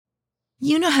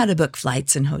You know how to book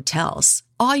flights and hotels.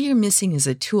 All you're missing is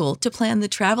a tool to plan the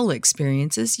travel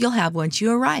experiences you'll have once you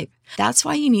arrive. That's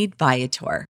why you need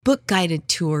Viator. Book guided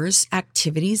tours,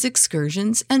 activities,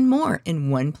 excursions, and more in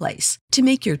one place to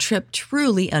make your trip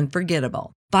truly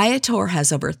unforgettable. Viator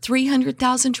has over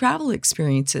 300,000 travel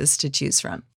experiences to choose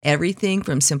from. Everything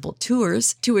from simple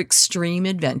tours to extreme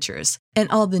adventures and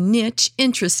all the niche,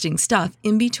 interesting stuff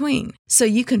in between. So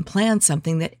you can plan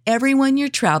something that everyone you're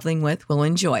traveling with will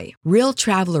enjoy. Real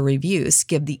traveler reviews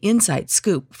give the inside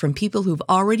scoop from people who've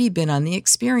already been on the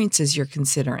experiences you're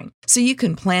considering. So you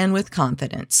can plan with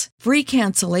confidence. Free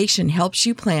cancellation helps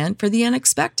you plan for the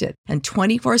unexpected. And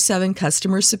 24/7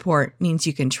 customer support means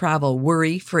you can travel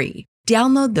worry-free.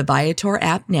 Download the Viator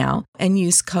app now and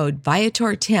use code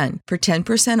Viator10 for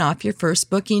 10% off your first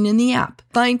booking in the app.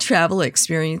 Find travel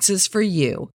experiences for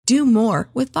you. Do more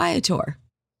with Viator.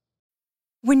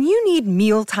 When you need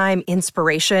mealtime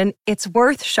inspiration, it's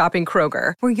worth shopping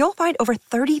Kroger, where you'll find over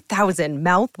 30,000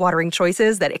 mouth-watering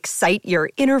choices that excite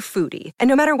your inner foodie. And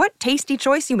no matter what tasty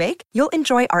choice you make, you'll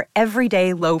enjoy our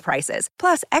everyday low prices,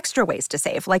 plus extra ways to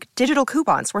save, like digital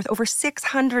coupons worth over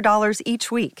 $600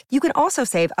 each week. You can also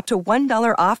save up to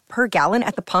 $1 off per gallon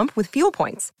at the pump with fuel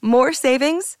points. More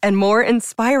savings and more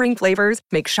inspiring flavors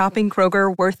make shopping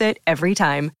Kroger worth it every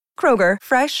time. Kroger,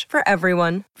 fresh for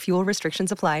everyone. Fuel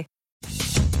restrictions apply.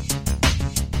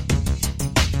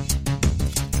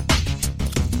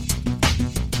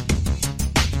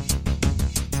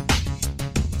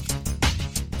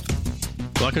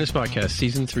 Block This Podcast,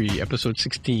 Season 3, Episode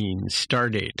 16,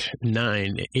 Stardate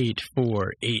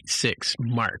 98486,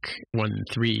 Mark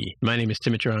 13. My name is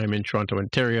Timothy. I'm in Toronto,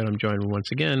 Ontario, and I'm joined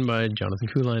once again by Jonathan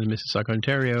Kuline in Mississauga,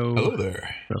 Ontario. Hello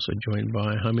there. We're also joined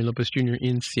by Jaime Lopez Jr.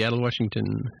 in Seattle,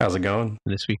 Washington. How's it going?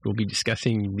 And this week we'll be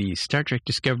discussing the Star Trek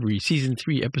Discovery Season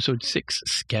 3, Episode 6,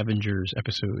 Scavengers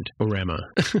episode, Orama,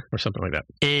 or something like that.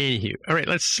 Anywho, all right,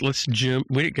 let's jump.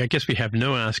 I guess we have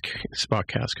no Ask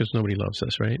Spockcast because nobody loves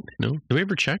us, right? No? Do we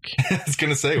ever check? I was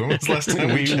gonna say, when was the last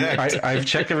time we checked? I've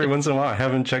checked every once in a while. I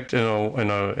haven't checked in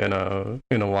a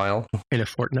while. In a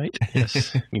fortnight?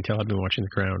 Yes. You can tell I've been watching The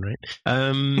Crown, right?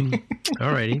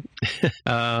 Alrighty.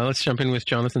 Let's jump in with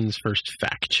Jonathan's first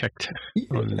fact checked.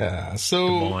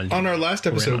 So on our last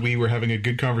episode, we were having a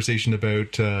good conversation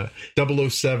about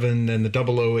 007 and the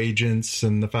 00 agents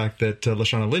and the fact that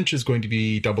Lashana Lynch is going to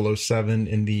be 007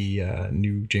 in the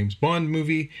new James Bond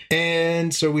movie.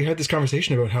 And so we had this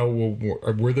conversation about how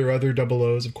were there other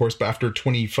 00s? Of course, but after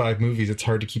 25 movies, it's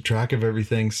hard to keep track of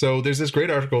everything. So there's this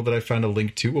great article that I found a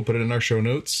link to. We'll put it in our show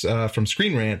notes from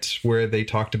Screen Rant, where they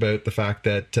talked about the fact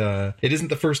that it isn't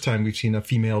the first time we've seen a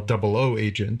female 00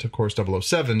 agent. Of course,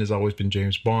 007 has always been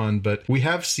James Bond, but we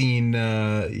have seen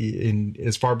in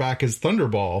as far back as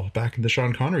Thunderball, back in the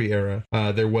Sean Connery era,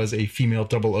 there was a female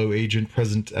 00 agent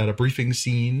present at a briefing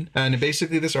scene. And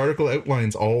basically, this article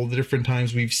outlines all the different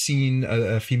times we've seen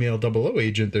a female 00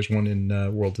 agent. There's one in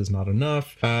World Is Not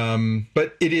Enough,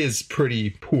 but it is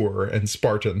pretty poor and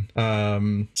Spartan.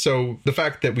 So the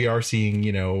fact that we are seeing,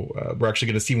 we're actually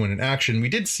going to see one in action. We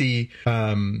did see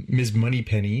Ms.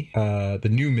 Moneypenny, the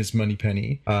new Ms.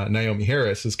 Moneypenny, Naomi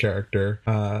Harris's character,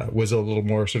 was a little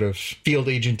more sort of field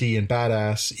agenty and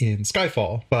badass in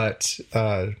Skyfall, but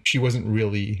she wasn't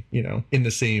really, in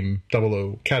the same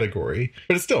 00 category.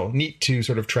 But it's still neat to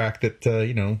sort of track that,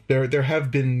 there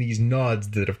have been these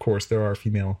nods that, of course, there are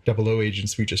female 00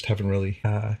 agents. We just haven't really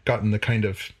gotten the kind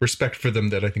of respect for them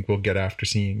that I think we'll get after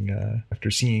seeing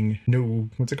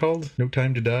what's it called? No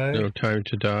Time to Die? No Time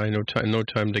to Die, no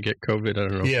time to get COVID, I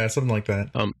don't know. Yeah, something like that.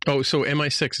 So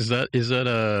MI6, is that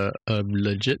a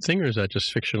legit thing, or is that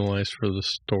just fictionalized for the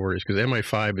stories? Because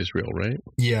MI5 is real, right?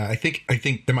 Yeah, I think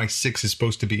MI6 is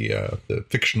supposed to be the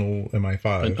fictional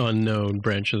MI5. An unknown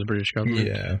branch of the British government.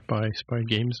 Yeah. Spy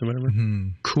games or whatever. Mm-hmm.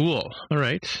 Cool. All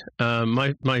right.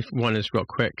 My one is real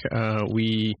quick.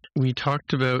 We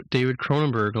talked about David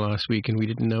Cronenberg last week, and we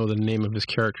didn't know the name of his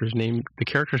character's name. The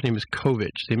character's name is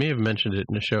Kovich. They may have mentioned it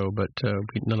in the show, but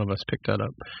none of us picked that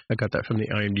up. I got that from the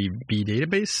IMDb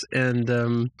database. And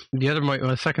the other,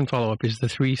 my second follow-up is the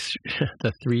three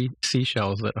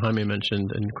seashells that Jaime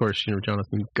mentioned, and of course,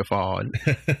 Jonathan guffawed.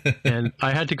 And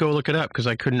I had to go look it up because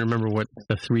I couldn't remember what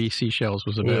the three seashells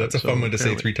was about. Well, that's a fun one to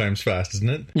say 3 times fast, isn't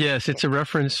it? Yes, it's a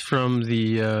reference from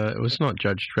the. It was not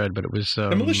Judge Dredd, but it was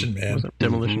Demolition Man. Man.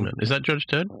 Demolition Man. Is that Judge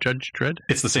Dredd?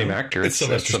 It's the same actor. It's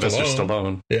Sylvester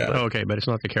Stallone. Yeah. Oh, okay, but it's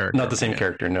not the character. Not the same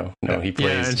character. No. He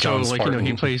plays. And John so, Spartan.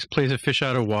 he plays a fish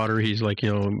out of water. He's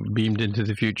beamed into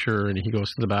the future, and he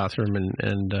goes to the bathroom,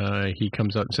 and he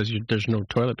comes out and says, "There's no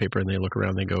toilet paper." And they look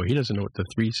around, and they go, "He doesn't know what the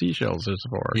 3 seashells is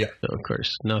for." Yeah. So of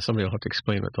course, now somebody will have to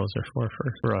explain what those are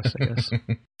for us, I guess.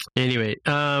 Anyway,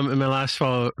 and my last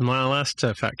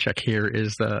fact check here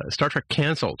is the Star Trek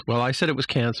canceled. Well, I said it was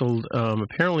canceled.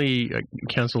 Apparently,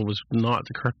 canceled was not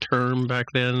the correct term back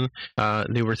then.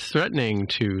 They were threatening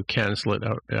to cancel it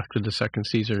out after the second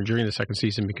season or during the second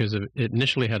season because it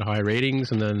initially had high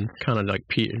ratings and then kind of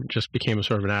just became a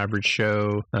sort of an average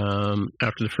show.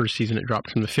 After the first season, it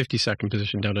dropped from the 52nd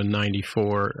position down to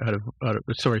 94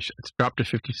 it's dropped to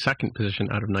 52nd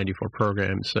position out of 94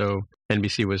 programs. So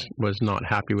NBC was not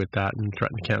happy with that and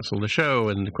threatened to cancel the show.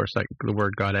 And of course, the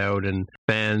word got out, and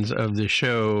fans of the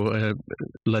show,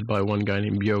 led by one guy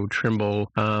named Beau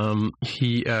Trimble,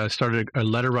 he started a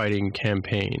letter writing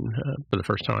campaign for the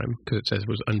first time because it says it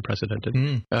was unprecedented.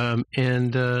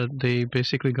 And they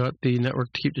basically got the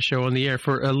network to keep the show on the air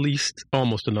for at least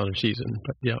almost another season.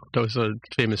 But yeah, that was a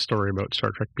famous story about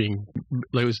Star Trek being.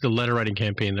 It was the letter writing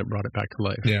campaign that brought it back to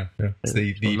life. Yeah. It's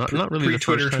the not really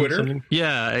pre-Twitter the first time.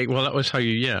 Yeah, well, that was how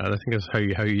you. Yeah, I think that's how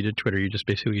you did Twitter. You just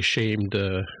basically shamed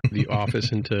the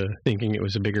Office into thinking it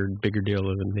was a bigger deal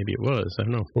than maybe it was. I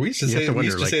don't know. Well, we used to say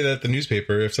that at the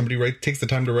newspaper. If somebody takes the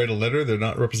time to write a letter, they're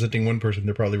not representing one person.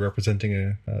 They're probably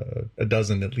representing a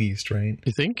dozen at least, right?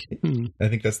 You think? I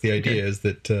think that's the idea. Okay. Is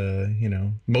that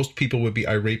most people would be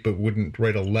irate but wouldn't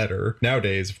write a letter.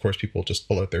 Nowadays, of course, people just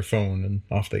pull out their phone and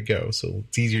off they go. So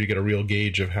it's easier to get a real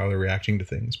gauge of how they're reacting to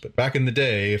things. But back in the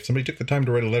day, if somebody took the time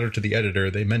to write a letter to the editor,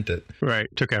 they meant it. Right.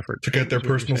 Took effort. Took out their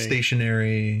personal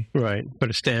stationery. Right. Put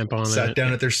a stamp on it. Sat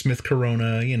down at their Smith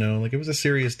Corona. It was a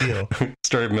serious deal.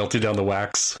 Started melting down the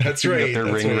wax. That's right. Got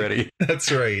their ring ready.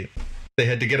 That's right. They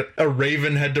had to get a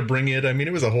Raven had to bring it. I mean,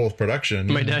 it was a whole production.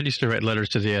 My dad used to write letters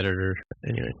to the editor.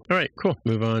 Anyway. All right, cool.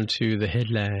 Move on to the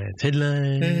headlines.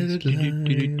 It's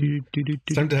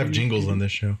time to have jingles on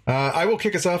this show. I will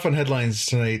kick us off on headlines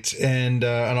tonight, and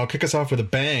I'll kick us off with a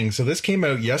bang. So this came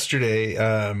out yesterday.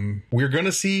 We're going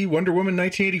to see Wonder Woman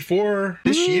 1984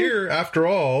 this year, after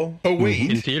all. Oh, wait.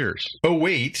 In theaters. Oh,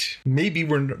 wait. Maybe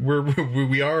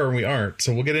we are or we aren't.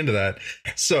 So we'll get into that.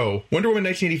 So Wonder Woman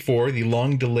 1984, the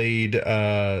long-delayed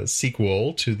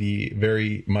sequel to the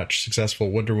very much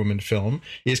successful Wonder Woman film,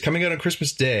 is coming out on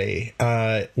Christmas Day.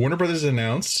 Warner Brothers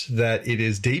announced that it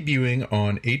is debuting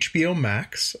on HBO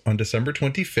Max on December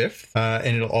 25th,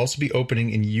 and it'll also be opening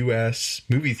in U.S.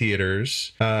 movie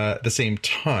theaters at the same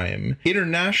time.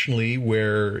 Internationally,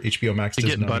 where HBO Max does not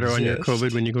exist. You get butter on your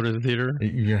COVID when you go to the theater?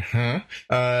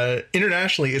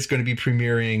 Internationally, it's going to be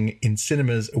premiering in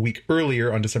cinemas a week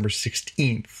earlier on December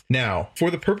 16th. Now,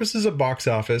 for the purposes of box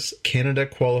office, Canada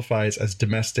qualifies as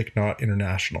domestic, not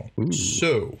international. Ooh.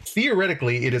 So,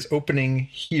 theoretically, it is opening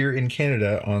here in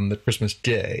Canada on the Christmas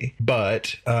Day,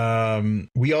 but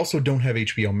we also don't have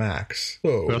HBO Max.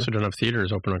 So, we also don't have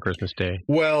theaters open on Christmas Day.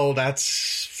 Well,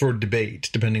 that's for debate,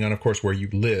 depending on, of course, where you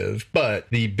live. But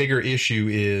the bigger issue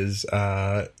is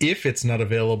if it's not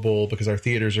available because our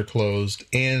theaters are closed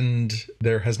and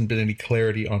there hasn't been any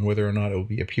clarity on whether or not it will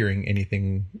be appearing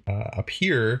anything up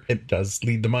here, it does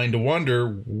lead the mind to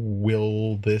wonder,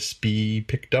 will this be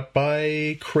picked up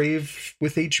by Crave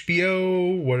with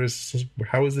HBO?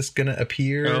 How is this going to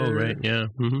appear? Oh, right, yeah.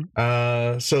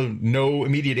 Mm-hmm. So no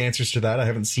immediate answers to that. I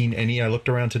haven't seen any. I looked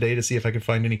around today to see if I could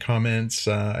find any comments.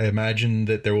 I imagine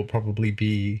that there will probably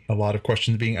be a lot of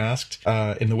questions being asked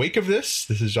in the wake of this.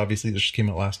 This just came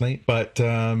out last night. But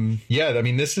we've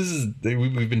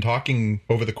been talking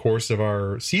over the course of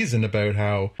our season about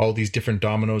how all these different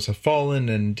dominoes have fallen,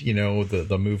 and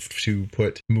the move to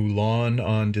put Mulan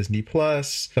on Disney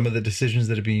Plus, some of the decisions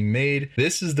that are being made.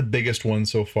 This is the biggest one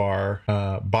so far,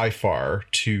 by far,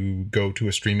 to go to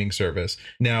a streaming service.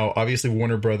 Now, obviously,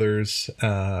 Warner Brothers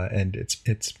and its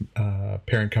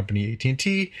parent company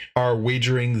AT&T are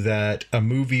wagering that a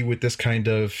movie with this kind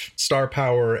of star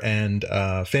power and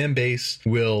fan base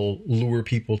will lure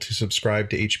people to subscribe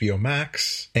to HBO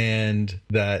Max, and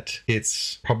that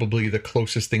it's probably the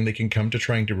closest thing they can come to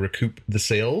trying to recoup the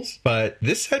sales. But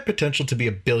this had potential to be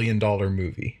 $1 billion billion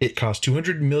movie. It cost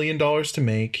 $200 million to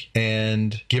make,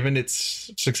 and given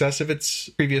its success of its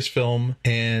previous film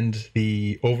and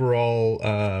the overall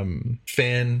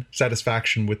fan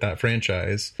satisfaction with that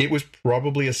franchise, it was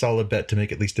probably a solid bet to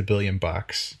make at least $1 billion.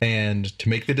 And to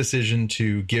make the decision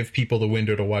to give people the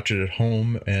window to watch it at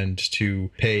home and to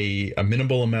pay a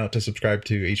minimal amount to subscribe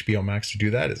to HBO Max to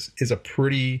do that is a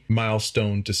pretty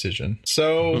milestone decision.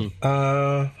 So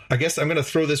I guess I'm going to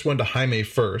throw this one to Jaime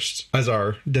first as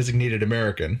our designated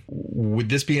American. Would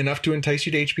this be enough to entice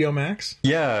you to HBO Max?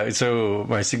 Yeah. So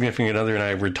my significant other and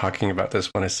I were talking about this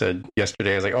when I said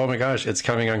yesterday, I was like, oh my gosh, it's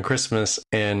coming on Christmas.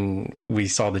 And we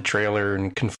saw the trailer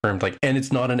and confirmed, like, and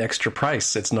it's not an extra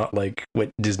price. It's not like what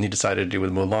Disney decided to do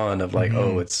with Mulan of like,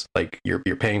 oh, it's like you're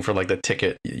paying for like the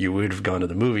ticket you would have gone to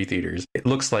the movie theaters. It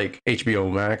looks like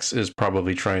HBO Max is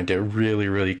probably trying to really,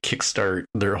 really kickstart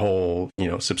their whole,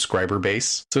 subscriber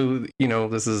base. So,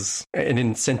 this is an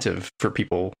incentive for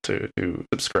people to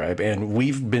subscribe. And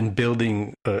we've been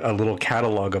building a little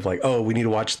catalog of like, oh, we need to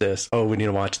watch this. Oh, we need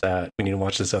to watch that. We need to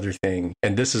watch this other thing.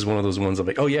 And this is one of those ones of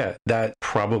like, oh yeah, that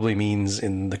probably means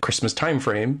in the Christmas time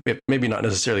frame, maybe not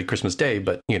necessarily Christmas Day,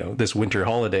 but this winter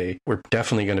holiday, we're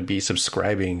definitely going to be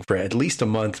subscribing for at least a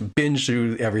month, binge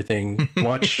through everything,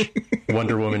 watch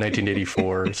Wonder Woman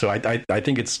 1984. So I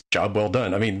think it's job well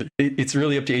done. I mean, it's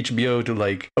really up to HBO to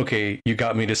like, okay, you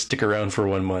got me to stick around for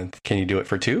 1 month. Can you do it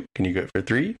for 2? Can you do it for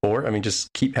 3? 4? I mean,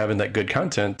 just keep having that good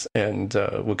content, and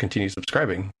we'll continue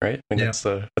subscribing, right? I mean, that's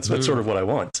sort of what I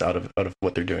want out of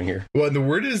what they're doing here. Well, and the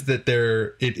word is that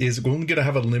it is only going to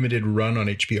have a limited run on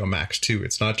HBO Max too.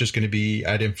 It's not just going to be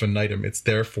ad infinitum. It's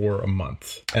there for a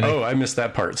month. And I missed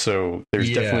that part. So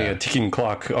there's definitely a ticking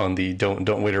clock on the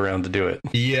don't wait around to do it.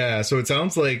 Yeah. So it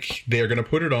sounds like they're going to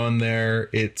put it on there.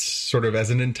 It's sort of as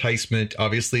an enticement.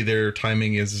 Obviously, their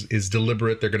timing is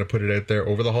deliberate. They're going to put it out there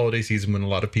over the holiday season when a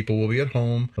lot of people will be at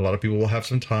home. A lot of people will have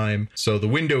some time. So the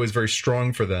window is very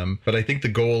strong for them. But I think the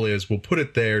goal is we'll put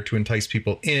it there to entice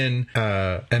people in,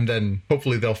 and then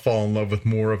hopefully they'll fall in love with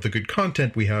more of the good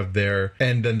content we have there,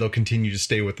 and then they'll continue to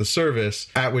stay with the service,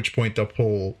 at which point they'll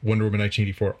pull Wonder Woman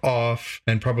 1984 off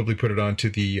and probably put it onto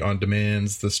the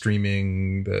on-demands, the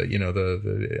streaming, the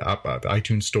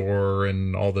iTunes store,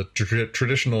 and all the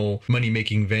traditional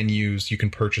money-making venues. You can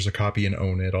purchase a copy and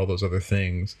own it, all those other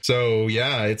things. So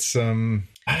yeah, it's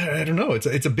I don't know.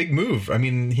 It's a big move. I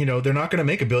mean, they're not going to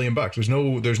make $1 billion.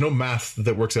 There's no math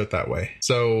that works out that way.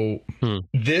 So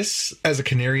this, as a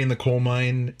canary in the coal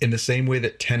mine, in the same way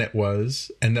that Tenet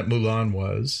was and that Mulan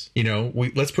was,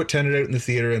 let's put Tenet out in the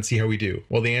theater and see how we do.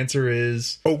 Well, the answer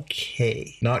is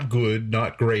okay. Not good,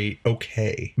 not great,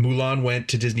 okay. Mulan went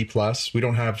to Disney Plus. We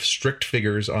don't have strict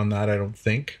figures on that, I don't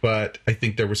think, but I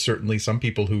think there was certainly some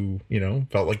people who,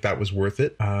 felt like that was worth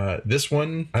it. This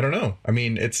one, I don't know. I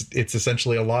mean, it's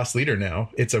essentially a lost leader now.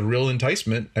 It's a real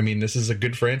enticement. I mean, this is a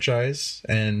good franchise,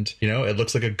 and it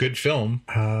looks like a good film.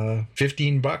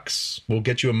 $15 will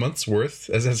get you a month's worth.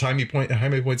 As Jaime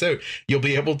points out, you'll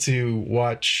be able to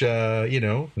watch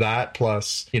that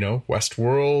plus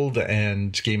Westworld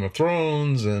and Game of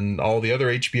Thrones and all the other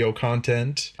HBO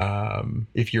content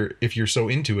if you're so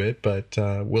into it. But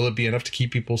will it be enough to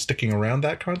keep people sticking around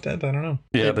that content? I don't know.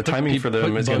 Yeah, the timing for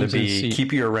them is going to be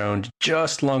keep you around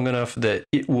just long enough that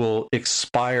it will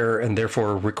expire and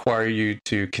therefore require you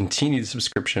to continue the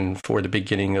subscription for the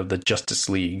beginning of the Justice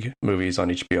League movies on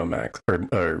HBO Max,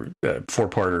 or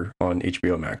four-parter on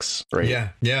HBO Max, right? Yeah.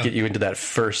 Get you into that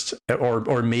first,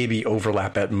 or maybe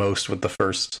overlap at most with the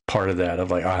first part of that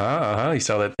of like, you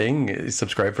saw that thing,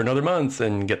 subscribe for another month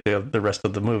and get the rest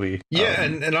of the movie. Yeah,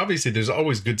 and obviously there's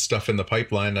always good stuff in the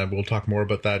pipeline. We'll talk more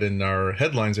about that in our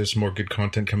headlines. There's some more good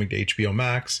content coming to HBO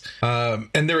Max,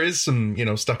 and there is some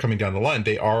stuff coming down the line.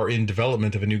 They are in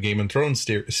development of a new Game of Thrones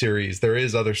series. There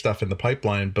is other stuff in the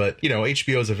pipeline, but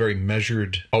HBO is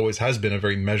always has been a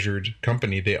very measured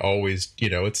company. They always,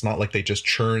 it's not like they just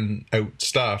churn out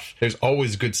stuff. There's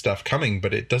always good stuff coming,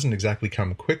 but it doesn't exactly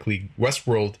come quickly.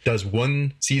 Westworld does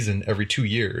one season every 2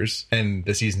 years, and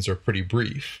the seasons are pretty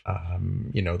brief.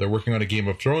 They're working on a Game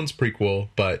of Thrones prequel,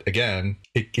 but again,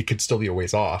 it could still be a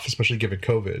ways off, especially given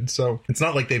COVID. So it's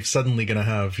not like they've suddenly going to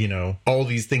have, all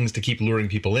these things to keep luring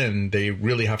people in. They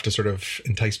really have to sort of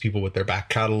entice people with their back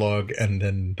catalog and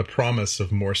then the promise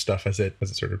of more stuff as it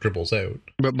sort of dribbles out.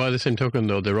 But by the same token,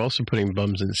 though, they're also putting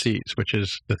bums in seats, which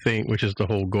is the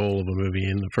whole goal of a movie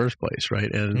in the first place,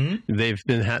 right? And they've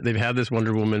had this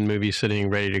Wonder Woman movie sitting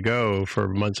ready to go for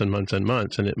months and months and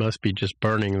months, and it must be just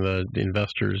burning the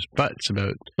investors' butts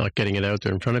about not getting it out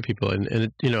there in front of people.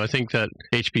 And I think that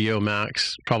HBO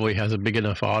Max probably has a big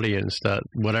enough audience that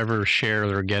whatever share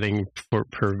they're getting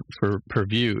per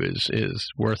view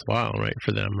is worthwhile. well, right,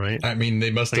 for them, right? I mean,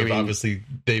 they must have obviously,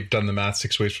 they've done the math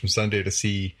 6 ways from Sunday to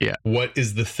see what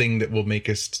is the thing that will make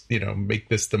us, make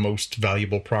this the most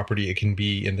valuable property it can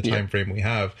be in the time frame we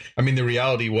have. I mean, the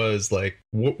reality was like,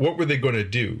 what were they going to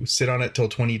do? Sit on it till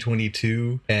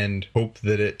 2022 and hope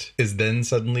that it is then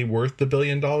suddenly worth the $1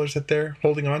 billion that they're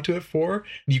holding on to it for?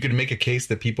 You could make a case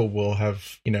that people will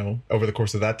have, over the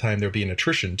course of that time, there'll be an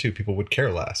attrition too. People would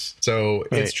care less. So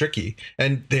it's tricky.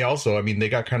 And they also, I mean, they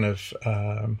got kind of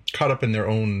caught up in their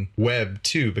own web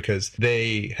too, because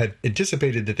they had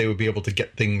anticipated that they would be able to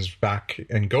get things back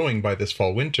and going by this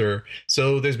fall winter.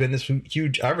 So there's been this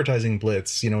huge advertising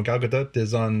blitz. Gal Gadot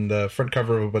is on the front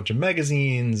cover of a bunch of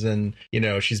magazines, and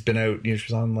she's been out,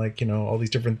 she's on like all these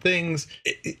different things,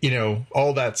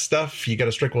 all that stuff. You got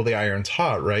to strike while the iron's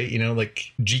hot, right?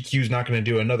 Like GQ's not going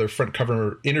to do another front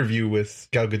cover interview with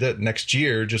Gal Gadot next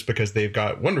year just because they've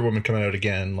got Wonder Woman coming out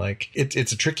again. Like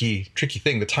it's a tricky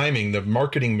thing. The timing, the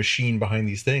marketing machine behind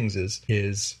these things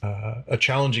is a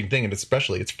challenging thing, and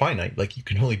especially it's finite. Like you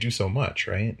can only do so much,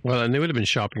 right? Well, and they would have been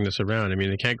shopping this around. I mean,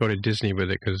 they can't go to Disney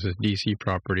with it because it's a DC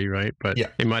property, right? But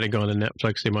they might have gone to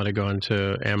Netflix. They might have gone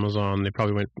to Amazon. They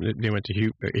probably went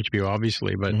to HBO,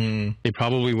 obviously, but they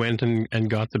probably went and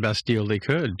got the best deal they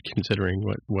could, considering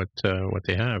what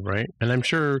they have, right? And I'm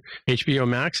sure HBO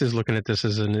Max is looking at this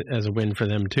as a win for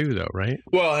them too, though, right?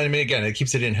 Well, I mean, again, it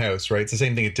keeps it in-house, right? It's the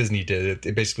same thing that Disney did.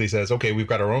 It basically says, okay, we've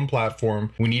got our own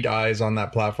platform. We need eyes on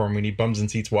that platform. We need bums and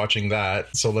seats watching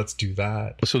that. So let's do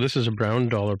that. So this is a brown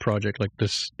dollar project, like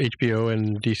this HBO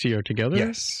and DC are together?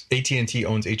 Yes. AT&T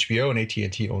owns HBO and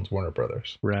AT&T owns Warner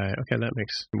Brothers. Right. Okay, that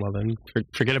makes, well then,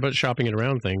 forget about shopping it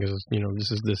around thing, because,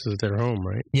 this is their home,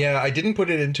 right? Yeah, I didn't put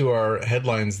it into our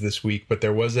headlines this week, but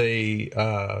there was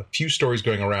a few stories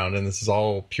going around, and this is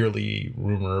all purely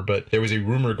rumor, but there was a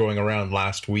rumor going around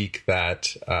last week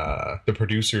that the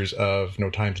producers of No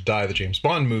Time to Die, the James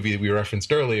Bond movie that we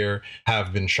referenced earlier,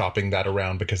 have been shopping that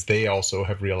around because they also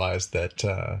have realized that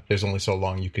there's only so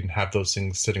long you can have those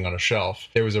things sitting on a shelf.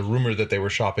 There was a rumor that they were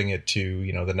shopping it to,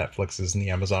 the Netflixes and the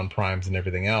Amazon Primes and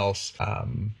everything else.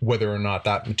 Whether or not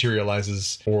that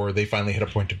materializes or they finally hit a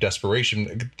point of desperation.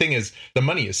 The thing is, the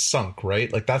money is sunk,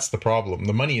 right? Like, that's the problem.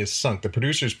 The money is sunk. The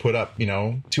producers put up,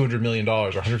 $200 million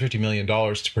or $150 million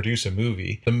to produce a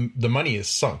movie. The money is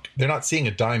sunk. They're not seeing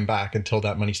a dime back until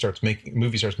that movie starts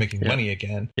making money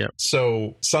again. Yeah.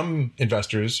 So some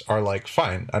investors are like,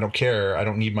 fine, I don't care. I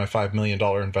don't need my $5 million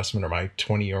investment or my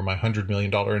 $20 or my $100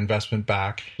 million investment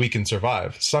back. We can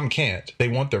survive. Some can't. They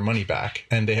want their money back,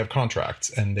 and they have contracts,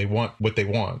 and they want what they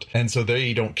want. And so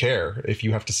they don't care if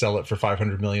you have to sell it for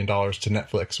 $500 million to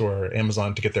Netflix or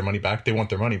Amazon to get their mony back. They want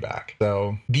their money back.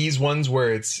 So these ones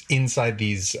where it's inside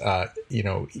these,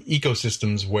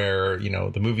 ecosystems where,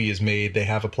 the movie is made, they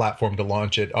have a platform to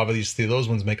launch it. Obviously, those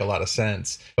ones make a lot of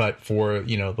sense. But for,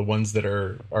 the ones that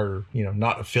are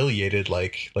not affiliated,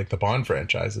 like the Bond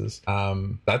franchises,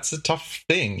 that's a tough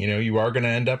thing. You are going to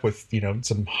end up with,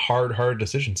 some hard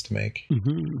decisions to make.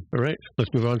 Mm-hmm. All right.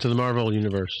 Let's move on to the Marvel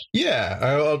universe. Yeah,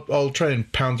 I'll try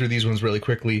and pound through these ones really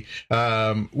quickly.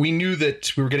 We knew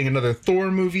that we were getting another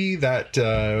Thor movie that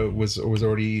was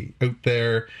already out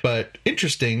there, but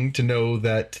interesting to know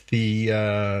that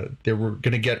they were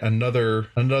going to get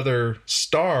another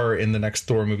star in the next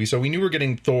Thor movie. So we knew we were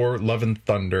getting Thor: Love and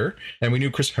Thunder, and we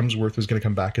knew Chris Hemsworth was going to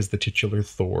come back as the titular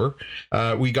Thor.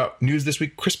 We got news this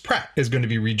week: Chris Pratt is going to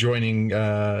be rejoining,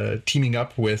 teaming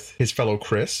up with his fellow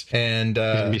Chris, and he's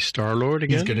going to be Star-Lord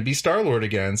again. He's going to be Star-Lord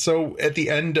again. So at the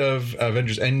end of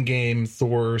Avengers Endgame,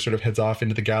 Thor sort of heads off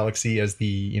into the galaxy as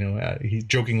he's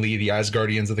jokingly the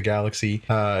Asgardians of the galaxy.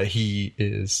 He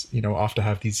is, off to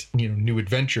have these, new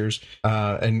adventures,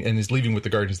 and is leaving with the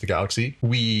Guardians of the Galaxy.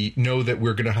 We know that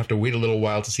we're going to have to wait a little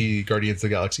while to see Guardians of the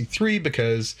Galaxy 3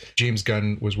 because James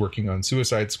Gunn was working on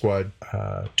Suicide Squad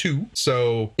 2.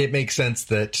 So it makes sense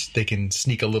that they can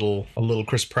sneak a little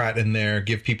Chris Pratt in there,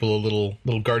 give people a little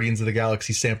Guardians of the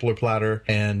Galaxy sampler platter,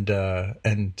 and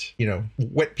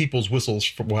wet people's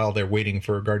whistles while they're waiting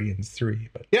for Guardians 3.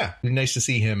 But yeah, nice to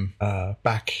see him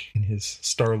back in his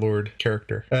Star-Lord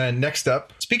character. Next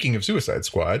up, speaking of Suicide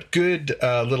Squad, good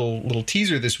little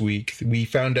teaser this week. We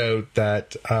found out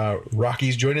that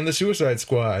Rocky's joining the Suicide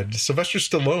Squad. Sylvester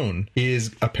Stallone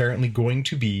is apparently going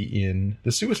to be in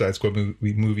the Suicide Squad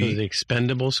movie. The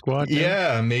Expendable Squad?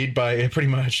 Yeah, made by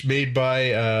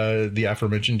the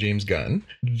aforementioned James Gunn.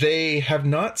 They have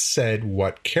not said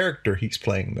what character he's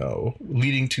playing, though,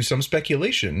 leading to some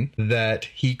speculation that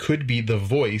he could be the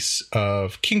voice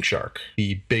of King Shark,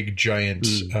 the big giant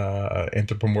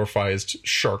anthropomorphized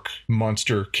shark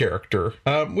monster character,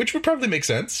 which would probably make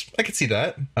sense. I could see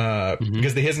that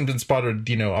because he hasn't been spotted,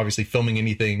 obviously filming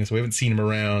anything, so we haven't seen him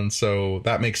around. So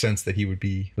that makes sense that he would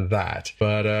be that.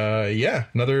 But yeah,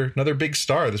 another big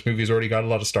star. This movie's already got a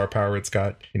lot of star power. It's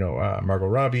got Margot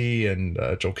Robbie and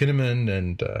Joel Kinnaman,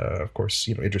 and of course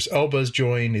Idris Elba's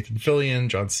joined, Nathan Fillion,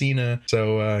 John Cena.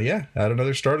 So yeah, add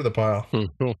another star to the pile.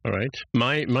 Cool. All right.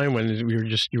 My one is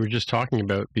you were just talking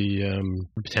about the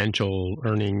potential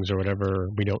earnings or whatever.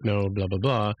 We don't know. Blah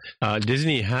blah blah.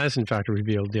 Disney has in fact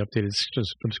revealed the updated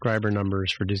subscriber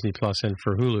numbers for Disney Plus and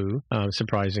for Hulu.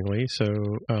 Surprisingly,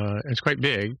 so it's quite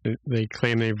big. They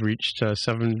claim they've reached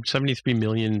 73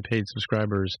 million paid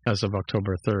subscribers as of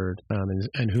October 3rd,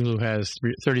 and Hulu has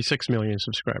 36 million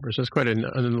subscribers. So it's quite a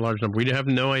large number. We have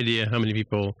no idea how many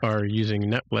people are using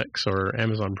Netflix or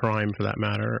Amazon Prime for that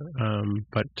matter.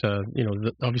 But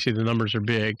obviously the numbers are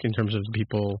big in terms of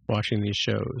people watching these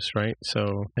shows, right?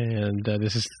 So, and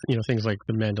this is things like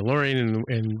The Mandalorian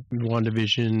and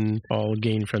WandaVision all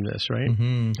gain from this, right?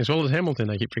 As well as Hamilton.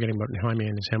 I keep forgetting about Jaime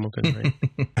and his Hamilton,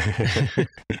 right?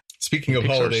 Speaking of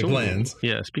holiday plans.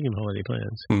 Yeah, speaking of holiday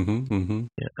plans.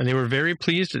 Yeah. And they were very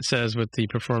pleased, it says, with the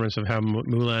performance of how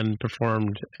Mulan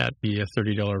performed at the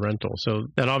 $30 rental. So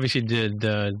that obviously did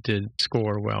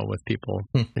score well with people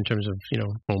in terms of,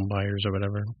 home buyers or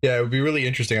whatever. Yeah, it would be really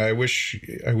interesting. I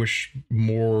wish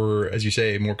more, as you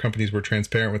say, more companies were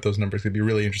transparent with those numbers. It'd be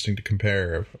really interesting to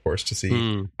compare, of course, to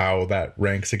see how that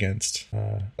ranks against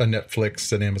a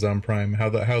Netflix and Amazon Prime, how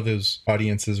those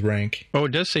audiences rank. Oh,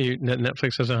 it does say that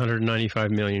Netflix has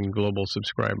 195 million global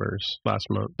subscribers last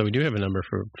month. So we do have a number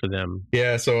for them.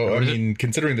 Yeah, so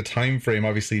considering the time frame,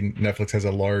 obviously Netflix has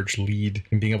a large lead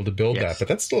in being able to build that, but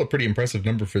that's still a pretty impressive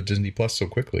number for Disney Plus so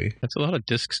quickly. That's a lot of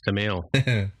discs to mail.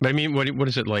 But I mean, what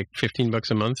is it, like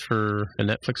 $15 a month for a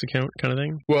Netflix account kind of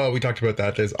thing? Well, we talked about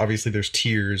that. There's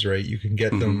tiers, right? You can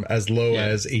get them as low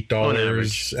as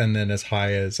 $8 and then as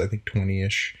high as I think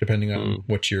 20-ish, depending on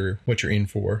what you're in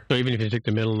for. So even if you take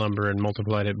the middle number and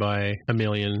multiplied it by a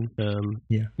million,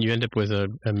 you end up with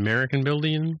an American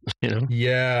billion,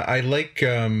 Yeah, I like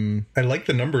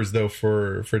the numbers though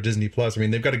for Disney Plus. I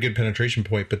mean, they've got a good penetration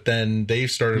point, but then they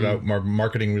started out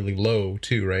marketing really low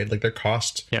too, right? Like their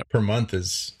cost per month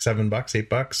is $7,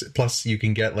 $8. Plus you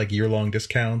can get like year-long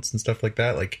discounts and stuff like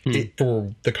that. Like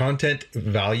for the content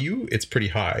value, it's pretty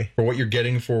high. For what you're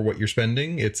getting for what you're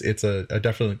spending, it's a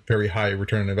definitely very high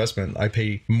return on investment. I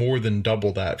pay more than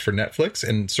double that for Netflix,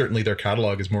 and certainly their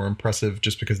catalog is more impressive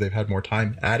just because they've had more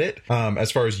time at it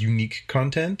as far as unique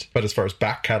content. But as far as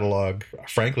back catalog,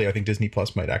 frankly, I think Disney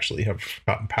Plus might actually have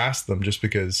gotten past them just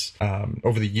because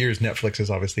over the years, Netflix has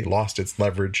obviously lost its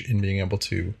leverage in being able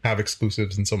to have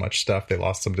exclusives and so much stuff. They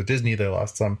lost some to Disney, they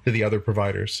lost some to the other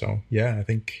providers. So yeah, I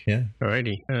think, yeah.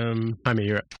 Alrighty.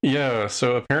 You're up. Yeah,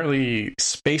 so apparently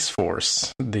Space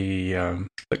Force, the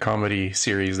comedy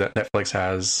series that Netflix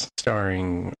has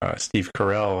starring Steve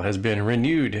Carell, has been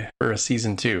renewed for a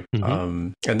season 2.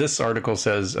 And this article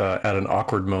says at an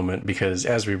awkward moment, because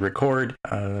as we record,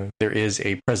 there is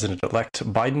a President-elect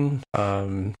Biden.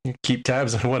 Keep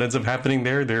tabs on what ends up happening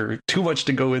there. There's too much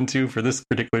to go into for this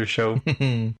particular show.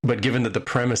 But given that the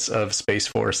premise of Space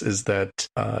Force is that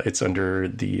it's under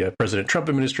the President Trump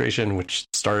administration, which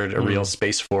started a real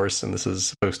Space Force, and this is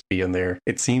supposed to be in there,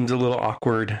 it seems a little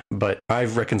awkward, but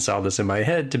I've reconciled this in my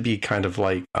head to be kind of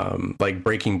like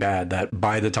Breaking Bad, that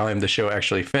by the time the show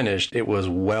actually finished, it was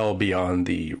well beyond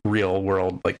the real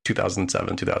world, like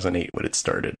 2007, 2008 when it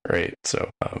started, right? So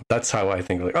that's how I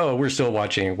think, like, oh, we're still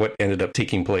watching what ended up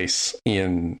taking place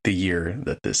in the year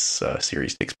that this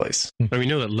series takes place. And we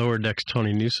know that Lower Decks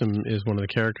Tawny Newsome is one of the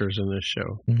characters in this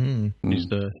show. He's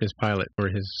his pilot, or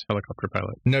his helicopter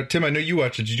pilot. Now, Tim, I know you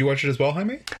watched it. Did you watch it as well,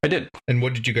 Jaime? I did. And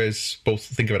what did you guys both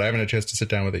think of it? I haven't had a chance to sit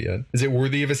down with it yet. Is it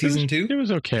worthy of a season 2? It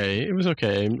was okay.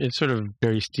 It's sort of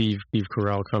very Steve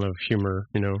Carell kind of humor,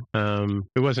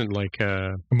 It wasn't like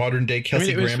a modern day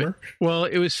Kelsey Grammer.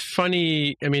 It was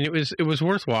funny. I mean, it was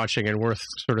worth watching and worth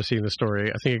sort of seeing the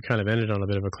story. I think it kind of ended on a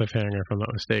bit of a cliffhanger, if I'm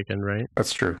not mistaken, right?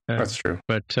 That's true. That's true.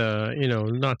 But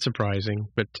not surprising.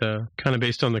 But kind of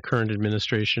based on the current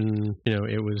administration,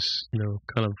 it was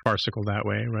kind of farcical that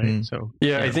way, right? So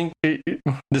I think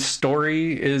the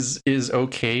story is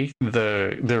okay.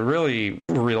 The really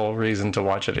real reason to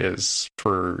watch it is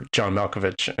for John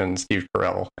Malkovich and Steve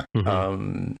Carell.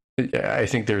 I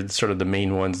think they're sort of the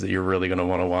main ones that you're really going to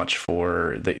want to watch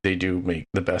for. They do make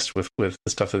the best with the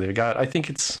stuff that they've got. I think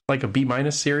it's like a B-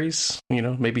 series,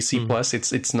 maybe C+.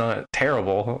 It's not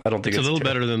terrible. I don't think it's a little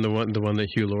better than the one that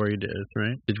Hugh Laurie did,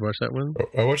 right? Did you watch that one?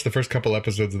 I watched the first couple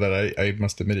episodes of that. I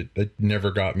must admit it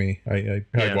never got me. I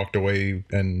walked away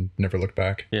and never looked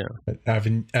back. Yeah.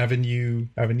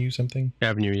 Avenue something?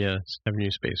 Avenue, yes.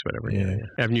 Avenue Space, whatever. Yeah.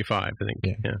 Avenue 5, I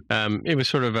think. Yeah. It was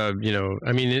sort of a,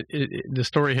 the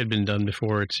story had been done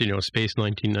before. It's, Space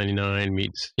 1999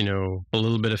 meets, a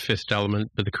little bit of Fifth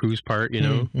Element, but the cruise part,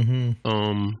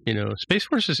 Space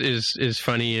Force is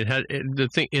funny. It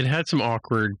had some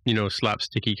awkward,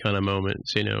 slapsticky kind of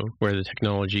moments, where the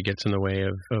technology gets in the way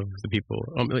of the people.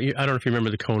 I don't know if you remember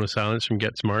the Cone of Silence from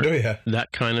Get Smart. Oh yeah.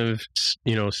 That kind of,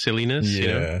 silliness.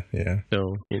 Yeah.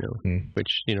 So,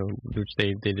 which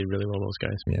they did really well, those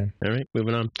guys. Yeah. All right,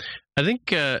 moving on. I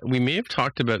think we may have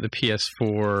talked about the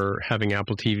PS4 having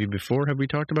Apple TV before. Have we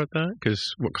talked about that?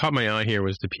 Because what caught my eye here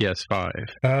was the PS5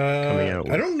 coming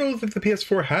out. I don't know that the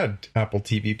PS4 had Apple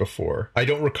TV before. I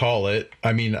don't recall it.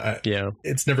 I mean,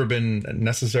 it's never been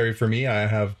necessary for me. I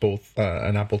have both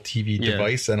an Apple TV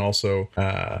device and also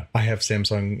I have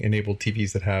Samsung-enabled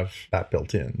TVs that have that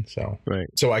built in. So, right.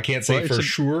 So I can't say for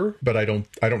sure, but I don't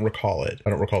recall it. I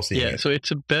don't recall seeing it. Yeah, so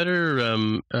it's a better.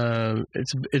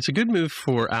 It's a good move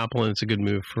for Apple. And it's a good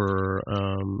move for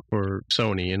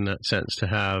Sony in that sense to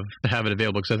have it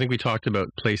available, because I think we talked about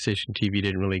PlayStation TV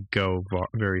didn't really go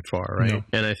very far, right? No.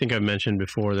 And I think I've mentioned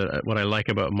before that what I like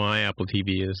about my Apple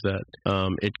TV is that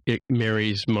it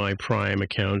marries my Prime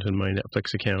account and my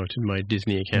Netflix account and my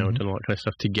Disney account and all that kind of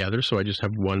stuff together, so I just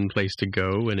have one place to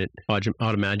go and it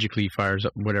automatically fires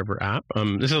up whatever app.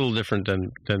 This is a little different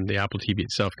than the Apple TV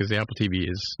itself, because the Apple TV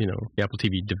is, the Apple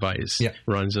TV device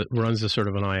runs a sort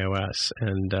of an iOS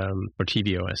and or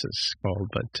tvOS it's called,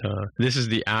 but this is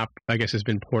the app, I guess, has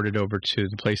been ported over to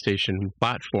the PlayStation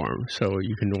platform, so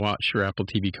you can watch your Apple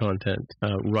TV content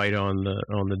right on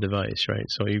the device, right?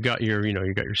 So you've got your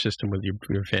system with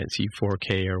your fancy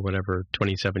 4K or whatever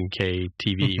 27K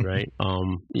TV, right?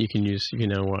 You can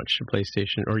now watch your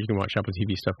PlayStation, or you can watch Apple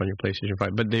TV stuff on your PlayStation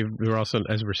 5. But they're also,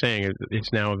 as we're saying,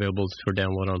 it's now available for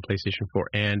download on PlayStation 4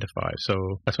 and 5.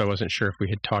 So that's why I wasn't sure if we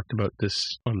had talked about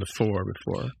this on the 4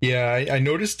 before. Yeah, I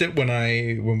noticed it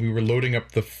when we were loading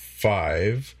up the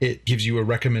 5. It gives you a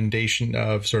recommendation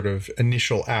of sort of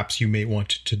initial apps you may want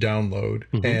to download,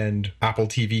 and Apple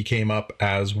TV came up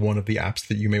as one of the apps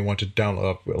that you may want to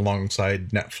download alongside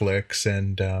Netflix,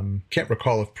 and can't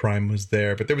recall if Prime was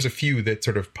there, but there was a few that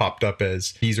sort of popped up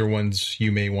as these are ones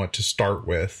you may want to start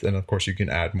with, and of course you can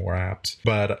add more apps.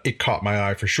 But it caught my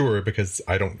eye for sure, because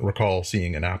I don't recall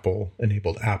seeing an Apple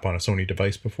enabled app on a Sony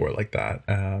device before like that.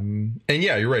 And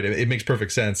yeah, you're right, it makes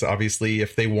perfect sense. Obviously,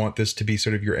 if they want this to be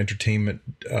sort of your entertainment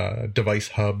device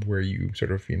hub where you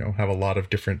sort of, have a lot of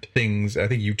different things, I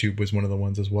think YouTube was one of the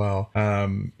ones as well.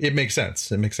 It makes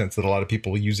sense. It makes sense that a lot of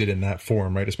people use it in that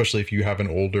form, right? Especially if you have an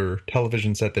older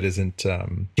television set that isn't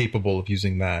capable of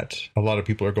using that. A lot of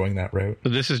people are going that route. So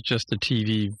this is just the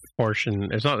TV portion.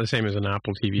 It's not the same as an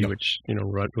Apple TV, which,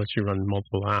 lets you run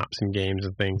multiple apps and games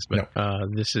and things. But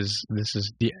this is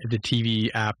the TV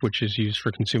app, which is used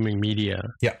for consuming media.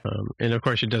 Yeah. And of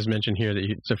course, it does mention here that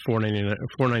it's a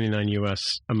 $4.99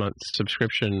 US a month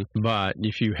subscription. But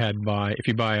if you buy an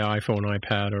iPhone,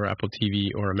 iPad, or Apple TV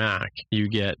or a Mac, you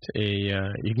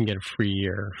can get a free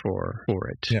year for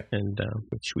it, and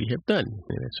which we have done.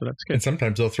 So that's good. And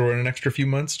sometimes they'll throw in an extra few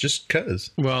months just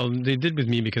because. Well, they did with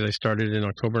me because I started in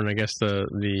October, and I guess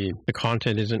the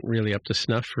content isn't really up to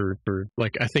snuff for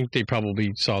like, I think they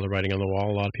probably saw the writing on the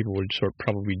wall. A lot of people would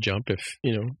probably jump if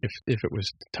it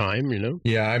was time,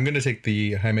 Yeah, I'm going to take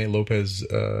the Jaime Lopez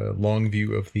long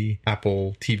view of the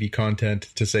Apple TV content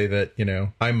to say that,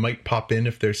 I might pop in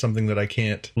if there's something that I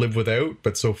can't live without,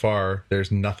 but so far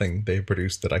there's nothing they've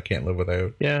produced that I can't live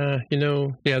without. Yeah,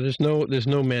 there's no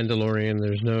Mandalorian,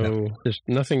 there's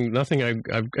nothing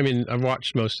I've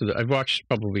watched most of I've watched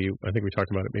probably, I think we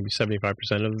talked about it, maybe 75%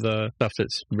 of the stuff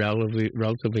that's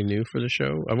relatively new for the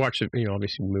show. I've watched,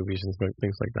 obviously movies and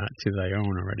things like that too that I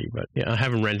own already, but yeah, I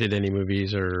haven't rented any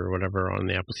movies or whatever on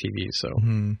the Apple TV, so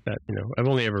that, I've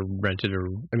only ever rented, or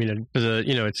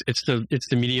it's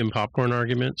the medium popcorn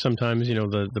argument. Sometimes,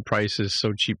 the price is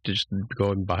so cheap to just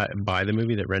go and buy the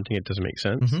movie that renting it doesn't make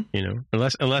sense,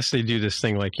 unless they do this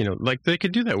thing like they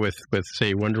could do that with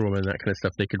say Wonder Woman, that kind of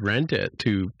stuff. They could rent it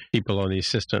to people on these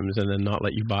systems and then not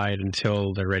let you buy it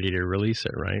until they're ready to release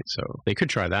it, right? So they could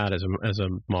try that as a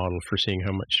model for seeing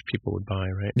how much people would buy,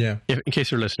 right? Yeah. In case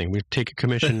they're listening, we take a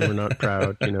commission. We're not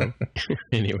proud,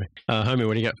 Anyway, Jaime,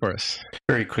 what do you got for us?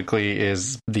 Very quickly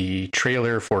is the trailer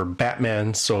trailer for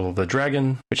Batman Soul of the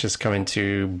Dragon, which is coming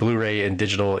to Blu-ray and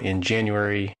digital in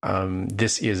January.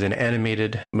 This is an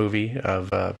animated movie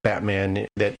of Batman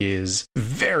that is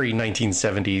very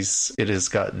 1970s. It has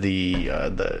got the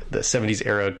 70s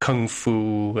era kung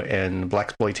fu and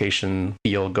blaxploitation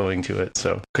feel going to it,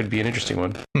 so could be an interesting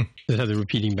one. Does it have the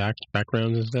repeating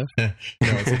backgrounds and stuff? No,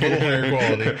 it's a little higher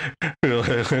quality.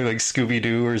 Like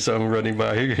Scooby-Doo or something running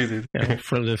by. Yeah,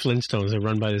 for the Flintstones, they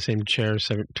run by the same chair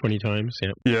 20 times.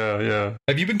 Yeah.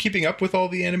 Have you been keeping up with all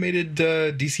the animated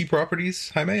DC properties,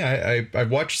 Jaime?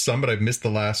 I've watched some, but I've missed the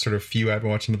last sort of few. I've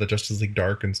been watching some of the Justice League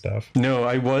Dark and stuff. No,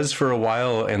 I was for a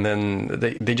while, and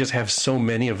then they just have so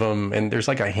many of them, and there's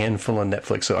like a handful on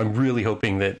Netflix, so I'm really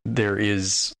hoping that there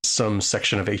is some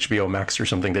section of HBO Max or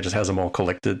something that just has them all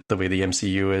collected the way the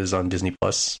MCU is on Disney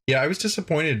Plus. Yeah, I was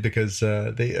disappointed because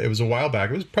it was a while back.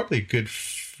 It was probably a good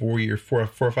 4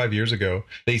 or 5 years ago.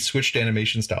 They switched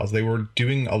animation styles. They were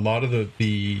doing a lot of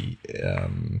the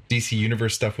DC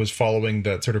Universe stuff was following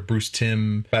that sort of Bruce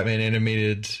Timm Batman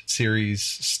animated series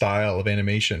style of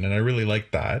animation, and I really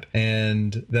liked that.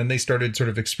 And then they started sort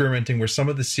of experimenting where some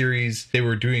of the series they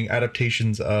were doing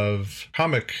adaptations of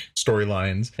comic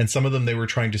storylines, and some of them they were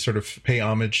trying to sort of pay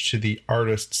homage to the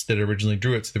artists that originally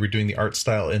drew it. So they were doing the art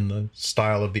style in the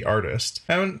style of the artist.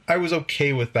 And I was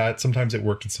okay with that. Sometimes it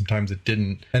worked and sometimes it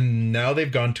didn't. And now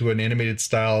they've gone to an animated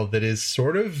style that is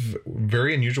sort of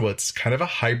very unusual. It's kind of a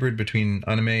hybrid between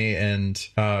anime and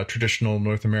traditional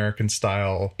North American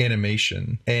style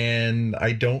animation. And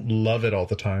I don't love it all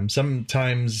the time.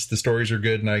 Sometimes the stories are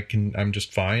good and I'm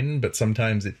just fine, but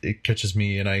sometimes it catches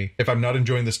me, and if I'm not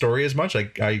enjoying the story as much,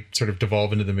 I sort of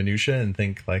devolve into the minutia and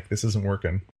think like, this isn't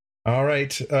working. All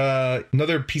right.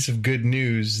 Another piece of good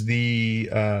news. The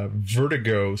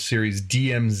Vertigo series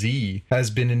DMZ has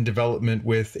been in development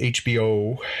with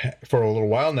HBO for a little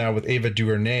while now, with Ava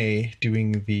DuVernay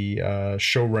doing the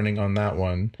show running on that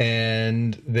one.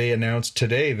 And they announced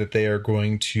today that they are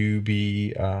going to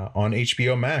be on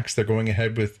HBO Max. They're going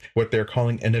ahead with what they're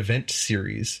calling an event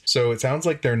series. So it sounds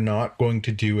like they're not going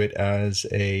to do it as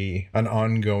an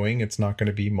ongoing. It's not going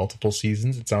to be multiple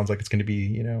seasons. It sounds like it's going to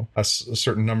be, a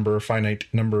certain finite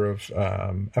number of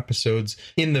episodes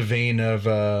in the vein of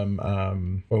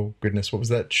oh goodness, what was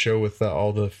that show with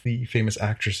all the famous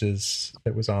actresses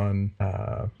that was on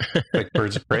like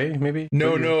Birds of Prey, maybe?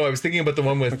 No, I was thinking about the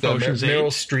one with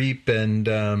Meryl Streep and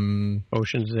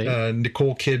Ocean's 8,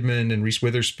 Nicole Kidman and Reese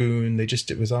Witherspoon.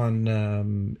 It was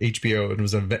on HBO, and it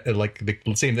was like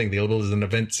the same thing. It was an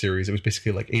event series. It was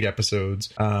basically like 8 episodes.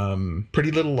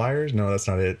 Pretty Little Liars? No, that's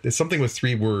not it. It's something with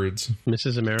 3 words.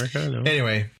 Mrs. America? No.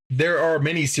 Anyway, there are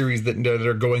many series that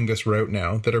are going this route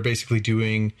now, that are basically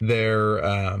doing their,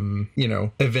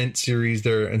 event series.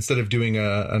 They're, instead of doing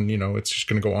it's just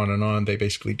going to go on and on, they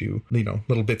basically do,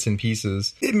 little bits and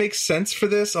pieces. It makes sense for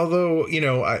this, although,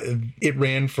 it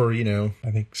ran for,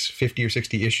 I think 50 or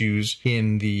 60 issues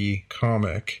in the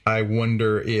comic. I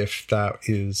wonder if that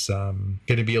is going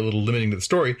to be a little limiting to the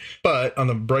story. But on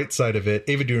the bright side of it,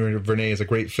 Ava DuVernay is a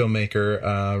great filmmaker.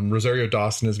 Rosario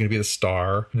Dawson is going to be the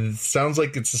star. It sounds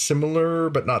like it's similar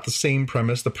but not the same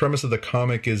premise. The premise of the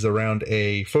comic is around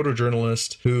a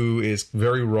photojournalist who is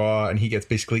very raw, and he gets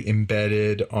basically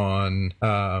embedded in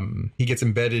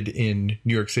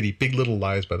New York City. Big Little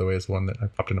Lies, by the way, is the one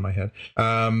that popped into my head.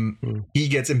 He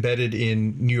gets embedded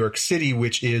in New York City,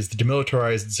 which is the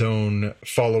demilitarized zone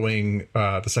following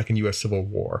the Second U.S. Civil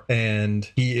War, and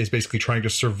he is basically trying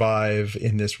to survive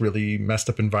in this really messed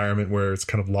up environment where it's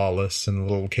kind of lawless and a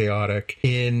little chaotic.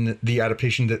 In the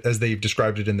adaptation that, as they've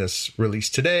described it in this release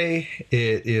today,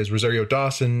 it is Rosario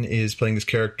Dawson is playing this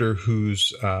character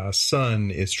whose son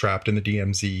is trapped in the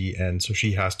DMZ, and so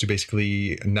she has to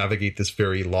basically navigate this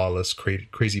very lawless,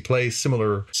 crazy place,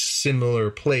 similar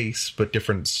place but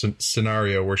different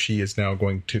scenario, where she is now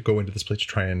going to go into this place to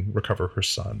try and recover her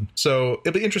son. So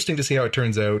it'll be interesting to see how it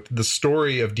turns out. The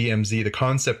story of DMZ, the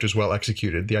concept is well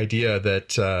executed. The idea that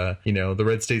the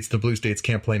red states, the blue states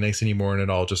can't play nice anymore, and it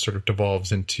all just sort of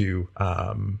devolves into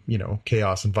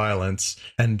chaos and violence.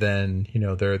 And then,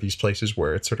 there are these places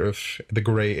where it's sort of the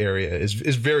gray area is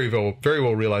very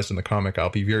well realized in the comic. I'll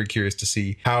be very curious to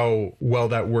see how well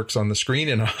that works on the screen.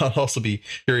 And I'll also be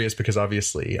curious because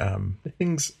obviously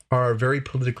things are very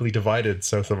politically divided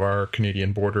south of our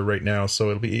Canadian border right now. So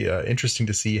it'll be interesting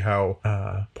to see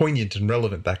how poignant and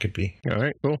relevant that could be. All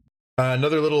right, cool.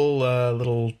 Another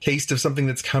little taste of something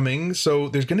that's coming. So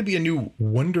there's going to be a new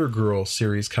Wonder Girl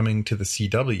series coming to the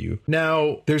CW.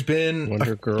 Now, there's been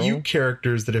few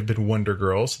characters that have been Wonder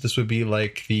Girls. So this would be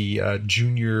like the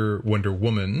junior Wonder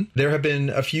Woman. There have been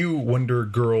a few Wonder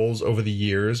Girls over the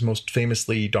years, most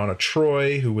famously Donna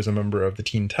Troy, who was a member of the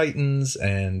Teen Titans,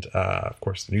 and of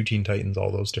course the new Teen Titans,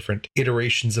 all those different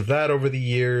iterations of that over the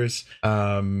years.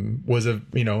 Was a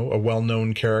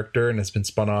well-known character and has been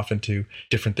spun off into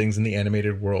different things in the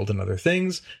animated world and other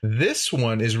things. This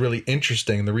one is really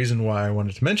interesting. The reason why I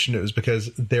wanted to mention it was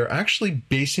because they're actually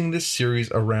basing this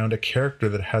series around a character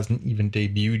that hasn't even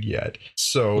debuted yet.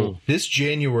 So this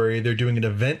January, they're doing an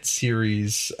event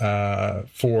series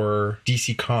for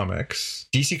DC Comics.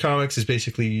 DC Comics is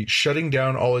basically shutting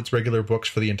down all its regular books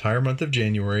for the entire month of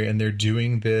January, and they're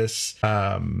doing this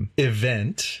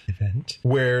event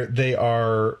where they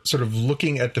are sort of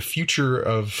looking at the future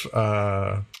of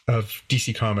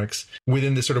DC Comics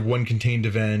within this sort of one contained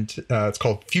event. It's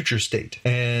called Future State.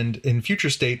 And in Future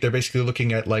State, they're basically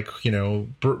looking at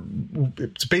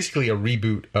it's basically a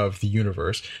reboot of the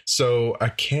universe. So I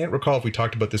can't recall if we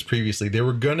talked about this previously. They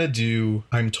were going to do,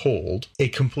 I'm told, a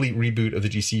complete reboot of the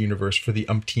DC universe for the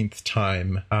umpteenth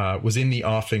time. Was in the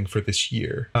offing for this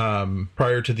year,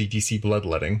 prior to the DC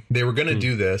bloodletting. They were going to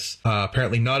do this.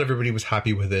 Apparently not everybody was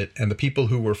happy with it. And the people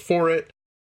who were for it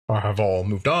have all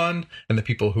moved on, and the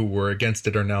people who were against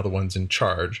it are now the ones in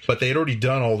charge. But they had already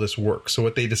done all this work. So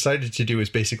what they decided to do is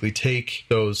basically take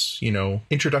those,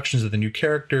 introductions of the new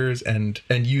characters and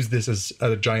use this as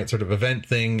a giant sort of event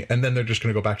thing, and then they're just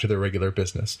going to go back to their regular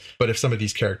business. But if some of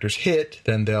these characters hit,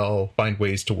 then they'll find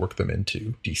ways to work them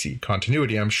into DC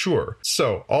continuity, I'm sure.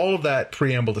 So all of that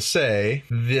preamble to say,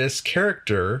 this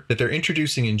character that they're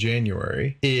introducing in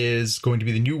January is going to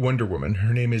be the new Wonder Woman.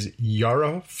 Her name is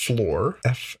Yara Flor,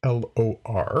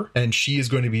 Flor, and she is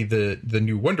going to be the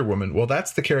new Wonder Woman. Well,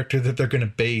 that's the character that they're going to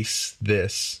base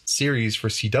this series for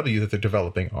CW that they're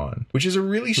developing on, which is a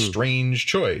really strange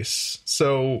choice.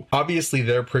 So obviously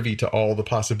they're privy to all the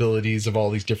possibilities of all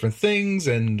these different things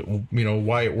and,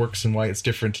 why it works and why it's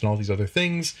different and all these other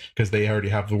things, because they already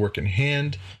have the work in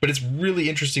hand. But it's really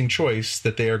interesting choice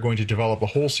that they are going to develop a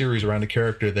whole series around a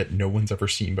character that no one's ever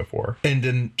seen before, and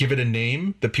then give it a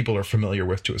name that people are familiar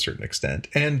with to a certain extent,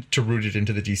 and to root it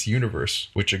into the DC universe,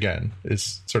 which again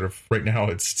is sort of right now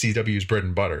it's CW's bread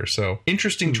and butter. So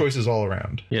interesting choices all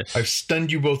around. Yes, I've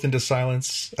stunned you both into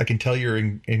silence. I can tell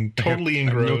you're totally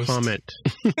engrossed. No comment.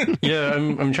 Yeah,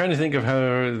 I'm trying to think of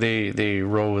how they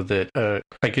roll with it.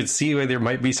 I could see why there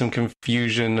might be some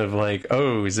confusion of like,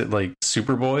 oh, is it like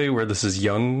Superboy where this is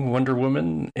young Wonder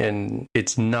Woman and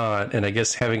it's not? And I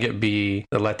guess having it be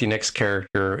the Latinx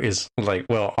character is like,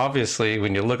 well, obviously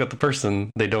when you look at the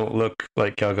person, they don't look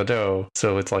like Gal Gadot.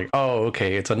 So it's like, oh,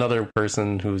 okay, it's another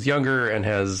person who's younger and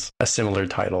has a similar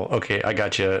title. Okay, I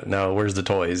gotcha. Now, where's the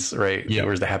toys, right? Yeah.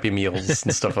 Where's the Happy Meals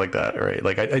and stuff like that, right?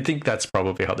 Like, I think that's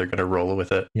probably how they're going to roll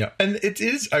with it. Yeah, and it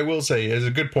is, I will say, is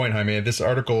a good point, Jaime. This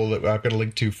article that I've got a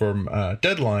link to from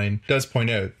Deadline does point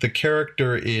out the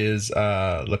character is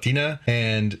Latina,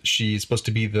 and she's supposed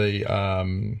to be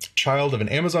the child of an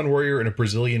Amazon warrior and a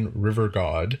Brazilian river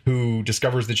god who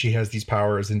discovers that she has these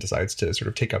powers and decides to sort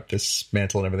of take up this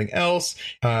mantle and everything else.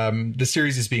 The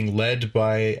series is being led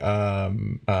by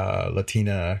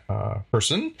Latina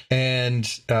person, and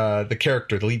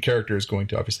the lead character is going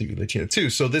to obviously be Latina too.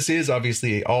 So this is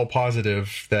obviously all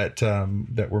positive that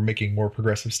we're making more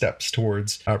progressive steps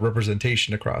towards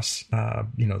representation across the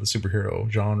superhero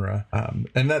genre,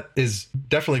 and that is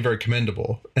definitely very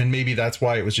commendable. And maybe that's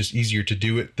why it was just easier to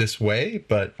do it this way.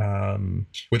 But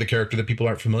with a character that people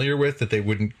aren't familiar with, that they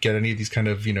wouldn't get any of these kind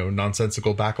of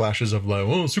nonsensical backlashes of like,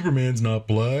 oh, Superman's not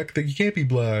black, that you can't be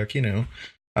black,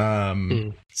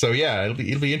 So yeah, it'll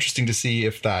be interesting to see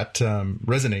if that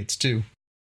resonates too.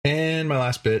 And my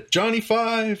last bit, Johnny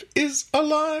Five is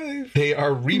alive. They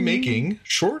are remaking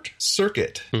Short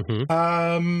Circuit.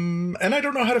 And I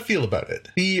don't know how to feel about it.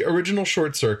 The original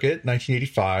Short Circuit,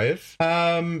 1985,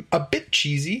 a bit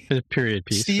cheesy. It's a period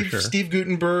piece, for sure. Steve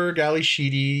Guttenberg, Ali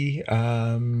Sheedy,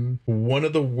 one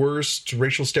of the worst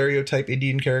racial stereotype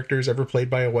Indian characters ever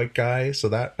played by a white guy. So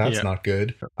that's not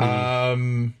good.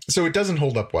 So it doesn't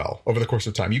hold up well over the course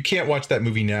of time. You can't watch that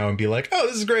movie now and be like, oh,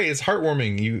 this is great. It's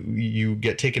heartwarming. You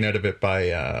get taken taken out of it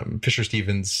by Fisher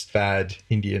Stevens' bad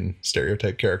Indian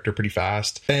stereotype character pretty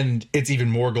fast. And it's even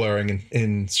more glaring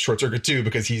in Short Circuit 2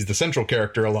 because he's the central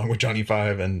character along with Johnny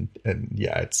Five, and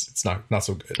yeah, it's not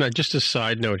so good. Just a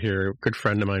side note here, a good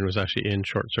friend of mine was actually in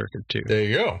Short Circuit 2. There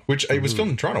you go. Which it was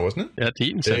filmed in Toronto, wasn't it? At the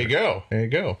Eaton Center. There you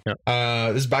go. Yep.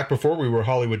 This is back before we were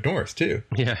Hollywood North too.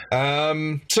 Yeah.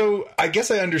 So I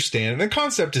guess I understand. The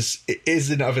concept is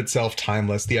in of itself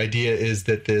timeless. The idea is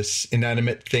that this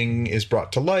inanimate thing is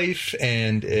brought to life,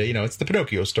 and it's the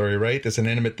Pinocchio story, right? This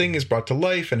inanimate thing is brought to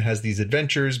life and has these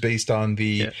adventures based on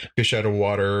the fish out of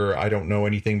water. I don't know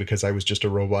anything because I was just a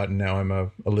robot and now I'm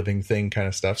a living thing kind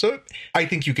of stuff. So I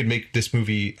think you could make this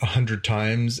movie 100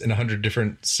 times in 100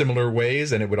 different similar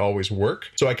ways and it would always work.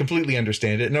 So I completely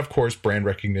understand it. And of course, brand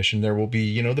recognition. There will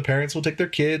be, the parents will take their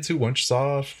kids who once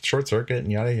saw Short Circuit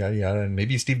and yada, yada, yada. And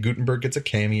maybe Steve Guttenberg gets a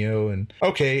cameo and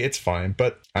okay, it's fine.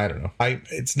 But I don't know.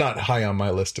 It's not high on my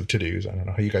list of to-dos. I don't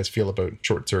know how you guys feel about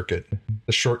Short Circuit,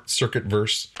 the Short Circuit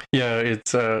verse. Yeah,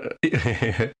 it's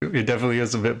it definitely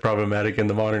is a bit problematic in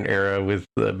the modern era with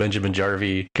the Benjamin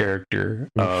Jarvie character.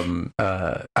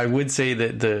 I would say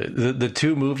that the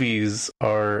two movies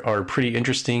are pretty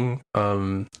interesting.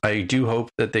 I do hope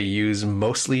that they use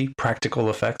mostly practical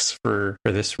effects for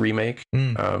this remake.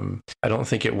 I don't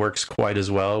think it works quite as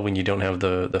well when you don't have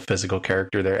the physical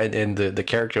character there, and the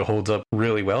character holds up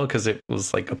really well because it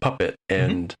was like a puppet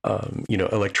and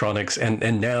electronics,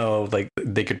 and now like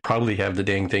they could probably have the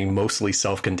dang thing mostly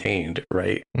self-contained,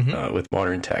 right? With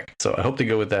modern tech. So I hope to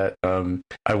go with that.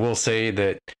 I will say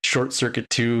that Short Circuit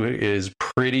 2 is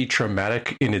pretty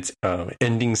traumatic in its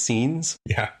ending scenes.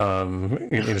 Yeah.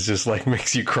 It's just like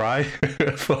makes you cry.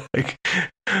 Like,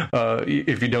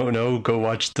 if you don't know, go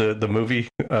watch the movie.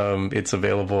 It's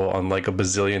available on like a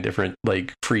bazillion different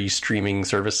like free streaming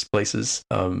service places.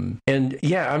 And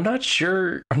yeah, I'm not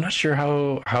sure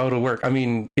how it'll work. I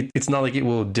mean, it's not like it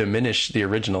will diminish the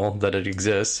original that it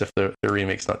exists if the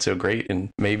remake's not so great, and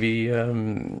maybe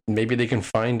they can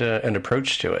find an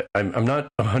approach to it. I'm not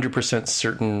 100%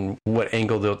 certain what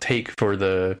angle they'll take for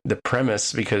the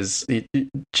premise, because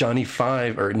Johnny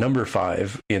Five, or Number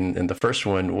Five in the first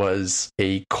one, was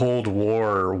a Cold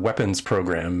War weapons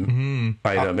program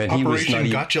item, and he was not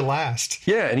got you last.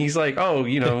 Yeah, and he's like,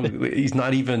 he's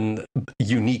not even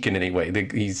unique in any way.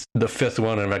 He's the fifth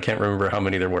one, and I can't remember how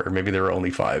many there were. Maybe there were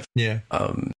only 5. Yeah.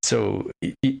 So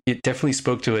it definitely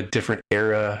spoke to a different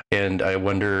era, and I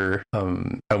wonder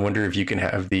if you can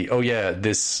have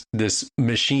this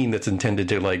machine that's intended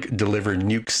to like deliver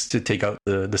nukes to take out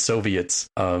the Soviets.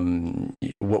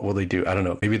 What will they do? I don't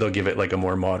know. Maybe they'll give it like a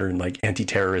more modern, like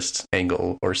anti-terrorist angle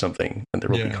or something, and there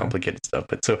will be complicated stuff.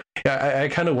 But so yeah, I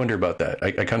kind of wonder about that.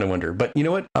 I kind of wonder. But you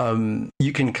know what?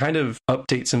 You can kind of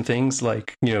update some things.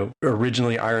 Like,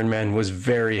 originally Iron Man was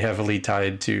very heavily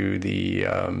tied to the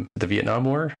Vietnam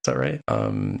War. Is that right?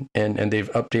 And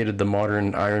they've updated the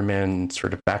modern Iron Man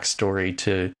sort of backstory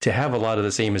to have a lot of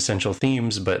the same essential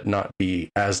themes, but not be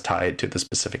as tied to the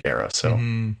specific era. So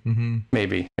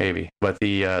maybe. But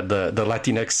the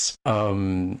Latinx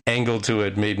angle to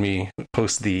it made me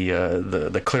post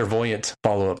the clairvoyant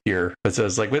follow up here that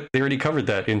says like, they already covered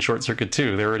that in Short Circuit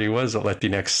 2. There already was a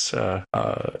Latinx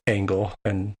angle,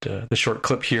 and the short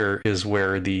clip here is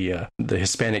where the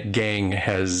Hispanic gang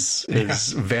has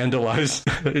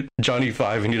vandalized Johnny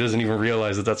Five, and he doesn't even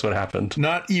realize that that's what happened.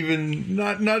 Not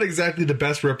exactly the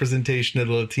best representation of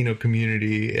the Latino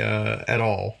community at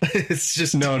all. It's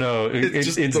just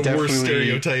it's the worst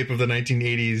stereotype of the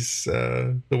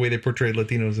 1980s. The way they portrayed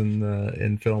Latinos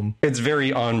in film. It's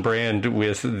very on brand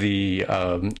with the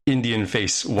Indian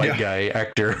face white guy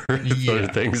actor sort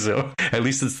of thing. So at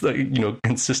least it's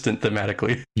consistent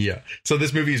thematically. Yeah. So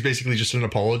this movie is basically just an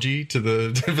apology to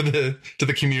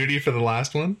the community for the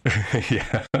last one.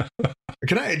 Yeah.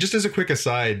 Can I, just as a quick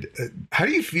aside, how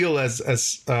do you feel as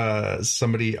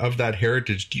somebody of that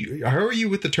heritage? How are you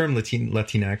with the term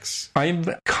Latinx? I'm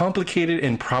complicated,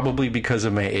 and probably because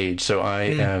of my age. So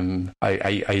I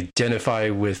identify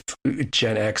with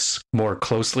Gen X more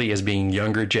closely as being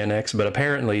younger Gen X, but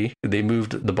apparently they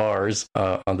moved the bars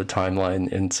on the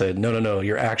timeline and said, no,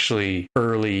 you're actually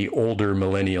early, older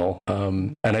millennial.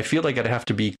 And I feel like I'd have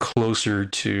to be closer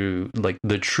to like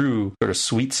the true sort of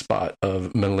sweet spot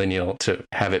of millennial to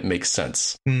have it make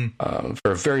sense.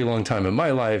 For a very long time in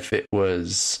my life, it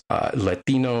was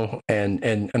Latino,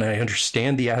 and I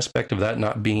understand the aspect of that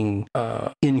not being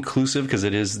inclusive, because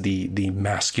it is the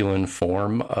masculine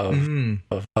form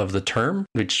of the term,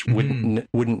 which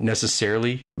wouldn't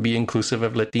necessarily be inclusive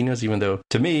of Latinos, even though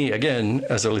to me, again,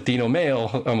 as a Latino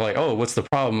male, I'm like, oh, what's the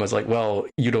problem? It's like, well,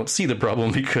 you don't see the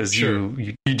problem because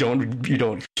you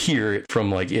don't hear it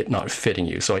from like it not fitting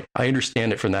you. So I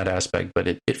understand it from that aspect, but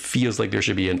it feels like there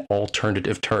should be an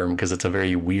alternative term, because it's a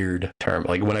very weird term.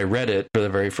 Like when I read it for the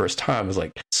very first time, I was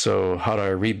like, so how do I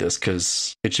read this?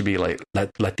 Because it should be like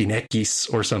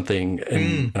Latinx or something.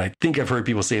 And I think I've heard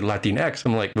people say Latinx.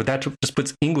 I'm like, but that just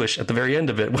puts English at the very end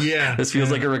of it. Yeah. This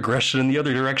feels like a regression in the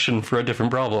other direction for a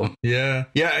different problem. Yeah.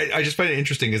 Yeah. I just find it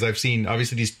interesting, because I've seen,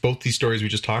 obviously, both these stories we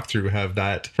just talked through have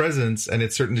that presence, and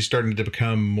it's certainly starting to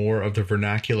become more of the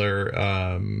vernacular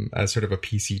as sort of a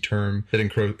PC term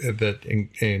that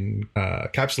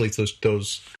encapsulates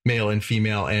those male and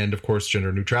female, and of course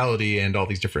gender neutrality and all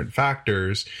these different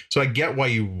factors. So I get why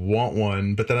you want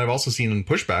one, but then I've also seen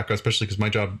pushback, especially because my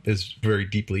job is very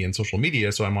deeply in social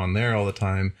media, so I'm on there all the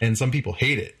time, and some people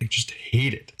hate it. They just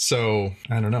hate it. So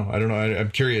I don't know.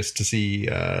 I'm curious to see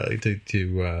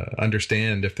to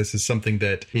understand if this is something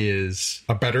that is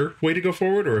a better way to go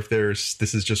forward, or if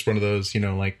this is just one of those,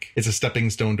 like it's a stepping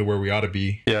stone to where we ought to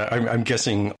be. Yeah, I'm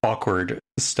guessing awkward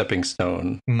stepping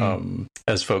stone.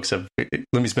 As folks have,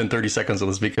 let me spend 30 seconds on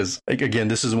this, because again,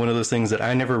 this is one of those things that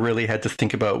I never really had to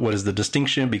think about what is the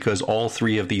distinction, because all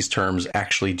three of these terms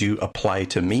actually do apply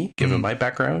to me, given my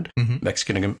background,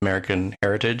 Mexican American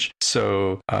heritage.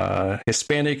 So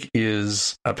Hispanic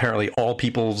is apparently all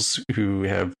peoples who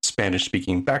have Spanish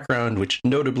speaking background, which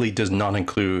notably does not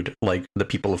include like the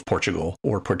people of Portugal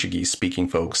or Portuguese speaking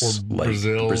folks, or like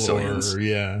Brazilians.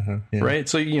 Right.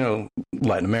 So,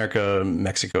 Latin America,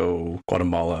 Mexico,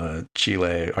 Guatemala,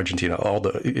 Chile, Argentina,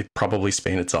 probably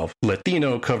Spain itself.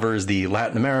 Latino covers the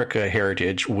Latin America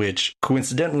heritage, which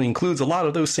coincidentally includes a lot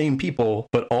of those same people,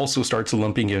 but also starts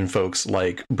lumping in folks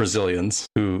like Brazilians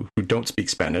who don't speak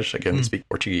Spanish, again, speak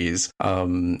Portuguese,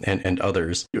 and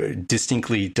others.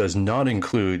 Distinctly does not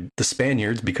include the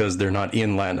Spaniards, because they're not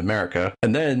in Latin America.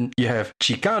 And then you have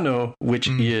Chicano, which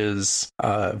is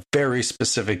very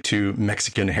specific to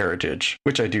Mexican heritage,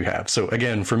 which I do have. So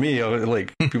again, for me,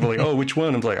 like people are like, oh, which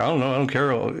one? I'm like, I don't know. I don't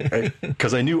care.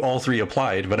 Because I knew all three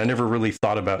applied, but I never really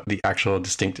thought about the actual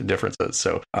distinct differences.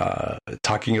 So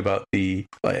talking about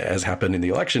as happened in the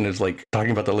election, is like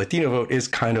talking about the Latino vote is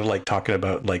kind of like talking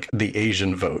about like the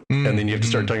Asian vote. And then you have to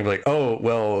start talking like, oh,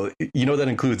 well, that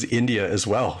includes India as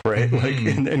well, right? Like,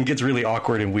 and gets really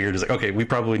awkward and weird. It's like, okay, we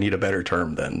probably need a better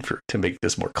term then to make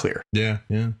this more clear. Yeah.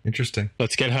 Interesting.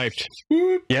 Let's get hyped.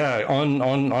 Yeah,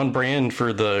 on brand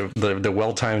for the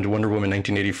well-timed Wonder Woman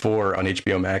 1984 on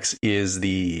HBO Max is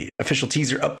the official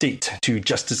teaser update to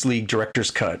Justice League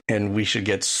Director's Cut, and we should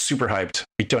get super hyped.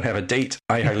 We don't have a date.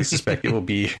 I highly suspect it will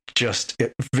be just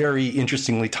very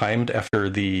interestingly timed after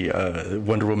the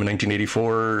Wonder Woman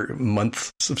 1984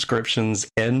 month subscriptions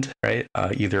end, right?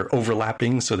 Either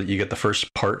overlapping so that you get the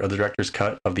first part of the Director's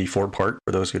Cut of the 4-part,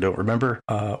 for those who don't remember,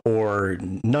 or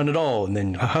none at all, and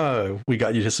then we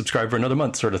got you to subscribe for another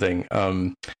month, sort of thing.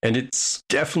 And it's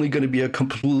definitely going to be a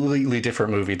completely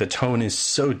different movie. The tone is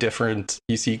so different.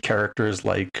 You see characters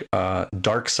like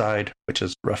Darkseid, which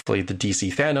is roughly the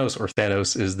DC Thanos, or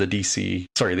Thanos is the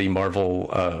Marvel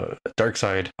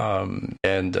Darkseid,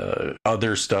 and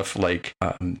other stuff like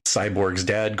Cyborg's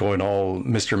dad going all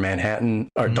Mr. Manhattan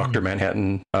or Dr.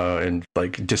 Manhattan, and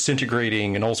like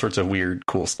disintegrating and all sorts of weird,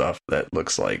 cool stuff that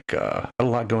looks like a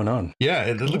lot going on. Yeah,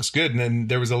 it looks good. And then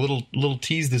there was a little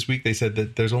tease this week. They said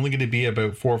that there's only going to be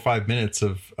about 4 or 5 minutes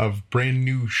of brand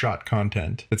new shot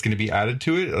content that's going to be added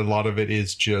to it. A lot of it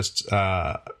is just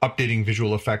updating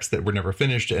visual effects that were never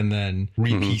finished, and then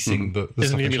repiecing the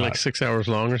Isn't it going to be like 6 hours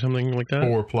long or something like that?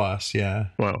 4+, yeah.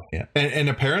 Wow. Yeah. And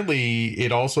apparently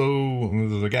it also,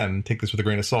 again, take this with a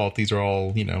grain of salt, these are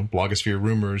all, blogosphere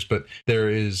rumors, but there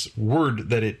is word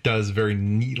that it does very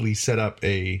neatly set up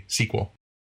a sequel.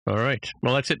 All right.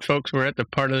 Well, that's it, folks. We're at the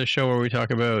part of the show where we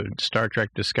talk about Star Trek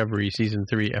Discovery Season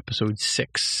 3, Episode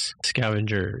 6,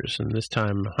 Scavengers. And this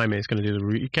time, Jaime is going to do the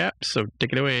recap, so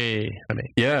take it away,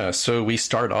 Jaime. Yeah, so we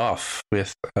start off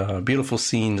with beautiful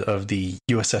scenes of the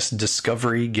USS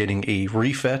Discovery getting a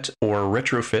refit or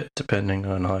retrofit, depending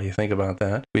on how you think about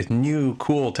that, with new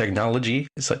cool technology,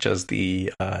 such as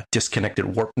the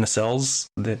disconnected warp nacelles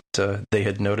that they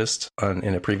had noticed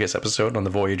in a previous episode on the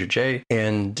Voyager J,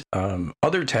 and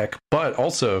other tech, but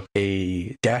also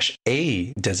a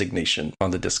 -A designation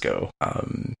on the Disco. I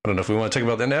don't know if we want to talk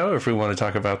about that now or if we want to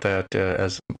talk about that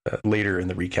as later in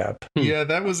the recap. Yeah,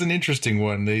 that was an interesting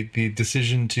one. The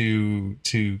decision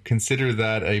to consider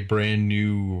that a brand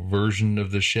new version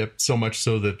of the ship, so much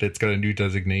so that it's got a new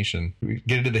designation. We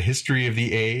get into the history of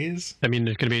the A's. I mean,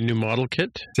 there's going to be a new model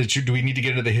kit. So do we need to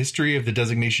get into the history of the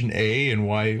designation A and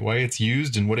why it's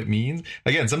used and what it means?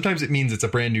 Again, sometimes it means it's a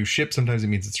brand new ship. Sometimes it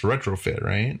means it's a retrofit,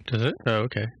 right? Does it? Oh,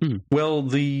 okay. Well,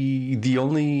 the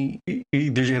only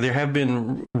there have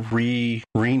been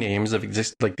renames of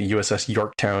like the USS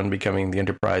Yorktown becoming the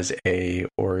Enterprise A,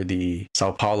 or the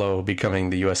Sao Paulo becoming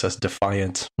the USS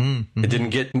Defiant. It didn't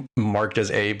get marked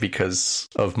as A because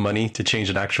of money to change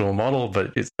an actual model,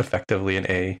 but it's effectively an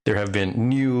A. There have been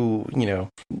new,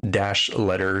 dash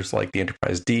letters like the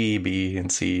Enterprise D, B,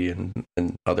 and C, and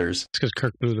others. It's because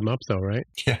Kirk blew them up, though, right?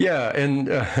 Yeah, and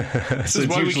this is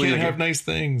why we can't have nice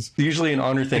things. Usually an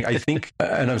honor thing. I think,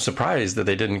 and I'm surprised that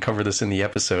they didn't cover this in the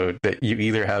episode, that you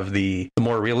either have the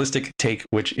more realistic take,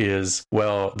 which is,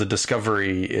 well, the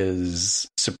Discovery is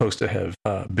supposed to have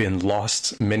been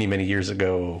lost many, many years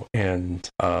ago, and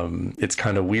it's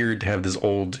kind of weird to have this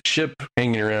old ship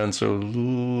hanging around, so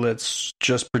let's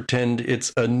just pretend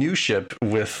it's a new ship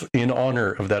in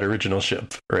honor of that original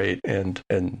ship, right? And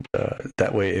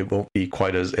that way it won't be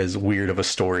quite as weird of a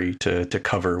story to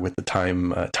cover with the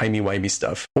timey-wimey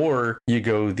stuff. Or you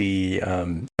go the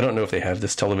I don't know if they have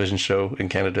this television show in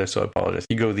Canada, so I apologize.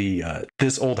 You go the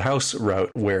this old house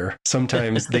route, where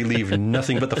sometimes they leave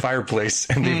nothing but the fireplace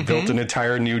and they've built an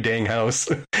entire new dang house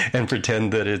and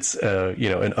pretend that it's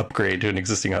an upgrade to an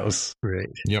existing house. Right.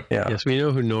 Yep. Yeah. Yes, we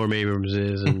know who Norm Abrams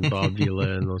is and Bob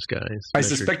Vila and those guys. I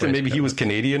suspect that maybe he was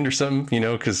Canadian or something,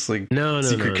 because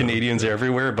secret Canadians are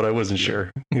everywhere, but I wasn't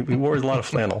sure. He wore a lot of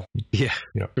flannel. Yeah.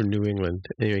 For New England.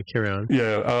 Anyway, carry on.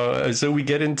 Yeah. So we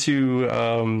get into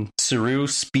Saru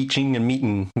speeching and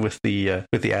meeting with the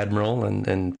Admiral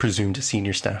and presumed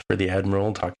senior staff for the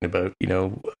Admiral, talking about,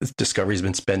 Discovery's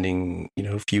been spending,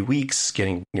 a few weeks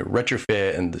getting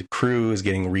retrofit, and the crew is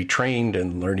getting retrained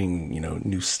and learning,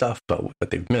 new stuff about what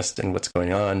they've missed and what's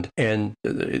going on. And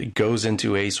it goes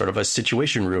into a sort of a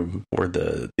situation room where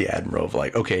the Admiral of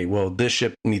like, okay, well, this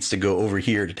ship needs to go over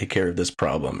here to take care of this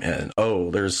problem. And,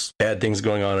 there's bad things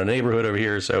going on in the neighborhood over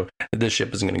here, so this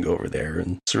ship isn't going to go over there.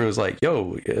 And Saru's like,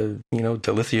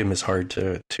 dilithium is hard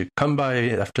to come by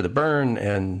after the burn,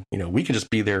 and, we could just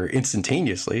be there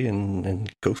instantaneously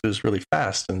and go through this really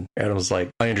fast. And Adam's like,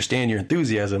 I understand your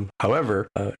enthusiasm. However,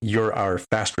 you're our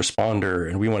fast responder,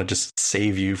 and we want to just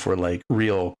save you for like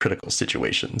real critical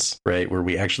situations, right? Where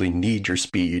we actually need your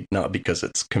speed, not because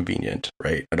it's convenient,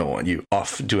 right? I don't want you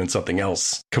off doing something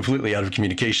else completely out of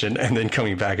communication and then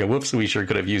coming back and whoops, we sure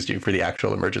could have used you for the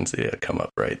actual emergency to come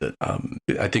up, right? That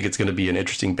I think it's going to be an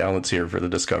interesting balance here for the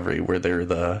Discovery, where they're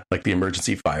the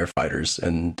emergency firefighters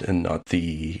and not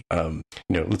the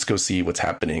let's go see what's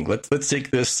happening. Let's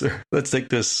take this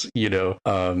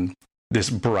this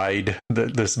bride,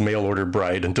 this mail order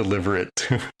bride, and deliver it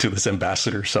to this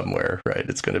ambassador somewhere, right?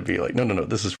 It's going to be like, no,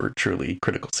 this is for truly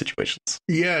critical situations.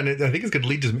 Yeah, and I think it's going to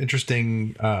lead to some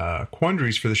interesting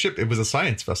quandaries for the ship. It was a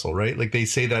science vessel, right? Like they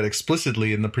say that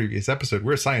explicitly in the previous episode.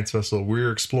 We're a science vessel.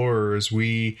 We're explorers.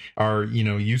 We are,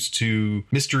 used to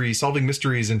solving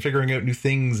mysteries and figuring out new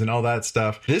things and all that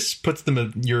stuff. This puts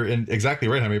them, you're exactly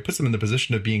right, Jaime. It puts them in the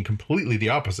position of being completely the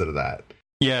opposite of that.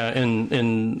 Yeah,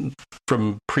 and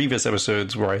from previous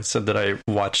episodes where I said that I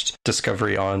watched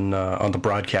Discovery on the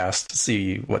broadcast to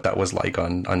see what that was like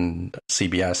on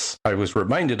CBS, I was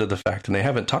reminded of the fact, and they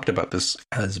haven't talked about this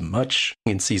as much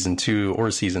in season 2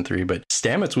 or season 3, but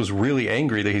Stamets was really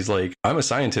angry that he's like, I'm a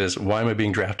scientist, why am I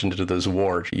being drafted into this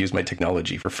war to use my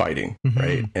technology for fighting,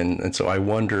 right? And so I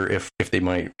wonder if they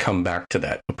might come back to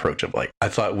that approach of like, I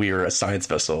thought we were a science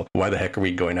vessel, why the heck are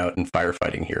we going out and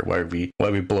firefighting here? Why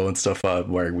are we blowing stuff up?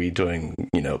 Why are we doing,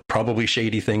 probably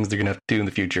shady things they're going to have to do in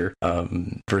the future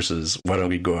versus why don't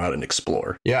we go out and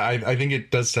explore? Yeah, I think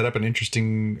it does set up an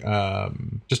interesting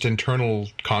just internal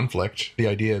conflict, the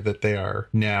idea that they are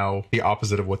now the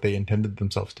opposite of what they intended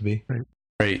themselves to be. Right.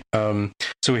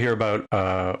 So we hear about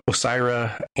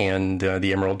Osira and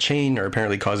the Emerald Chain are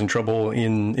apparently causing trouble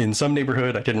in some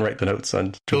neighborhood. I didn't write the notes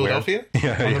on Philadelphia.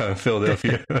 Yeah,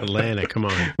 Philadelphia, Atlanta. Come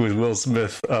on, with Will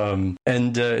Smith. And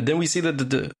then we see that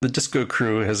the Disco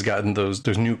crew has gotten those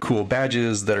new cool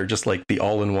badges that are just like the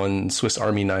all-in-one Swiss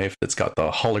Army knife that's got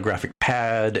the holographic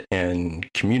pad and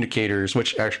communicators,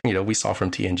 which actually we saw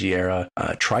from TNG era,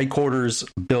 tricorders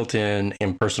built in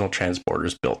and personal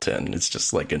transporters built in. It's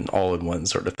just like an all-in-one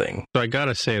sort of thing. So I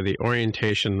gotta say, the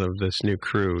orientation of this new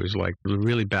crew is like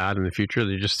really bad in the future.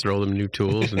 They just throw them new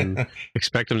tools and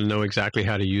expect them to know exactly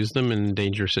how to use them in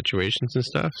dangerous situations and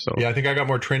stuff. So yeah, I think I got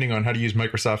more training on how to use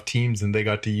Microsoft Teams than they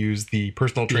got to use the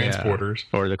personal transporters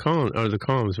or the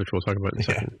comms, which we'll talk about in a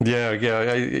second. Yeah.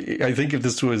 I think if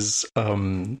this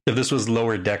was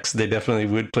Lower Decks, they definitely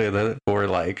would play that for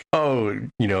like, oh,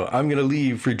 you know, I'm gonna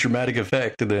leave for dramatic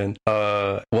effect, and then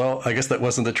well, I guess that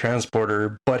wasn't the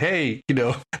transporter, but hey, you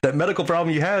know, that medical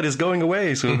problem you had is going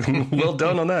away, so well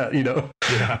done on that, you know.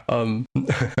 Yeah.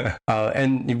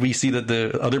 And we see that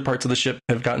the other parts of the ship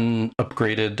have gotten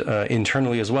upgraded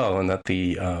internally as well, and that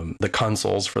the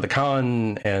consoles for the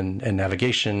con and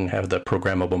navigation have the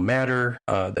programmable matter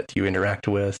that you interact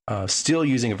with, still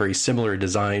using a very similar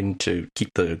design to keep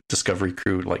the Discovery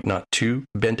crew like not too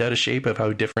bent out of shape of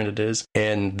how different it is.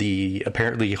 And the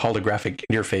apparently holographic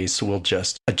interface will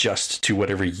just adjust to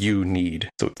whatever you need.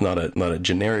 So it's not a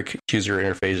generic user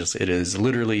interface. It is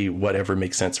literally whatever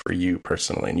makes sense for you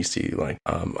personally. And you see like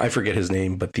I forget his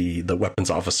name, but the weapons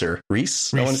officer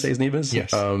Reese, I want to say his name is.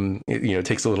 Yes. It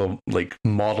takes a little like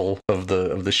model of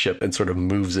the ship and sort of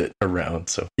moves it around.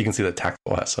 So you can see that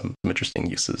Tactful has some interesting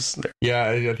uses there. Yeah,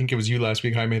 I think it was you last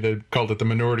week, Jaime, that called it the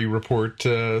Minority Report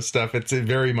stuff. It's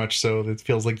very much so. It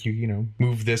feels like you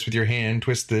move this with your hand,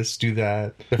 twist this, do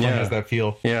that. Definitely has that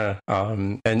feel. Yeah.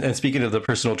 And speaking of the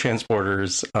personal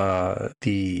transporters,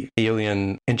 the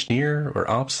alien engineer or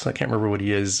ops, I can't remember what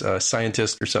he is,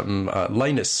 scientist or something,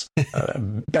 Linus,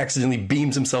 accidentally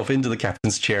beams himself into the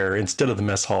captain's chair instead of the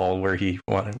mess hall where he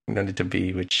wanted to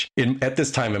be, which at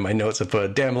this time in my notes I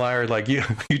put, damn liar, like you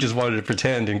just wanted to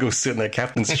pretend and go sit in that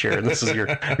captain's chair, and this is your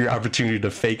opportunity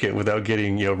to fake it without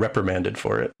getting reprimanded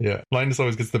for it. Yeah, Linus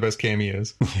always gets the best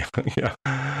cameos. Yeah.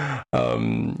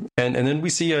 And then we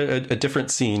see a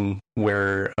different scene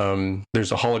where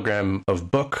there's a hologram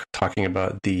of Book talking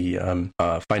about the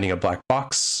finding a black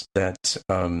box that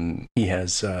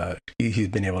he's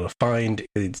been able to find.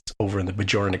 It's over in the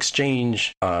Bajoran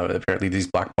Exchange. Apparently these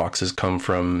black boxes come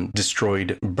from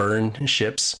destroyed burn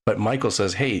ships. But Michael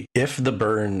says, hey, if the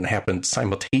burn happened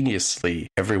simultaneously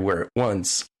everywhere at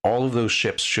once, all of those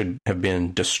ships should have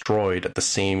been destroyed at the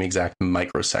same exact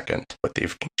microsecond. But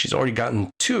she's already gotten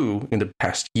 2 in the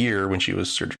past year when she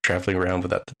was sort of traveling around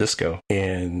without the disco.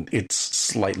 And it's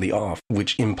slightly off,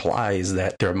 which implies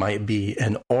that there might be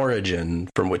an origin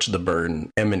from which the burn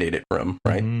emanated from,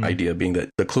 right? Idea being that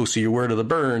the closer you were to the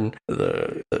burn,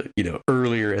 the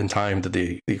earlier in time that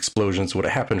the explosions would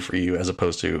have happened for you, as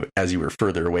opposed to as you were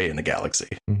further away in the galaxy.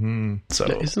 Mm-hmm. So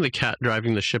isn't the cat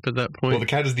driving the ship at that point? Well, the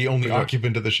cat is the only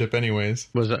occupant of the ship anyways.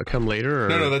 Was that come later? Or?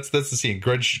 No, that's the scene.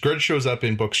 Grudge shows up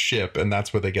in Book's ship, and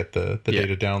that's where they get the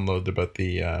data download about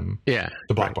the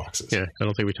black boxes. Yeah, I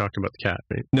don't think we talked about the cat,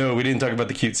 right? No, we didn't talk about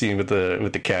the cute scene with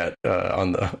the cat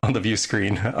on the view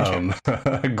screen.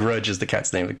 Grudge is the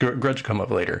cat's name. Grudge come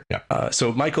up later. Yeah.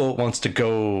 So Michael wants to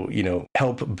go,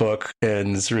 help Book,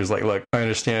 and sort of like, look, I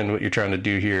understand what you're trying to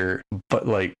do here, but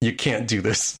like you can't do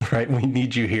this, right? We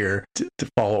need you here to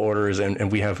follow orders,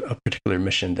 and we have a particular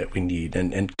mission that we need,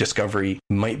 and Discovery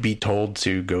might be told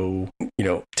to go,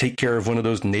 take care of one of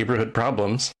those neighborhood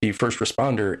problems, be first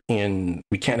responder, and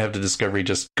we can't have the Discovery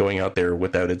just going out there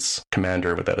without its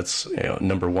commander, without its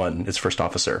number one, its first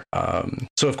officer.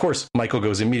 So of course Michael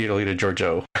goes immediately to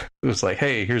Georgiou. It was like,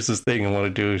 hey, here's this thing I want to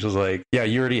do. She was like, yeah,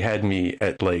 you already had me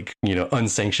at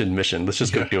unsanctioned mission. Let's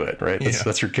just go do it, right?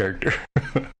 That's your character.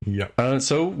 Yeah.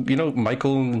 So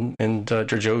Michael and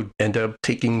Georgiou end up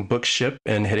taking Book's ship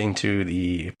and heading to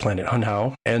the planet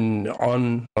Hunhao. And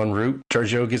en route,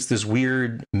 Georgiou gets this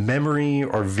weird memory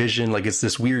or vision, like it's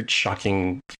this weird,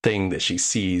 shocking thing that she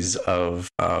sees of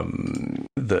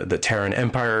the Terran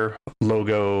Empire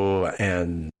logo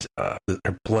and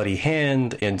her bloody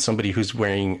hand, and somebody who's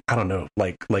wearing, I don't know,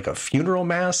 like a funeral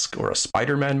mask or a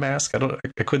Spider-Man mask.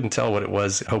 I couldn't tell what it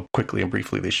was, how quickly and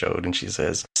briefly they showed. And she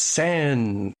says,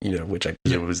 San, which I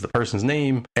presume was the person's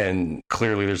name. And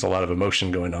clearly there's a lot of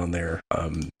emotion going on there.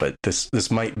 But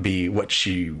this might be what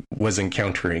she was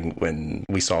encountering when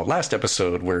we saw last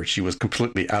episode, where she was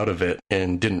completely out of it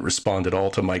and didn't respond at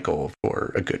all to Michael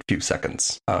for a good few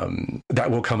seconds.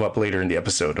 That will come up later in the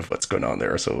episode of what's going on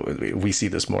there. So we see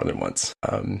this more than once.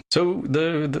 So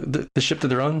the ship that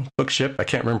they're on, Book's ship, I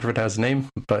can't remember if it has a name,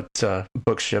 but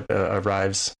Book's ship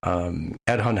arrives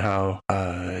at Hunhao.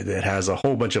 It has a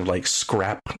whole bunch of like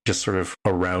scrap just sort of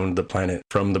around the planet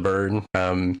from the burn.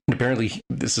 Apparently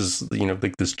this is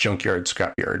like this junkyard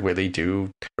scrapyard where they do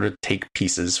sort of take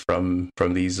pieces from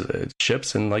these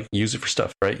ships and like use it for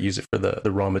stuff, right? Use it for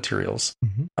the raw materials.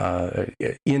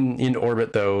 In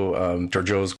orbit though,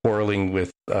 Georgiou's quarreling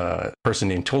with a person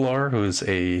named Tolar, who's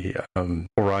a a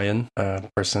Orion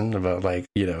person about like,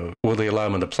 you know, will they allow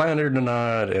him on the planet or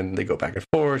not? And they go back and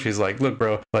forth. She's like, look,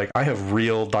 bro, like I have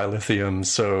real dilithium,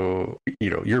 so, you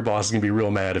know, your boss is gonna be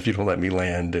real mad if you don't let me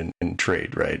land and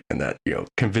trade, right? And that, you know,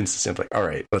 convinces him like, all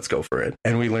right, let's go for it.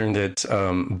 And we learned that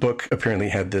Book apparently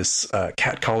had this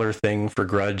cat collar thing for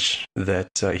Grudge that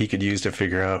he could use to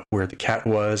figure out where the cat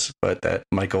was, but that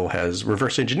Michael has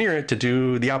reverse engineered it to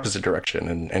do the opposite direction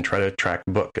and try to track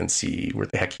Book and see where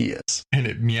the heck he is. And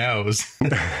it meows.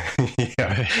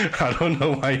 Yeah, I don't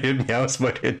know why it meows,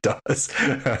 but it does.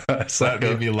 So that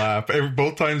made me laugh.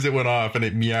 Both times it went off and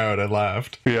it meowed, I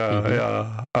laughed.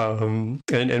 Yeah.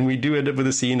 And we do end up with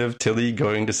a scene of Tilly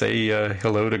going to say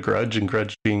hello to Grudge, and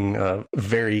Grudge being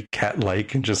very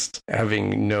cat-like and just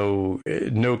having no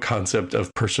concept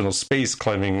of personal space,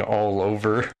 climbing all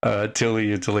over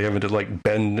Tilly until they having to like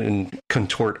bend and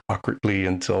contort awkwardly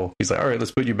until he's like, all right,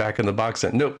 let's put you back in the box.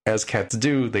 And nope, as cats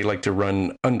do, they like to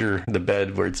run under the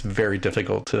bed where it's very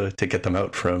difficult to get them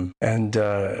out from. And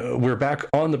we're back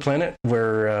on the planet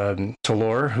where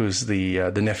Talor, who's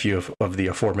the nephew of the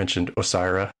aforementioned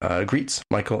Osira, greets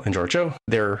Michael and Georgiou.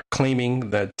 They're claiming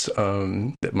that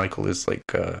that Michael is like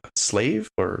a slave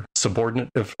or subordinate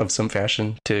of some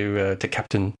fashion to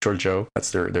Captain Georgiou.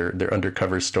 That's their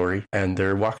undercover story. And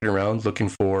they're walking around looking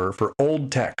for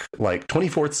old tech, like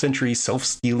 24th century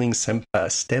self-stealing stem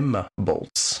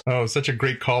bolts. Oh, such a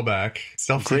great callback.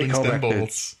 Self-stealing stem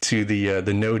bolts. To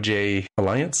the No-J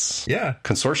Alliance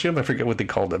consortium. I forget what they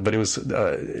called it, but it was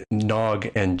Nog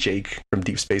and Jake from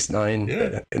Deep Space Nine.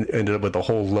 Yeah. Ended up with a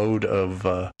whole load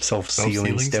of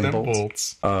self-sealing stem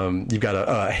bolts. You've got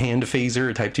a hand phaser,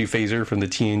 a Type 2 phaser from the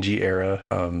TNG era.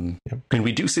 And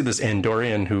we do see this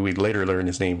Andorian, who we later learn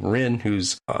is named Rin,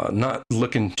 who's not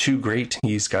looking too great.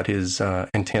 He's got his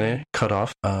antennae cut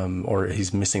off, or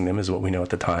he's missing them, is what we know at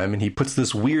the time. And he puts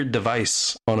this weird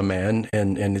device on a man,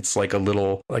 and it's like a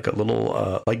little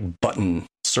button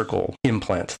circle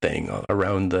implant thing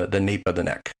around the nape of the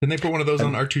neck. Didn't they put one of those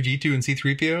on R2-D2 and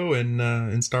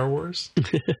C-3PO in Star Wars?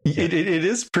 It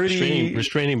is pretty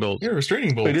restraining bolts. Yeah,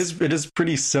 restraining bolts. It is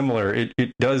pretty similar.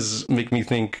 It does make me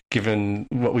think, given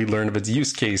what we learned of its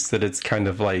use case, that it's kind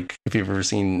of like, if you've ever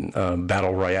seen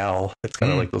Battle Royale, it's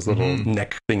kind of like those little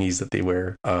neck thingies that they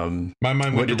wear. My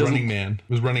mind went to Running Man.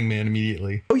 It was Running Man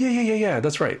immediately. Oh yeah.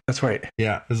 That's right.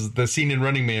 Yeah, this is the scene in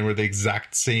Running Man where the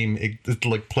exact same, it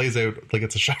like plays out like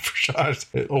it's a shot for shot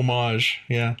homage.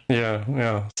 Yeah.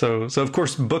 So of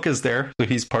course Book is there, so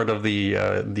he's part of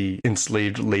the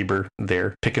enslaved labor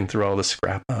there, picking through all the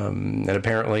scrap. And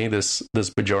apparently this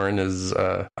Bajoran is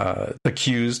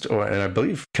accused, and I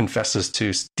believe confesses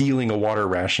to stealing a water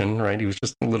ration. Right, he was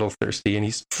just a little thirsty, and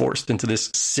he's forced into this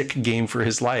sick game for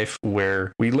his life,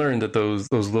 where we learn that those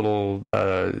little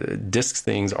disc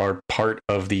things are part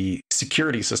of the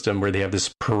security system, where they have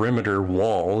this perimeter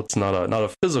wall. It's not a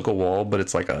physical wall, but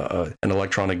it's like an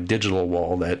electronic digital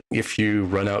wall that if you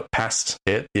run out past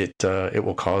it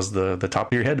will cause the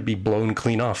top of your head to be blown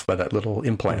clean off by that little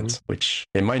implant, which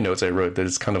in my notes I wrote that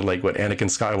it's kind of like what Anakin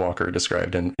Skywalker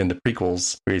described in the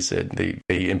prequels, where he said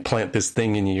they implant this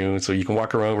thing in you so you can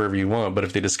walk around wherever you want, but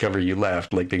if they discover you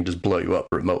left, like, they can just blow you up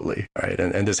remotely, right?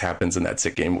 And this happens in that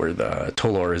sick game where the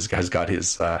Talor has got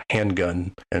his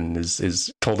handgun and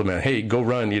is told him, hey, go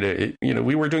run.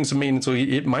 We were doing some maintenance, so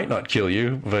it might not kill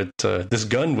you, but this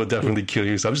gun would definitely kill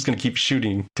you, so I'm just going to keep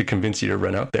shooting to convince you to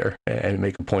run out there and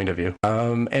make a point of you.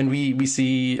 And we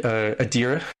see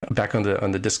Adira back on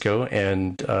the disco,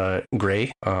 and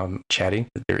Gray chatting.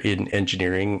 They're in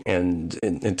engineering and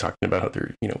talking about how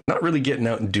they're not really getting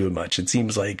out and doing much. It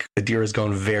seems like Adira's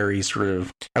gone very sort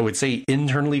of, I would say,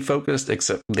 internally focused,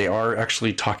 except they are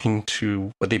actually talking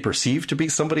to what they perceive to be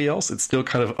somebody else. It's still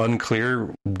kind of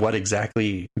unclear what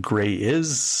exactly Gray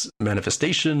is.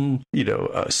 Manifestation,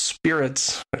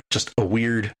 spirits, just a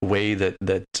weird way that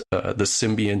the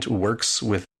symbiont works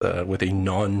with a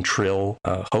non-trill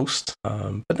host.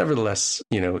 But nevertheless,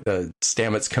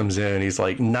 Stamets comes in and he's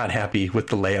like not happy with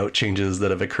the layout changes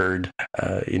that have occurred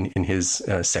in his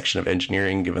section of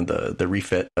engineering, given the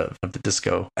refit of the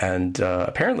disco. And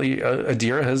apparently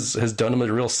Adira has done him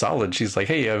a real solid. She's like,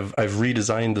 hey, I've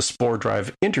redesigned the Spore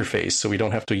Drive interface so we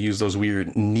don't have to use those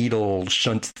weird needle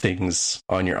shunt things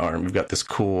on your arm. We've got this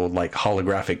cool like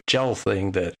holographic gel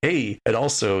thing that, hey, it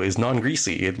also is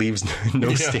non-greasy. It leaves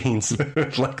no stains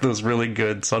like those really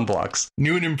good sunblocks.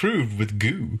 New and improved with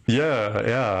goo.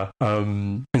 Yeah.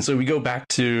 And so we go back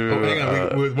to... Oh, hang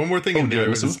on. One more thing in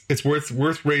there. It's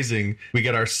worth raising. We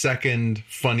get our second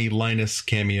funny Linus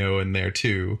cameo in there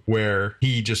too, where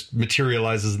he just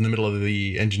materializes in the middle of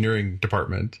the engineering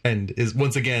department and is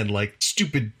once again like,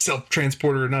 stupid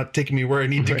self-transporter not taking me where I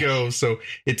need to go. So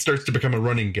it starts to become a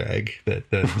running gag that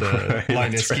Right,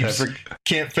 Linus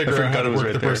can't figure out how to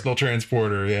work the personal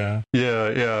transporter. Yeah.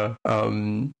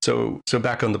 So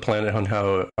back on the planet, on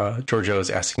how Georgiou is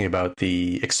asking about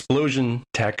the explosion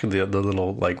tech, the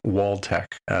little like wall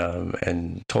tech,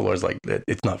 and Tolor's like,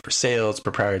 it's not for sale, it's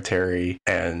proprietary.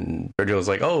 And Georgiou's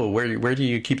like, oh, where do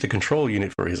you keep the control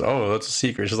unit for? He's, oh, that's a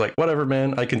secret. She's like, whatever,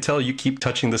 man. I can tell you keep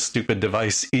touching this stupid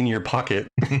device in your pocket,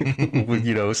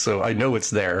 so I know it's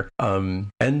there.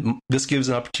 And this gives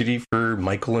an opportunity for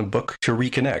Michael and Book to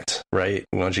reconnect, right?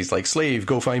 When she's like, slave,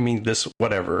 go find me this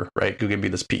whatever, right? Go give me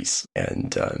this piece.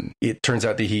 And it turns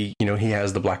out that he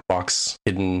has the black box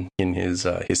hidden in his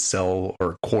cell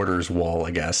or quarters wall,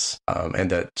 I guess. And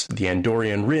that the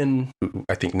Andorian Rin, who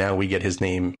I think now we get his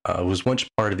name, was once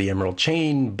part of the Emerald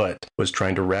Chain, but was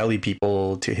trying to rally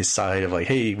people to his side of like,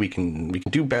 hey, we can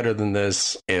do better than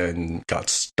this, and got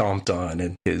stomped on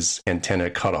and his antenna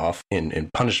cut off in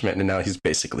punishment. And now he's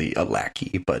basically a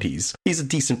lackey, but he's a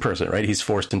decent person, right? He's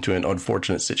forced into an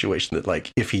unfortunate situation that,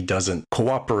 like, if he doesn't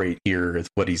cooperate here with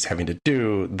what he's having to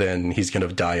do, then he's going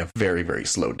to die a very, very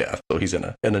slow death. So he's in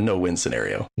a no-win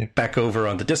scenario. Yeah. Back over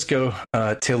on the disco,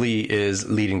 Tilly is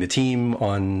leading the team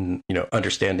on,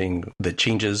 understanding the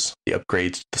changes, the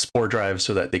upgrades to the spore drive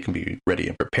so that they can be ready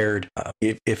and prepared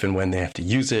if and when they have to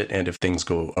use it, and if things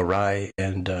go awry.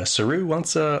 And Saru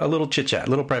wants a little chit-chat, a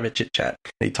little private chit-chat.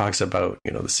 He talks about,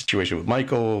 the situation with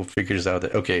Michael, figures out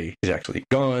that, okay, he's actually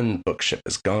gone, Bookship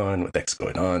is gone, what's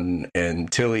going on,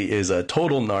 and Tilly is a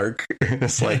total narc.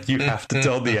 It's like, you have to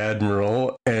tell the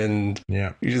Admiral, and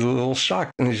he's a little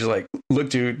shocked, and he's just like, look,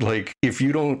 dude, like, if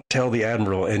you don't tell the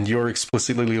Admiral, and you're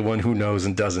explicitly the one who knows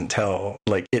and doesn't tell,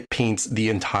 like, it paints the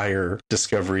entire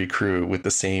Discovery crew with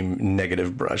the same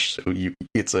negative brush. So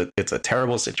it's a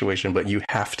terrible situation, but you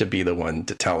have to be the one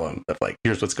to tell them that, like,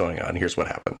 here's what's going on, here's what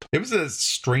happened. It was a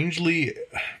strangely,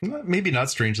 maybe not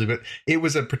strangely, but it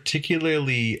was a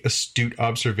particularly astute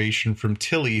observation from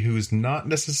Tilly, who's not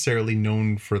necessarily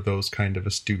known for those kind of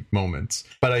astute moments.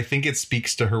 But I think it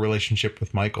speaks to her relationship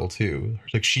with Michael too.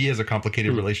 Like, she has a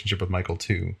complicated relationship with Michael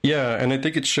too. Yeah, and I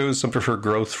think it shows some of her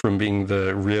growth from being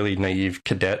the really naive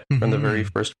cadet from the very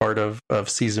first part of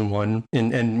season 1.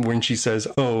 And when she says,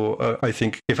 I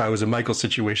think if I was in Michael's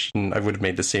situation, I would have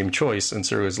made the same choice. And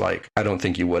Saru was like, I don't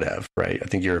think you would have, right? I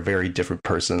think you're a very different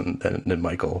person than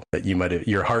Michael, that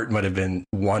your heart might have been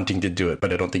wanting to do it,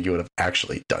 but I don't think you would have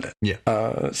actually done it.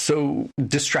 Yeah. So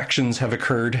distractions have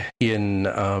occurred in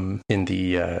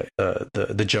the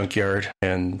junkyard,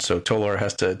 and so Tolor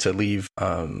has to leave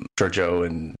Georgiou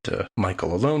and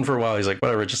Michael alone for a while. He's like,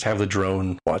 whatever, just have the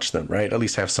drone watch them, right? At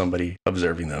least have somebody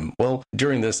observing them. Well,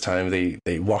 during this time,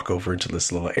 they walk over into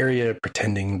this little area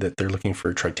pretending that they're looking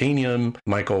for tritanium.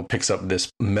 Michael picks up this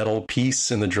metal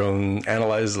piece, and the drone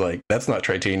analyzes, like, that's not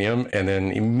tritanium, and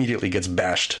then immediately gets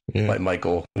bashed by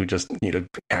Michael, who just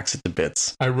hacks it to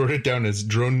bits. I wrote it down as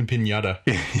drone pinata.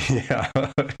 Yeah,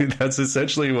 that's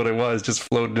essentially what it was, just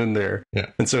floating in there. Yeah.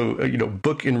 And so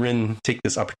Book and Rin take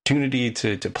this opportunity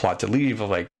to plot to leave.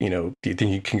 Like, do you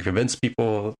think you can convince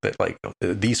people that, like,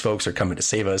 these folks are coming to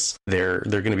save us? They're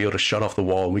going to be able to shut off the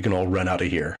wall, and we can all run out of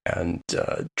here. And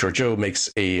Georgiou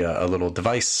makes a little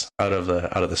device out of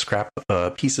the scrap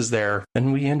pieces there,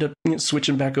 and we end up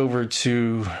switching back over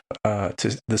to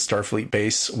the Starfleet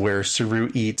base, where Saru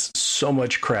eats so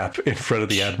much crap in front of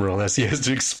the Admiral as he has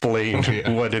to explain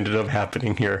what ended up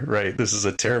happening here. Right, this is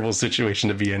a terrible situation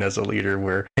to be in as a leader,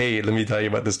 where, hey, let me tell you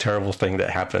about this terrible thing that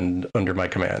happened under my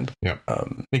command. Yeah. I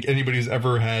think anybody who's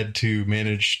ever had to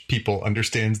manage people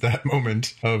understands that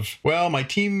moment of, well, my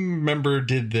team member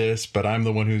did this, but I'm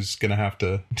the one who's going to have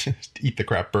to eat the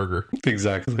crap burger.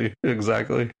 Exactly.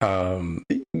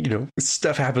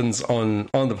 Stuff happens on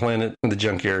the planet, in the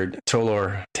junkyard.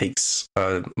 Tolor takes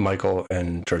Michael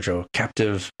and Georgiou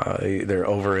captive. They're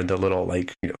over in the little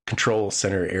control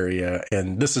center area,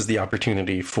 and this is the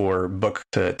opportunity for Book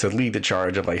to lead the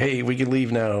charge of, like, hey, we can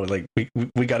leave now. Like,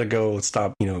 we got to go.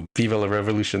 Stop. Viva la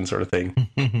revolution sort of thing.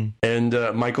 And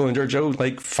Michael and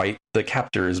Georgiou fight the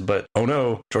captors, but oh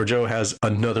no, Georgiou has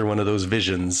another one of those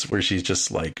visions where she's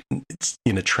just it's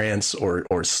in a trance or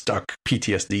stuck,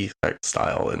 PTSD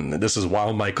style. And this is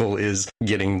while Michael is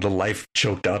getting the life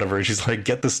choked out of her. She's like,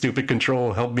 get the stupid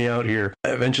control, help me out here.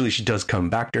 Eventually she does come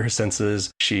back to her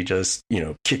senses. She just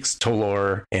kicks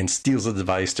Tolor and steals the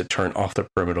device to turn off the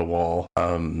perimeter wall.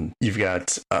 You've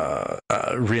got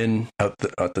Rin out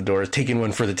the door, taking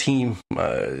one for the team,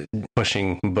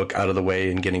 pushing Book out of the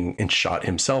way and getting shot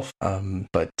himself.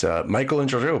 But Michael and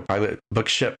Georgiou pilot Book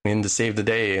ship in to save the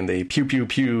day, and they pew pew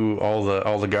pew all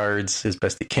the guards as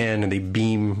best they can, and they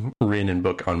beam Rin and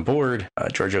Book on board.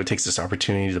 Georgiou takes this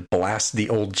opportunity to blast the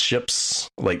old ships,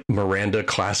 like Miranda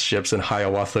class ships and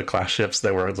Hiawatha class ships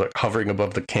that were like hovering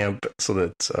above the camp, so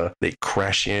that they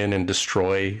crash in and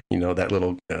destroy, that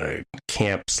little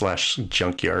camp /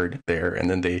 junkyard there, and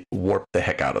then they warp the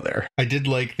heck out of there. I did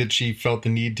like that she felt the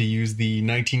need to use the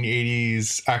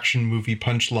 1980s action movie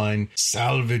punchline,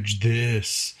 "Salvage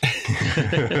this."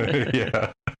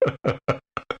 Yeah.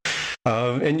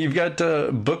 And you've got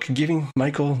Book giving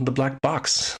Michael the black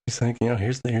box. He's like,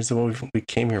 here's the one we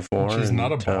came here for. Which is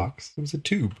not a box. It was a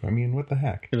tube. I mean, what the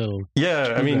heck?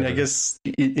 Yeah, I mean, I guess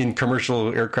in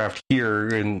commercial aircraft here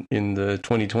in the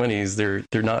 2020s,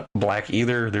 they're not black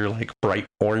either. They're like bright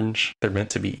orange. They're meant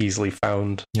to be easily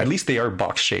found. Yep. At least they are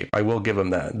box shaped. I will give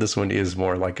them that. This one is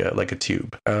more like a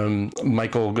tube.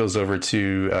 Michael goes over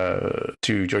to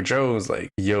Georgiou. Is like,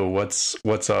 yo,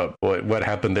 what's up? What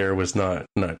happened there was not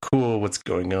cool. What's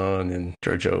going on? And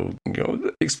Georgiou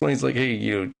explains like,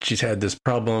 hey, she's had this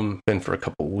problem, been for a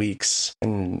couple weeks.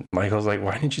 And Michael's like,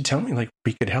 why didn't you tell me? Like,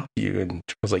 we could help you. And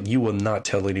I was like, you will not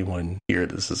tell anyone here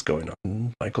this is going on.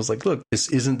 And Michael's like, look, this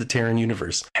isn't the Terran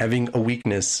universe. Having a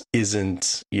weakness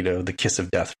isn't, the kiss of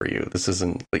death for you. This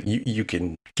isn't like you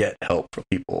can get help from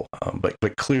people.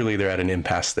 But clearly they're at an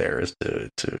impasse there as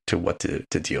to what to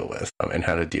deal with and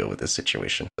how to deal with this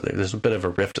situation. There's a bit of a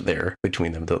rift there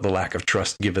between them, the lack of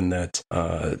trust, given that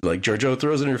like Georgiou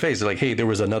throws in her face, like, hey, there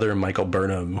was another Michael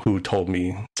Burnham who told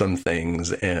me some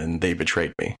things and they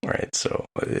betrayed me. Right. So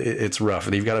it's rough.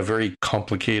 They've got a very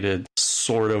complicated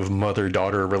sort of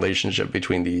mother-daughter relationship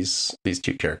between these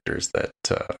two characters that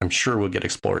I'm sure will get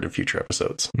explored in future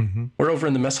episodes. Mm-hmm. We're over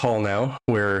in the mess hall now,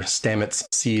 where Stamets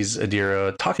sees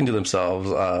Adira talking to themselves,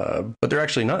 but they're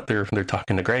actually not. They're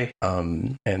talking to Gray,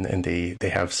 and they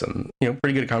have some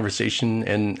pretty good conversation,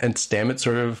 and Stamets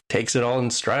sort of takes it all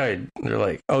in stride. They're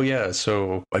like, oh yeah,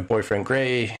 so my boyfriend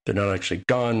Gray, they're not actually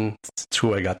gone. It's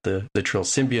who I got the Trill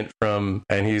symbiont from,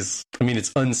 and it's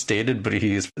unstated, but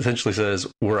he essentially says,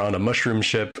 we're on a mushroom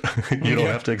ship. You don't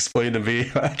have to explain to me.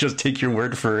 I just take your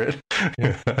word for it.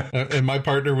 Yeah. And my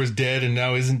partner was dead and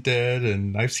now isn't dead,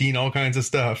 and I've seen all kinds of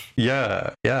stuff.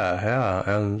 Yeah.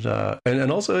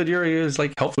 And also Adira is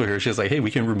like helpful here. She's like, hey,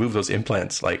 we can remove those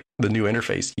implants, like the new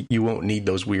interface. You won't need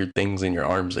those weird things in your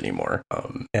arms anymore.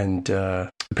 And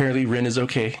apparently Rin is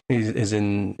okay. He is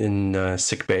in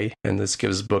sick bay, and this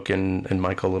gives Book and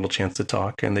Michael a little chance to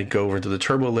talk, and they go over to the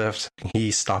turbo lift.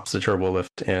 He stops the turbo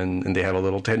lift, and they have a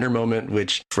little tender moment,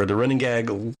 which for the running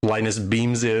gag, Linus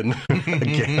beams in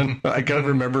again. I can't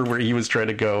remember where he was trying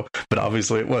to go, but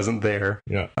obviously it wasn't there.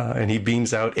 Yeah. And he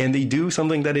beams out, and they do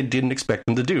something that I didn't expect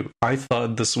them to do. I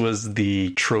thought this was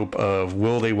the trope of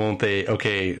will they, won't they?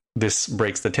 Okay, this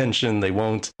breaks the tension. They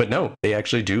won't. But no, they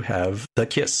actually do have the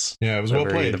kiss. Yeah, it was well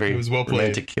played. It was well played.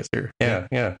 Romantic kiss here. Yeah.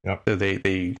 So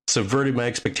they subverted my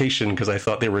expectation because I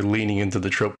thought they were leaning into the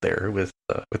trope there with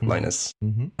Linus.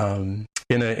 Mm-hmm.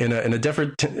 In a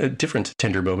different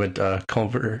tender moment,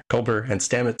 Culber and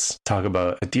Stamets talk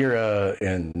about Adira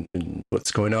and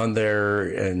what's going on there,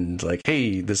 and like,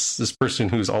 hey, this person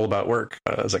who's all about work.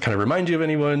 Does that kind of remind you of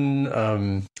anyone?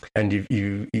 And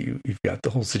you've got the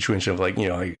whole situation of like,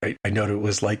 I know what it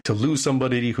was like to lose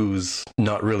somebody who's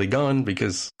not really gone,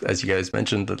 because as you guys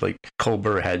mentioned, that like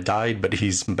Culber had died, but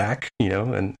he's back,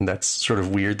 and that's sort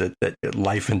of weird that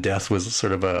life and death was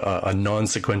sort of a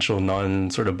non-sequential,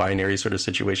 non-sort of binary sort of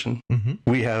situation. Mm-hmm.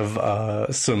 We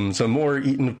have some more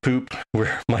eaten of poop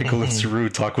where Michael and Saru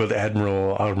talk with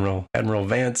Admiral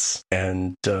Vance,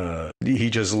 and he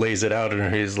just lays it out,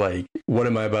 and he's like, what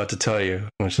am I about to tell you?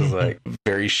 Which is like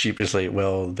very sheepishly,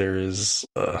 well, there is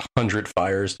 100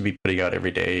 fires to be putting out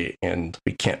every day, and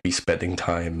we can't be spending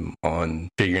time on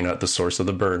figuring out the source of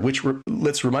the burn, which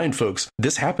let's remind folks,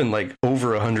 this happened like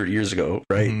over 100 years ago,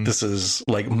 right? Mm-hmm. This is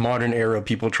like modern era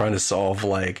people trying to solve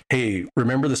like, hey,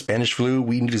 remember the Spanish flu?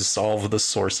 We need to solve the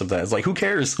source of that. It's like, who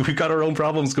cares? We've got our own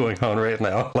problems going on right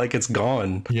now. Like, it's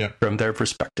gone from their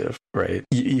perspective, right?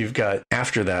 You've got,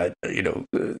 after that,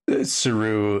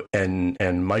 Saru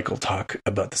and Michael talk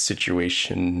about the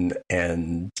situation,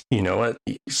 and you know what?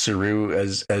 Saru,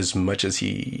 as much as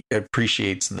he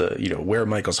appreciates the, where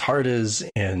Michael's heart is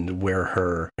and where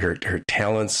her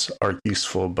talents are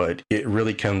useful, but it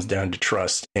really comes down to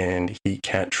trust, and he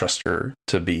can't trust her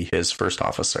to be his first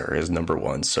officer, his number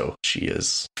one. So she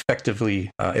is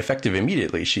effective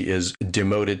immediately. She is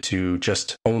demoted to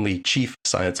just only chief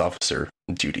science officer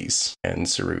duties, and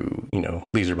Saru,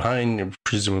 leaves her behind and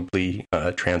presumably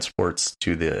transports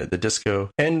to the disco.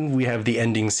 And we have the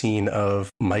ending scene of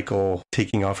Michael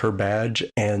taking off her badge,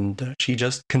 and she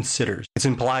just considers. It's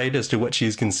implied as to what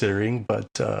she's considering, but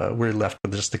we're left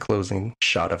with just the closing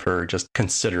shot of her just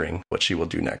considering what she will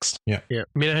do next. Yeah. I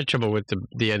mean, I had trouble with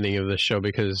the ending of the show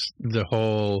because the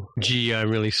whole, gee, I'm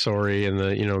really sorry, and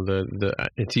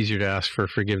the it's easier to ask for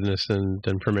forgiveness than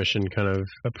permission kind of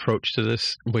approach to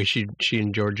this way she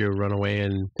and Giorgio run away,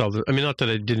 and not that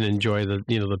I didn't enjoy the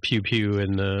the pew pew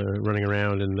and the running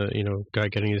around and the guy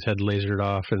getting his head lasered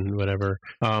off and whatever,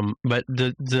 but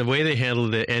the way they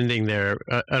handled the ending there,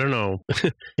 I don't know,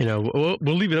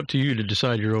 we'll leave it up to you to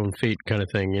decide your own fate kind of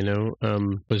thing,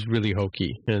 was really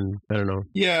hokey, and I don't know.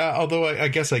 Yeah, although I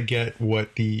guess I get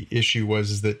what the issue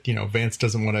was, is that Vance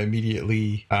doesn't want to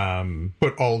immediately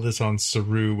put all this on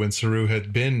Saru when Saru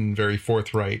had been very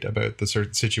forthright about the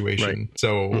certain situation. Right.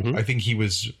 So I think he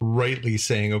was rightly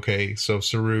saying, okay, so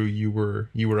Saru, you were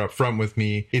upfront with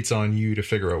me. It's on you to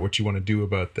figure out what you want to do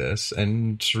about this.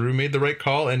 And Saru made the right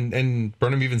call. And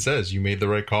Burnham even says, you made the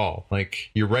right call. Like,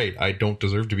 you're right. I don't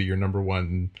deserve to be your number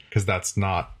one because that's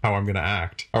not how I'm going to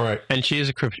act. All right. And she is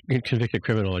a convicted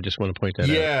criminal. I just want to point that out.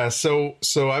 Yeah. So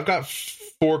I've got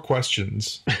 4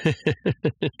 questions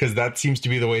because that seems to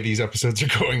be the way these episodes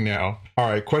are going now. All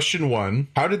right. Question 1.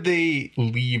 How did they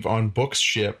leave on Book's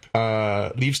ship,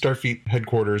 leave Starfleet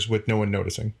headquarters with no one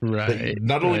noticing? Right.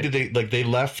 Not only did they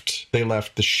left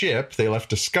the ship, they left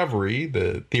Discovery.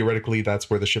 Theoretically, that's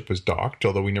where the ship was docked,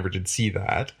 although we never did see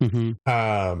that. Mm-hmm.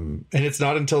 And it's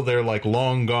not until they're like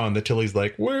long gone that Tilly's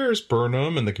like, where's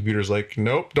Burnham? And the computer's like,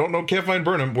 nope, can't find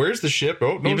Burnham. Where's the ship?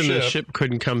 Oh, no Even ship. The ship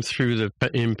couldn't come through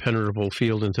the impenetrable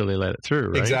field until they let it through,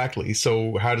 right? Exactly.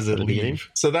 So how does it leave?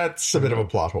 So that's a bit of a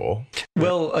plot hole.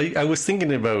 Well, I was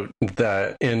thinking about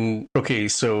that. And okay,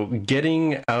 so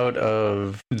getting out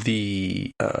of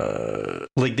the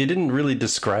they didn't really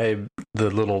describe the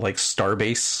little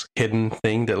starbase hidden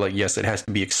thing that yes, it has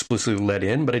to be explicitly let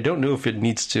in, but I don't know if it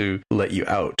needs to let you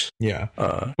out. Yeah.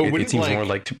 But it seems more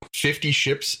like 50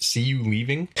 ships see you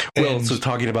leaving? Well, so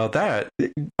talking about that,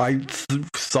 I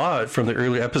thought from the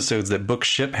earlier episodes that Book's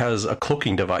ship has a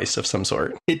cloaking device of some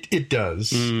sort. It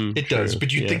does. It does.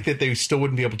 But you'd think that they still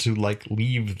wouldn't be able to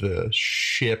leave the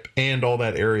ship and all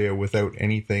that area without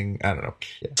anything. I don't know.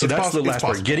 Yeah. So that's the last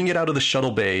part. Getting it out of the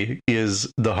shuttle bay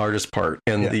is the hardest part.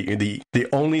 And the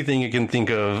only thing you can think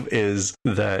of is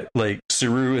that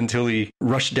Saru and Tilly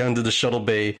rushed down to the shuttle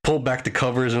bay, pulled back the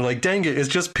covers, and dang it, it's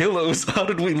just pillows. How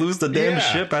did we lose the damn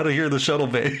ship out of here, the shuttle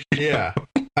bay? Yeah.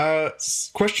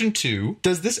 Question 2.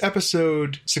 Does this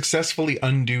episode successfully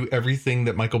undo everything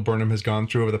that Michael Burnham has gone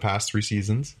through over the past 3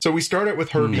 seasons? So we start out with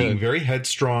her being very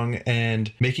headstrong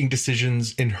and making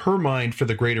decisions in her mind for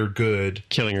the greater good.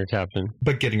 Killing her captain.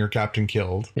 But getting her captain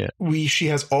killed. Yeah. She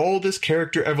has all this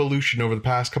character evolution over the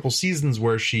past couple seasons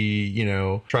where she,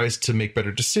 tries to make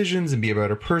better decisions and be a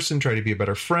better person, try to be a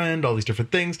better friend, all these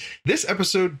different things. This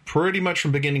episode pretty much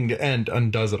from beginning to end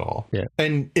undoes it all. Yeah.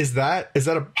 And is that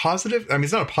a positive? I mean,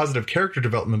 it's not a positive character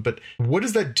development, but what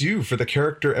does that do for the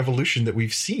character evolution that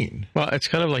we've seen? Well, it's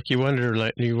kind of you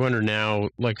wonder now,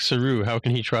 Saru, how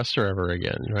can he trust her ever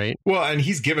again, right? Well, and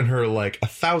he's given her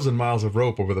 1,000 miles of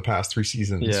rope over the past 3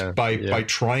 seasons by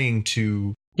trying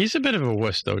to. He's a bit of a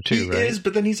wuss, though, too, right? He is,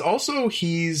 but then he's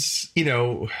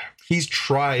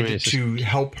tried to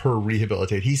help her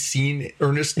rehabilitate. He's seen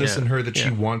earnestness in her that she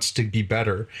wants to be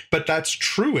better. But that's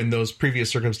true in those previous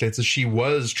circumstances. She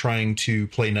was trying to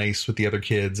play nice with the other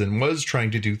kids and was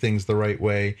trying to do things the right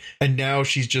way. And now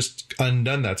she's just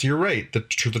undone that. So you're right. The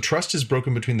trust is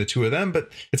broken between the two of them, but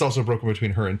it's also broken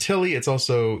between her and Tilly. It's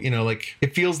also,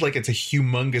 it feels like it's a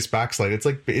humongous backslide.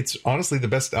 It's honestly the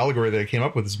best allegory that I came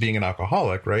up with is being an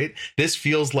alcoholic, right? This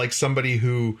feels like somebody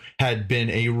who had been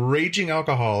a raging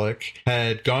alcoholic,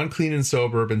 had gone clean and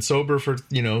sober, been sober for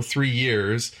 3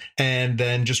 years, and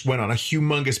then just went on a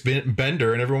humongous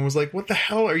bender, and everyone was like, what the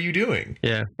hell are you doing?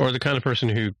 Yeah. Or the kind of person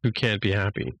who can't be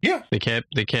happy. Yeah. They can't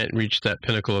reach that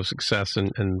pinnacle of success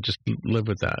and just live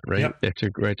with that, right? Yep. They have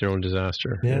to write their own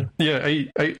disaster. Yeah.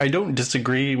 I don't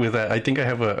disagree with that. I think I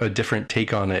have a different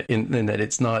take on it in that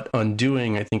it's not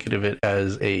undoing. I think of it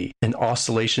as an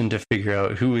oscillation to figure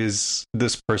out who is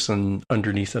this person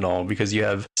underneath it all, because you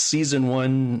have season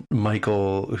 1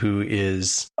 Michael, who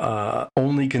is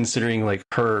only considering like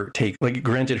her take, like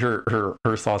granted her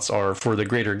thoughts are for the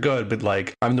greater good, but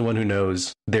like I'm the one who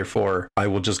knows, therefore I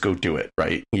will just go do it,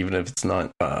 right? Even if it's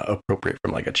not appropriate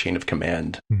from like a chain of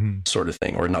command sort of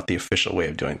thing, or not the official way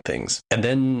of doing things. And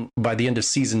then by the end of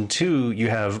season 2, you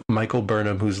have Michael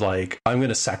Burnham, who's like, I'm going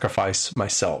to sacrifice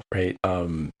myself, right?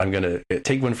 I'm going to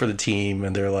take one for the team.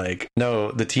 And they're like,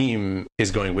 no, the team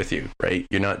is going with you, right?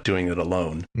 You're not doing it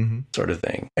alone, sort of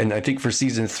thing. And I think for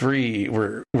season 3,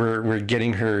 we're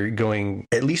getting her going,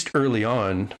 at least early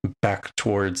on, back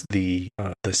towards the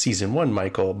season 1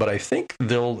 Michael. But I think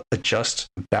they'll adjust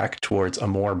back towards a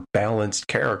more balanced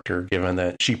character, given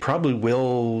that she probably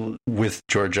will, with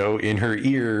Georgiou in her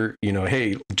ear, you know,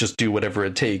 hey, just do whatever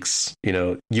it takes. You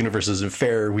know, universe isn't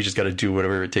fair. We just got to do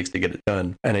whatever it takes to get it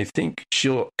done. And I think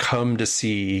she'll come to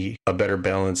see a better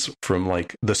balance from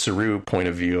like the Saru point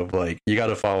of view of like, you got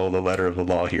to follow the letter of the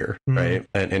law here, right?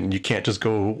 And you can't just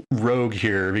go rogue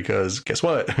here, because guess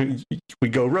what? We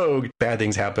go rogue, bad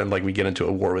things happen, like we get into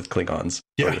a war with Klingons,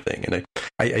 sort of thing. And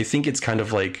I think it's kind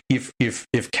of like if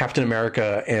Captain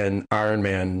America and Iron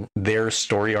Man, their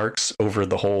story arcs over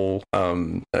the whole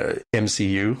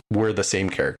MCU were the same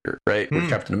character, right? Where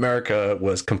Captain America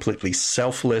was completely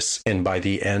selfless, and by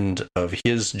the end of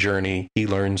his journey, he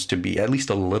learns to be at least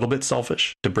a little bit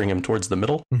selfish to bring him towards the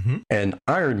middle. And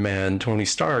Iron Man, Tony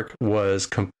Stark, was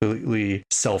completely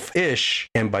selfish,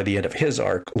 and by the end of his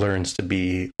arc, learns to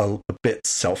be a bit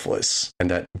selfless, and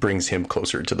that brings him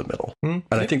closer to the middle. And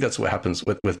I think that's what happens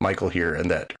with Michael here, and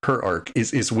that her arc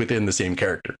is within the same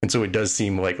character. And so it does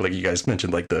seem like you guys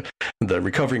mentioned, like the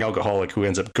recovering alcoholic who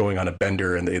ends up going on a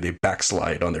bender and they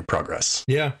backslide on their progress.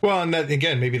 Yeah. Well, and that,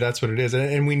 again, maybe that's what it is.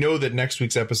 And we know that next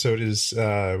week's episode is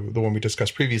the one we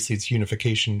discussed previously. It's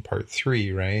Unification Part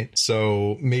 3, right?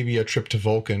 So maybe a trip to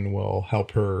Vulcan will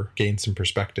help her gain some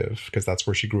perspective, because that's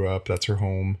where she grew up. That's her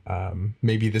home.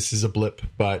 Maybe this is a blip,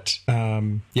 but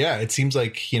yeah, it seems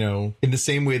like, you know, in the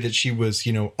same way that she was,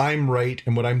 you know, I'm right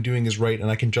and what I'm doing is right, and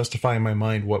I can justify in my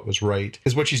mind what was right,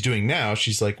 is what she's doing now.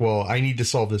 She's like, well, I need to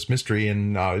solve this mystery,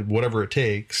 and whatever it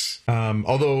takes.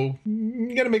 Although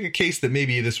you got to make a case that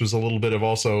maybe this was a little bit of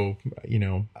also, you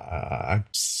know, I'm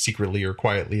secretly or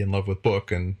quietly in love with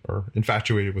Book, or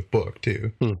infatuated with Book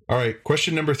too. All right,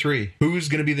 question number 3: who's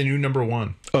going to be the new number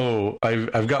 1? Oh,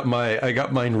 I got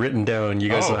mine written down. You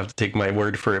guys will have to take my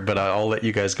word for it, but I'll let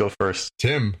you guys go first.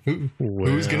 Tim,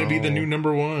 who's going to be the new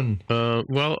number 1?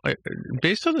 Well,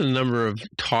 based on the number of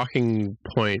talking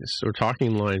points or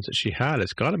talking lines that she had,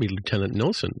 it's got to be Lieutenant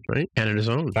Nilsson, right? Canada's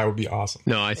own. That would be awesome.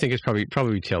 No, I think it's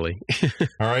probably Tilly.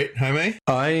 All right, Jaime?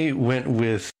 I went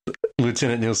with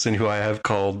Lieutenant Nilsson, who I have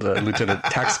called Lieutenant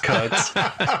Tax Cuts,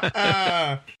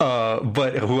 but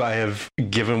who I have,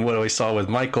 given what I saw with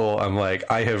Michael, I'm like,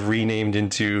 I have renamed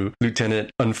into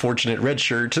Lieutenant Unfortunate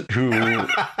Redshirt, who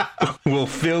will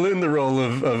fill in the role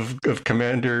of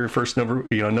Commander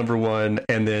number 1,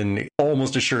 and then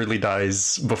almost assuredly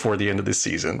dies before the end of this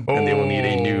season, and they will need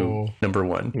a new number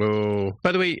 1. Oh,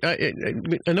 by the way,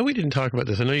 I know we didn't talk about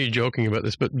this. I know you're joking about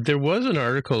this, but there was an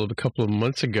article a couple of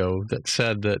months ago that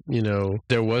said that, you know,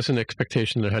 there was an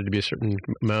expectation there had to be a certain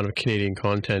amount of Canadian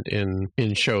content in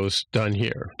shows done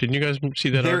here. Didn't you guys see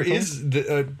that article?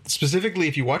 There is, specifically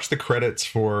if you watch the credits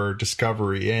for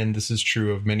Discovery, and this is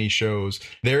true of many shows,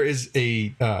 there is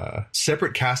a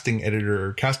separate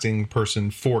casting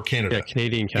person for Canada. Yeah,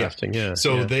 Canadian casting, yeah.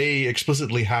 So they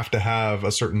explicitly have to have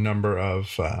a certain number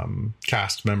of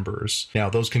cast members. Now,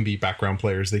 those can be background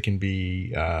players. They can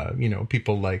be, you know,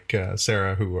 people like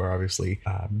Sarah, who are obviously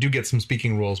do get some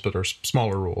speaking roles, but are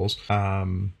smaller roles.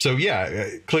 So yeah,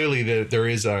 clearly there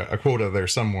is a quota there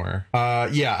somewhere.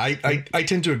 Yeah, I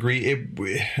tend to agree.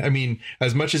 I mean,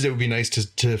 as much as it would be nice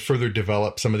to further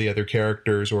develop some of the other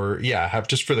characters, or have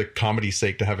just for the comedy's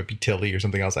sake to have it be Tilly or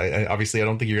something else. I obviously I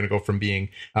don't think you're going to go from being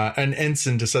an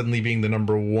ensign to suddenly being the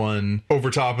number 1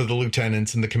 over top of the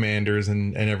lieutenants and the commanders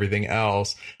and everything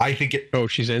else. I think it. Oh,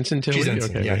 she's ensign Tilly? She's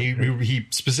ensign. Okay. Yeah, he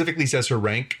specifically says her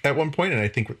rank at one point, and I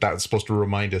think that's supposed to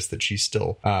remind us that she's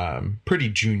still pretty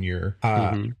junior.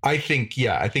 I think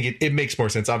it makes more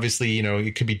sense. Obviously, you know,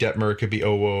 it could be Detmer, it could be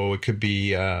Owo, it could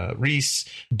be Reese,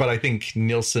 but I think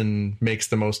Nilsson makes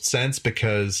the most sense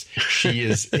because she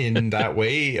is in that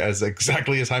way, as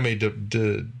exactly as Jaime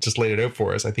just laid it out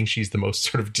for us. I think she's the most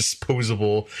sort of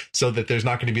disposable, so that there's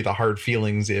not going to be the hard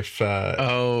feelings if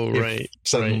suddenly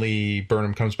suddenly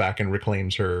Burnham comes back and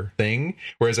reclaims her thing.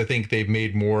 Whereas I think they've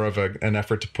made more of an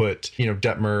effort to put,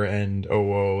 Detmer and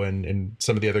OO and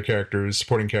some of the other characters,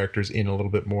 supporting characters, in a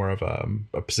little bit more of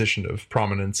a position of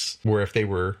prominence, where if they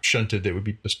were shunted, it would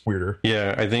be just weirder.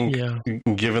 Yeah, I think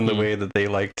given the way that they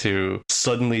like to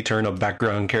suddenly turn a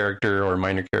background character or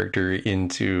minor character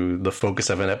into the focus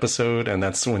of an episode, and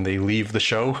that's when they leave the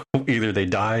show. Either they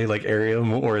die like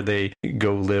Ariam, or they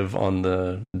go live on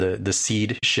the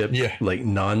seed ship like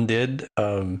Nan did.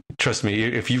 Trust me,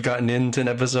 if you've gotten into an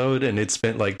episode and it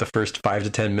spent like the first 5 to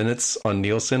 10 minutes on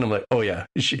Nielsen, I'm like, oh yeah,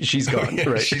 she's gone.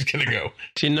 Right, she's gonna go.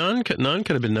 See, Nan could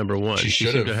have been number one. She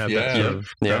should have had that sort of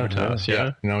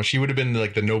gravitas. No, she would have been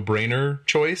like the no-brainer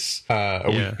choice a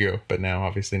week ago, but now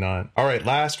obviously not. All right,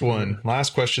 last one,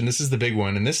 last question. This is the big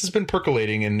one, and this has been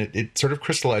percolating, and it sort of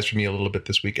crystallized for me a little bit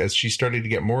this week as she started to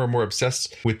get more and more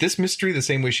obsessed with this mystery, the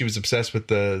same way she was obsessed with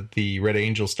the Red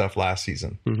Angel stuff last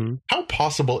season. How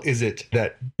possible is it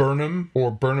that Burnham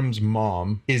or Burnham's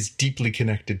mom is deeply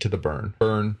connected to the Burnham.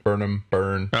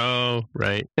 Oh,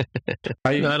 right.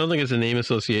 I don't think it's a name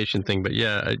association thing, but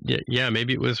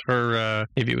maybe it was her.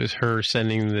 Maybe it was her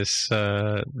sending this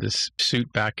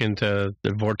suit back into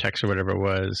the vortex or whatever it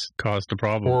was caused the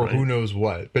problem, or who knows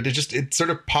what. But it sort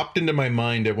of popped into my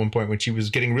mind at one point when she was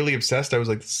getting really obsessed. I was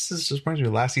like, this is just reminds me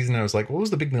of last season. I was like, what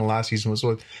was the big thing last season?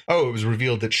 It was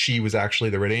revealed that she was actually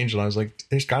the Red Angel. I was like,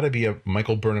 there's got to be a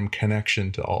Michael Burnham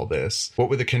connection to all this. What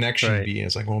would the connection be? And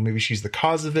it's like, well, maybe she's the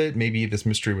cause of it. Maybe this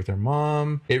mystery with her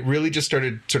mom. It really just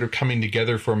started sort of coming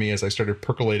together for me as I started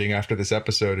percolating after this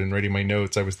episode and writing my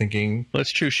notes. I was thinking, well,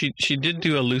 that's true. She did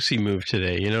do a Lucy move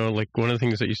today. Like one of the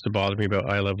things that used to bother me about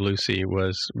I Love Lucy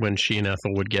was when she and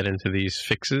Ethel would get into these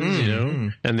fixes,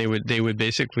 and they would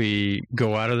basically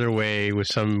go out of their way with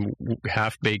some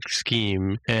half-baked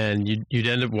scheme, and you'd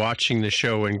end up watching the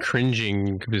show and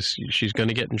cringing because she's going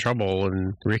to get in trouble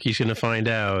and Ricky's going to find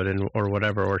out or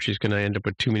whatever, or she's going to end up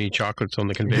with too many chocolates on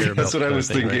the conveyor belt. That's what I was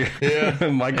thinking. Right? Yeah,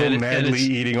 Michael madly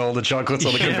eating all the chocolates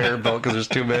on the conveyor belt because there's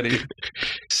too many.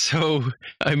 So,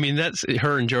 I mean, that's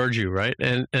her and Georgiou, right?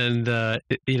 And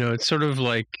it's sort of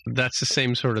like that's the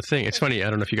same sort of thing. It's funny. I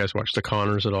don't know if you guys watch The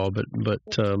Connors at all, but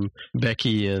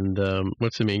Becky and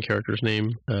what's the main character's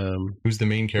name? Who's the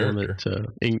main character?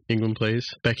 That England plays.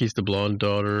 Becky's the blonde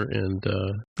daughter, and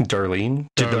Darlene.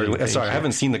 Sorry, I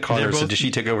haven't seen The Connors. So did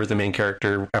she take over as the main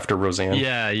character after Roseanne?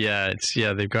 Yeah.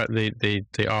 They've got they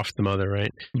offed the mother,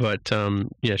 right? But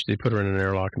they put her in an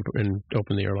airlock and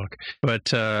opened the airlock. But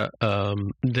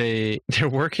they're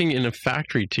working in a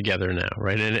factory together now,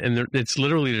 right? And it's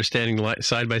literally they're standing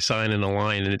side by side in a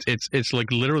line, and it's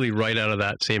like literally right out of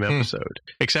that same episode,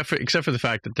 except for the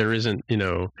fact that there isn't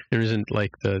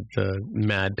like the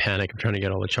mad panic of trying to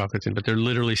get all the chocolates in, but they're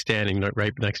literally standing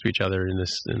right next to each other in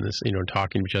this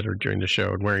talking to each other during the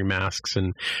show and wearing masks,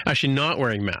 and actually not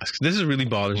wearing masks. This is really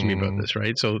bothers me about this,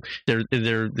 right? So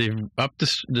they've upped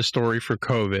the story for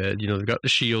COVID. They've got the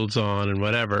shields on and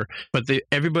whatever, but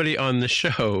everybody on the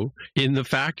show in the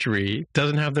factory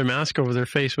doesn't have their mask over their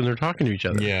face when they're talking to each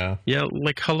other. Yeah,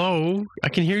 like hello, I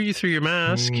can hear you through your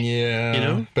mask.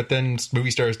 Yeah, but then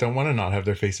movie stars don't want to not have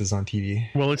their faces on TV.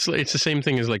 Well, it's the same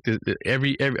thing as like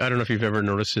every I don't know if you've ever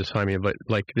noticed this, Jaime, but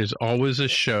like there's always a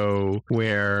show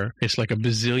where it's like a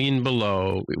bazillion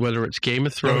below, whether it's Game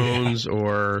of Thrones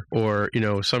or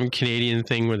some Canadian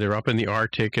thing where they're up in the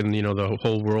Arctic and the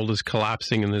whole world is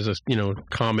collapsing and there's a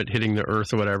comet hitting the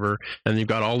Earth or whatever, and they've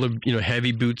got all the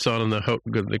heavy boots on and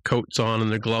the coats on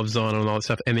and the gloves on and all that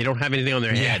stuff, and they don't have anything on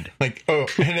their head. Like,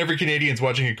 and every Canadian's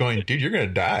watching it going, dude, you're gonna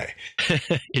die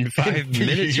in 5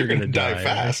 minutes. You're gonna die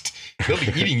fast. They'll be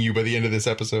eating you by the end of this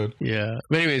episode. Yeah.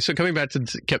 But anyway, so coming back to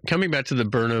the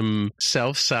Burnham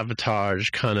self-sabotage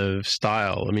kind of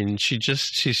style. I mean,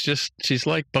 she's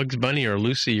like Bugs Bunny or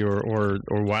Lucy or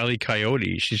Wile E.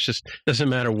 Coyote. She's just doesn't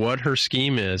matter what her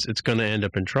scheme is, it's going to end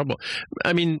up in trouble.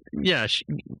 I mean, yeah,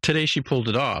 today she pulled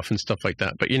it off and stuff like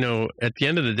that. But at the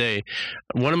end of the day,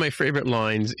 one of my favorite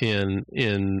lines in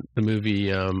the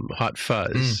movie Hot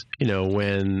Fuzz,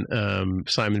 when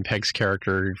Simon Pegg's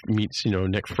character meets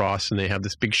Nick Frost and they have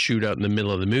this big shootout in the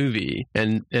middle of the movie,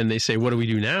 and they say, what do we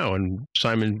do now? And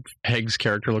Simon Pegg's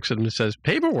character looks at him and says,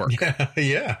 paperwork.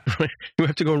 Yeah. We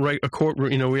have to go write a court.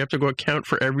 We have to go account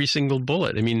for every single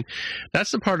bullet. I mean,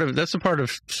 that's the part of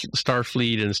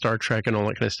Starfleet and Star Trek and all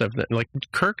that kind of stuff that like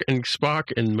Kirk and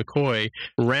Spock and McCoy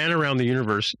ran around the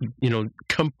universe,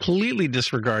 completely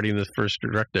disregarding the first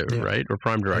directive, right, or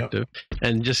prime directive,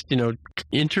 and just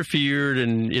interfered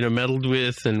and meddled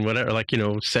with and whatever, like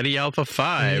SETI Alpha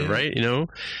 5, right?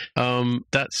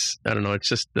 That's I don't know. It's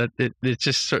just that it's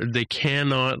just sort of, they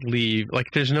cannot leave.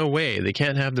 Like, there's no way they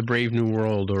can't have the Brave New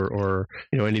World or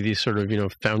any of of these sort of,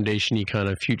 foundation-y kind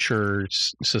of future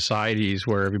societies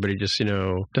where everybody just,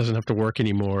 doesn't have to work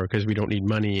anymore because we don't need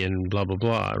money and blah, blah,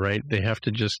 blah, right? They have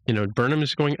to just, Burnham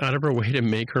is going out of her way to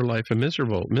make her life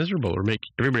miserable, or make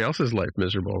everybody else's life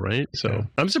miserable, right? So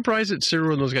I'm surprised that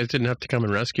Cyril and those guys didn't have to come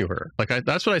and rescue her.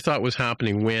 That's what I thought was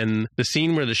happening when the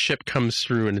scene where the ship comes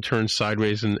through and it turns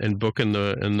sideways and Book and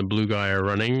the blue guy are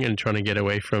running and trying to get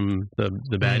away from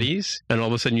the baddies. And all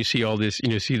of a sudden you see all this,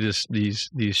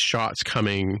 these shots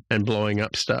coming and blowing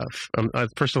up stuff.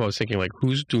 First of all, I was thinking, like,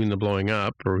 who's doing the blowing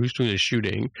up or who's doing the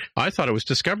shooting? I thought it was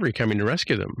Discovery coming to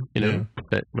rescue them,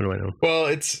 But what do I know? Well,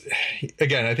 it's,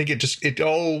 again, I think it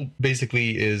all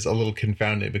basically is a little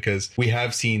confounding because we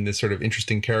have seen this sort of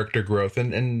interesting character growth.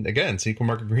 And again, Sonequa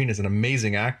Margaret Green is an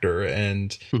amazing actor,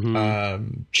 and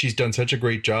she's done such a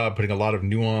great job putting a lot of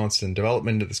nuance and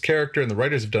development into this character, and the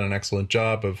writers have done an excellent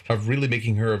job of really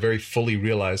making her a very fully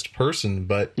realized person.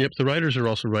 But yep, the writers are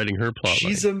also writing her plot.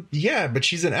 But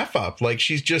she's an F-up. Like,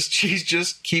 she's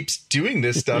just keeps doing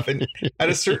this stuff, and at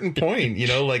a certain point,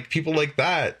 like, people like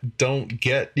that don't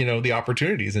get the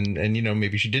opportunities, and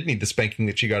maybe she did need the spanking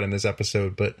that she got in this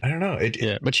episode, but I don't know.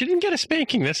 But she didn't get a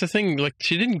spanking. That's the thing. Like,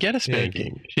 she didn't get a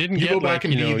spanking. She didn't get, go back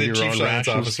and be the chief science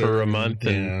officer for a month.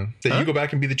 You go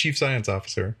back and be the chief science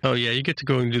officer. Oh yeah, you get to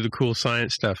go and do the cool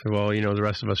science stuff while the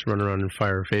rest of us run around and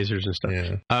fire phasers and stuff.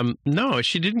 Yeah. No,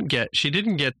 she didn't get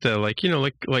the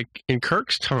like in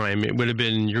Kirk's time, it would have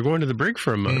been, you're going to the brig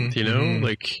for a month,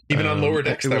 like even on lower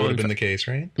decks that would have been the case,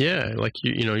 right? Yeah, like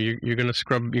you're gonna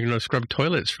scrub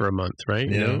toilets for a month, right?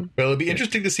 Well, it'll be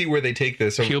interesting to see where they take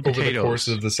this over the course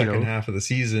of the second half of the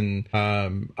season.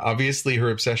 Obviously, her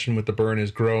obsession with the burn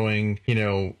is growing.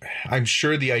 I'm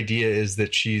sure the idea is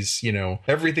that she's,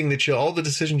 everything that all the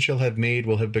decisions she'll have made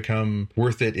will have become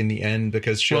worth it in the end,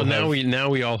 because she'll. Well, now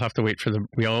we all have to wait for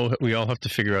we all have to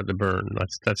figure out the burn.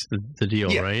 That's the deal,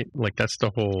 right? Like, that's the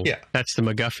whole. Yeah. That's the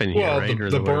MacGuffin here,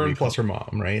 right? The burn plus her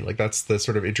mom, right? Like, that's the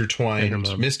sort of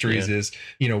intertwined mysteries. Is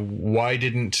why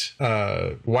didn't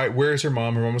where is her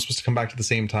mom? Her mom was supposed to come back at the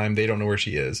same time. They don't know where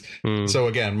she is. So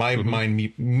again, my mind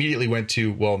immediately went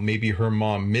to, well, maybe her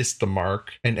mom missed the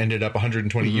mark and ended up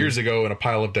 120 years ago in a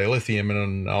pile of dilithium,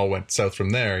 and all went south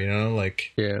from there.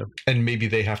 And maybe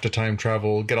they have to time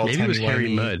travel, get all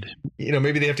timey-wimey.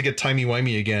 Maybe they have to get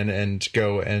timey-wimey again and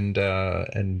go and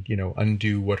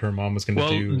undo what her mom was going to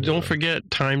do. Well, don't forget,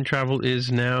 time travel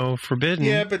is now forbidden.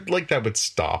 Yeah, but that would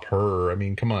stop her. I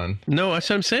mean, come on. No, that's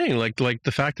what I'm saying. Like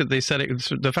the fact that they said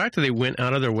it, the fact that they went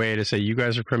out of their way to say you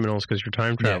guys are criminals because you're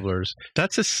time travelers. Yeah.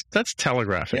 That's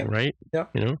telegraphing, right? Yeah.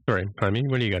 Sorry, Jaime,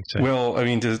 what do you got to say? Well, I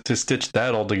mean, to stitch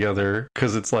that all together,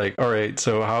 because it's like, all right,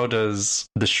 so how does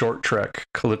the short trek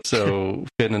Calypso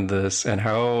fit in this, and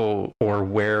how or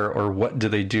where or what do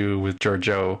they do with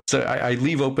Georgiou? So I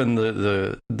leave open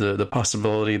the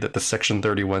possibility that the Section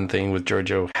 31 thing with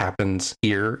Georgiou happens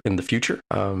here in the future.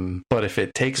 But if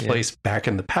it takes place back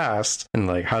in the past, and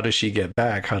like, how does she get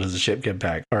back? How does the ship get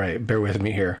back? All right, bear with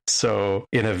me here. So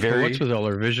in a very... what's with all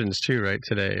her visions too, right,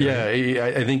 today? Yeah,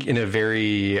 I think in a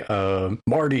very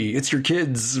Marty, it's your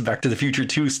kids, Back to the Future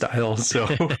 2 style. So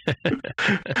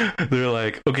they're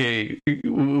like, okay,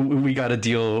 we got to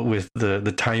deal with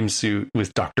the time suit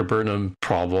with Dr. Burnham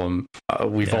problem.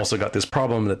 We've also got this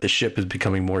problem that the ship is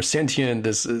becoming more sentient.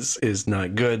 This is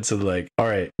not good. So they're like, all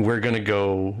right, we're going to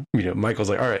go, Michael's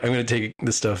like, all right, I'm going to take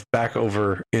this stuff back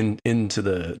over into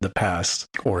the past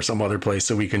or some other place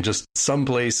so we can just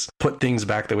someplace put things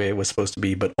back the way it was supposed to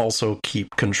be, but also keep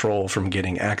control from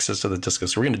getting access to the disco.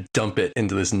 So we're going to dump it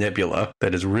into this nebula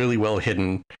that is really well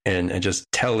hidden and just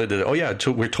tell it that, oh yeah,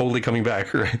 we're totally coming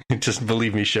back, right? Just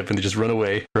believe me, ship, and they just run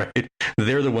away, right?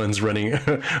 They're the ones running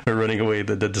away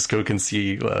that the disco can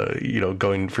see,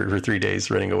 going for 3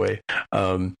 days, running away.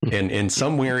 And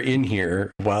somewhere in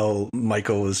here, while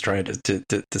Michael is trying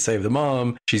to save the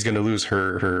mom, she's going to lose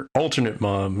her alternate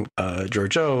mom,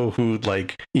 Georgiou, who,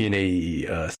 like, in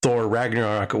a Thor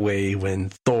Ragnarok way,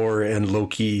 when Thor and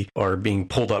Loki are being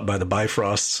pulled up by the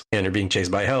Bifrost and are being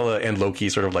chased by Hela, and Loki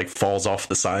sort of like falls off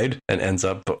the side and ends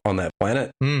up on that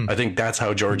planet. I think that's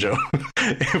how Georgiou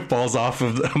falls off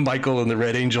of Michael and the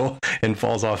Red Angel and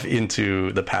falls off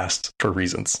into the past for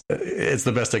reasons. It's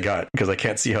the best I got, because I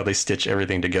can't see how they stitch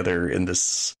everything together in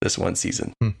this one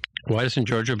season. Why doesn't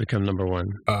Georgia become number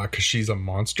one? Because she's a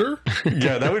monster?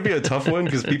 Yeah, that would be a tough one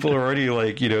because people are already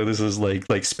like, this is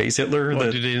like Space Hitler.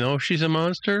 Well, do they know she's a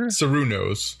monster? Saru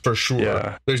knows, for sure.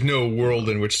 Yeah. There's no world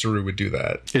in which Saru would do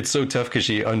that. It's so tough because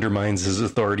she undermines his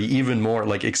authority even more,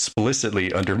 like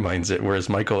explicitly undermines it, whereas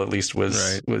Michael at least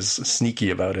was sneaky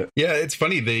about it. Yeah, it's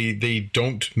funny. They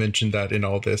don't mention that in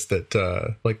all this,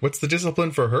 that what's the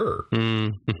discipline for her?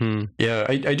 Mm-hmm. Yeah,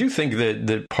 I do think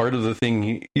that part of the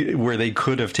thing where they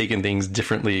could have taken things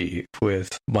differently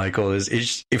with Michael is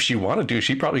if she wanted to,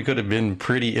 she probably could have been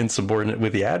pretty insubordinate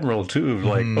with the Admiral too.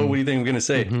 Like, oh, what do you think I'm going to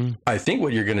say? Mm-hmm. I think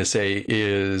what you're going to say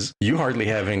is you hardly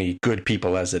have any good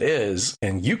people as it is,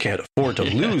 and you can't afford to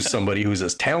lose somebody who's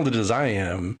as talented as I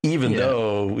am, even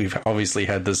though we've obviously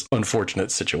had this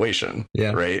unfortunate situation.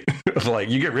 Yeah. Right? Like,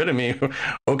 you get rid of me.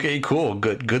 Okay, cool.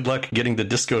 Good luck getting the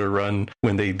disco to run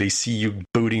when they see you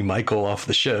booting Michael off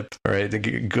the ship. All right.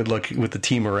 Good luck with the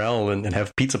team morale and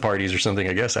have pizza parties or something,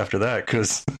 I guess, after that,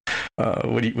 because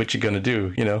what you gonna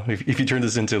do? If you turn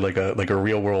this into like a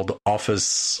real world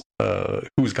office,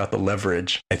 who's got the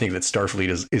leverage? I think that Starfleet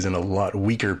is in a lot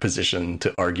weaker position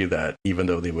to argue that, even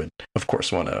though they would, of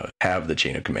course, want to have the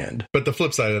chain of command. But the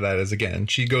flip side of that is, again,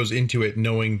 she goes into it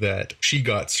knowing that she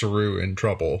got Saru in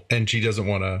trouble, and she doesn't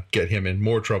want to get him in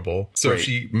more trouble. So if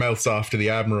she mouths off to the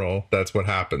Admiral, that's what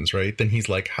happens, right? Then he's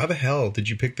like, how the hell did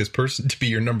you pick this person to be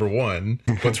your number one?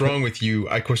 What's wrong with you?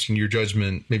 I question your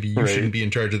judgment. Maybe you shouldn't be in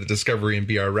charge of the Discovery and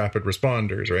be our rapid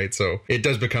responders, right? So it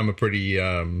does become a pretty,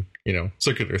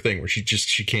 circular thing where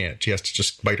she can't. She has to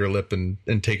just bite her lip and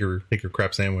take her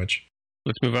crap sandwich.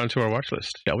 Let's move on to our watch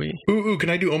list, shall we? Ooh, can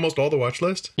I do almost all the watch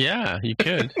list? Yeah, you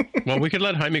could. Well, we could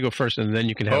let Jaime go first, and then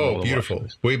you can have all the beautiful. watch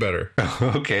list. Way better.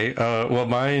 Okay. Well,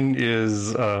 mine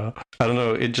is, I don't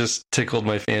know, it just tickled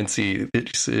my fancy.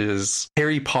 It is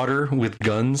Harry Potter with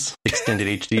Guns, extended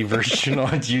HD version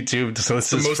on YouTube. So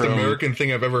this is the most American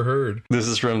thing I've ever heard. This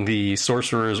is from the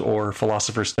Sorcerer's or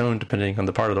Philosopher's Stone, depending on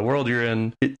the part of the world you're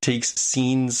in. It takes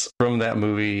scenes from that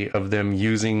movie of them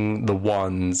using the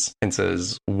wands and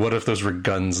says, what if those were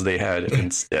guns they had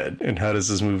instead, and how does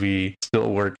this movie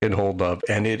still work and hold up?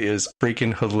 And it is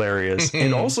freaking hilarious.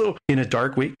 And also, in a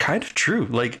dark way, kind of true.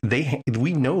 Like,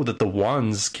 we know that the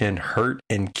wands can hurt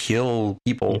and kill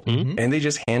people, and they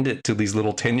just hand it to these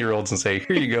little 10-year-olds and say,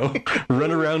 here you go,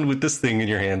 run around with this thing in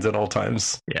your hands at all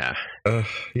times. Yeah.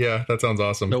 Yeah, that sounds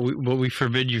awesome. But we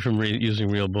forbid you from using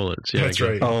real bullets. Yeah, that's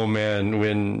right. Oh man,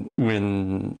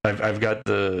 when I've got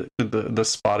the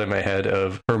spot in my head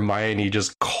of Hermione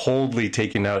just coldly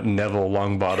taking out Neville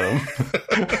Longbottom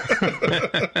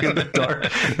in the dark.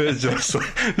 It's just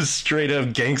straight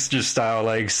up gangster style,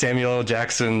 like Samuel L.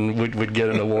 Jackson would get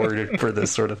an award for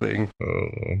this sort of thing. Oh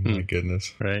my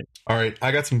goodness! Right. All right,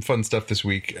 I got some fun stuff this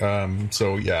week.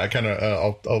 So yeah, I kind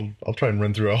of I'll try and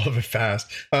run through all of it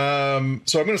fast.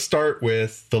 So I'm going to start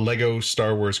with the Lego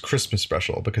Star Wars Christmas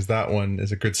special, because that one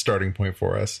is a good starting point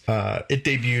for us. It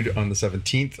debuted on the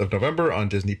 17th of November on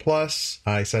Disney Plus.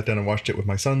 I sat down and watched it with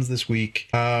my sons this week.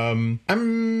 I'm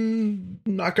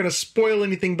not going to spoil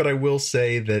anything, but I will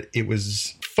say that it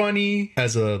was funny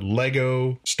as a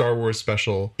Lego Star Wars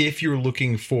special. If you're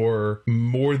looking for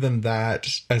more than that,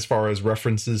 as far as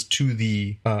references to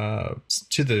the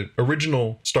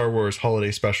original Star Wars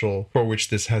holiday special, for which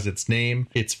this has its name,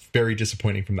 it's very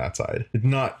disappointing from that side.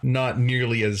 Not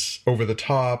nearly as over the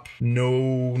top.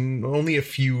 Only a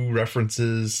few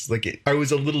references. I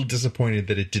was a little disappointed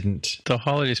that it didn't. The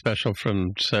holiday special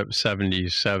from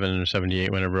 77 or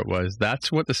 78, whenever it was,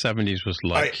 that's what the 70s was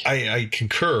like. I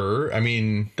concur. I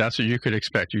mean, that's what you could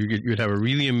expect. You'd have a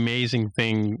really amazing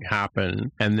thing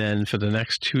happen, and then for the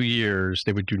next 2 years,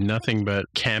 they would do nothing but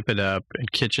camp it up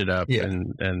and kitsch it up,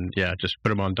 and just put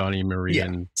them on Donnie and Marie. Yeah.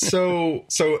 And so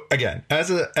again, as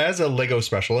a Lego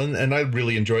special, and I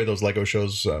really enjoy those Lego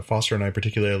shows. Foster and I,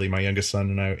 particularly my youngest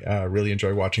son, and I really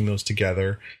enjoy watching those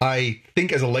together. I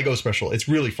think as a Lego special, it's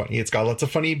really funny. It's got lots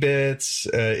of funny bits.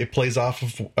 It plays off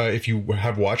of, if you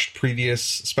have watched previous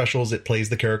specials, it plays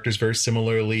the characters very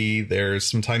similarly. There's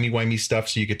some timey-wimey stuff,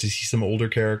 so you get to see some older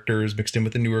characters mixed in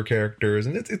with the newer characters,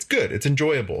 and it's good. It's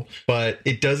enjoyable, but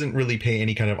it doesn't really pay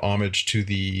any kind of homage to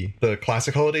the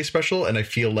classic holiday special, and I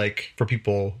feel like for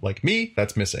people like me,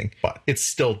 that's missing. But it's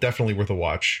still definitely worth a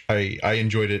watch. I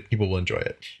enjoyed it. People will enjoy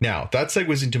it. Now, that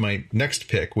segues into my next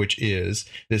pick, which is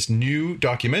this new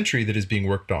documentary that is being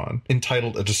worked on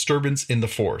entitled A Disturbance in the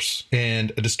Force.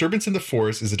 And A Disturbance in the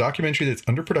Force is a documentary that's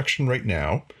under production right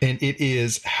now, and it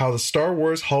is how the Star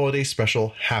Wars holiday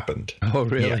special happened. Oh,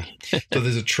 really? Yeah. So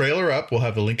there's a trailer up. We'll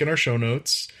have the link in our show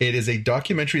notes. It is a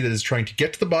documentary that is trying to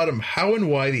get to the bottom how and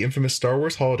why the infamous Star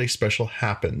Wars holiday special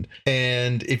happened.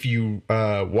 And if you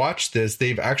watch this,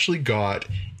 they've actually got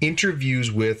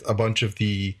interviews with a bunch of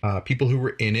the people who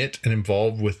were in it and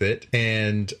involved with it.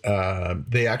 And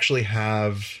they actually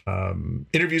have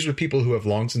interviews with people who have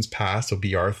long since passed. So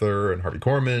B. Arthur and Harvey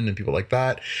Korman and people like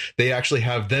that. They actually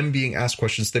have them being asked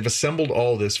questions. They've assembled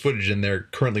all this footage and they're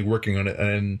currently working on it.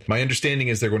 And my understanding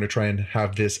is they're going to try and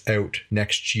have this out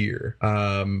next year.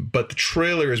 But the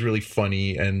trailer is really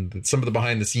funny, and some of the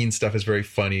behind the scenes stuff is very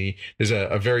funny. There's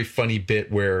a very funny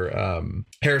bit where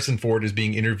Harrison Ford is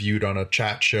being interviewed on a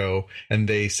chat show, and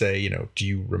they say, you know, do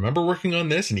you remember working on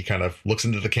this? And he kind of looks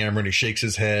into the camera and he shakes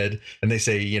his head, and they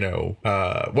say, you know,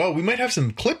 well, we might have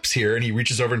some clips here. And he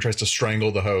reaches over and tries to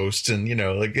strangle the host, and, you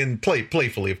know, like, and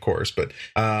playfully, of course. But,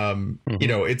 you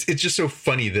know, it's just so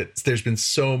funny that there's been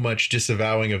so much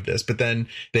disavowing of this. But then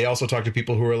they also talk to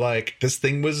people who are like, this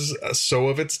thing was so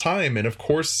of its time. And of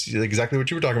course, exactly what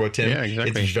you were talking about, Tim. Yeah,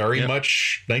 exactly. It's very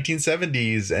much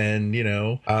 1970s. And, you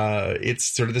know, it's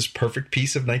sort of this perfect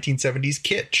piece of 1970s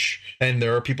kitsch. And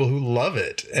there are people who love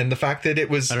it. And the fact that it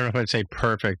was... I don't know if I'd say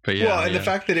perfect, but yeah. Well, and the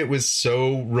fact that it was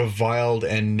so reviled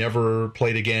and never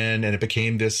played again, and it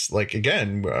became this, like,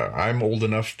 again, I'm old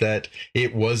enough that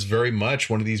it was very much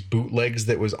one of these bootlegs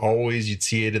that was always, you'd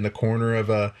see it in the corner of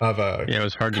a yeah, it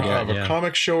was hard to get, a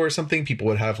comic show or something. People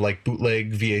would have like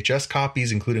bootleg VHS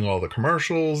copies, including all the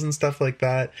commercials and stuff like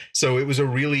that. So it was a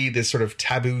really this sort of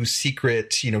taboo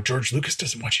secret, you know, George Lucas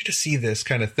doesn't want you to see this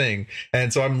kind of thing.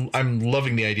 And so I'm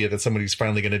loving the idea that somebody's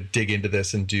finally going to dig into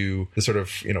this and do the sort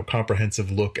of, you know,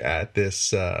 comprehensive look at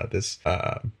this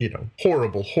you know,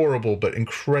 horrible but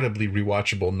incredibly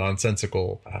rewatchable,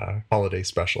 nonsensical holiday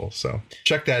special. So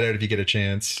check that out if you get a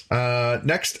chance.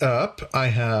 Next up, I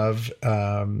have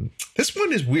this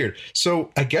one is weird.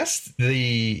 So I guess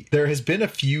there has been a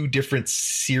few different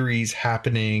series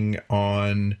happening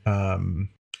on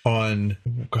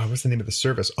God, what's the name of the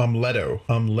service? Omleto,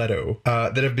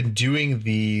 that have been doing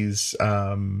these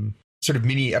sort of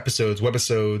mini episodes,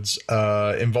 webisodes,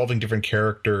 involving different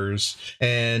characters.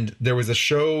 And there was a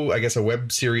show, I guess a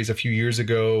web series a few years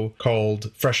ago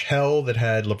called Fresh Hell that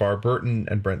had LeVar Burton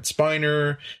and Brent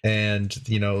Spiner. And,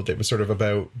 you know, that was sort of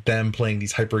about them playing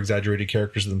these hyper exaggerated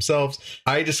characters themselves.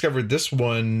 I discovered this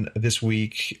one this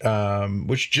week,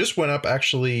 which just went up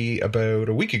actually about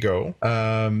a week ago,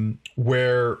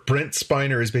 where Brent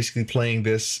Spiner is basically playing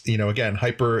this, you know, again,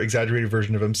 hyper exaggerated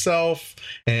version of himself.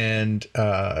 And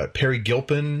Perry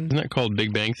Gilpin. Isn't that called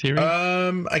Big Bang Theory?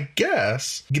 I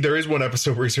guess there is one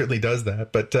episode where he certainly does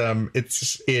that, but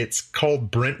it's called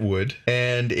Brentwood,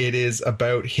 and it is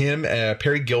about him.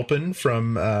 Perry Gilpin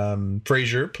from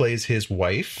Frasier plays his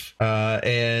wife,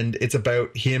 and it's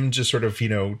about him just sort of, you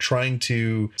know, trying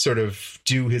to sort of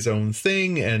do his own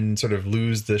thing and sort of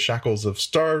lose the shackles of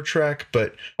Star Trek,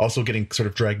 but also getting sort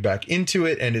of dragged back into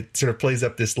it. And it sort of plays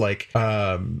up this like,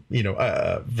 you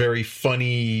know, very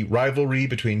funny rivalry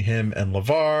between him and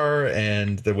LeVar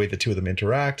and the way the two of them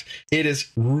interact. It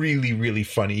is really, really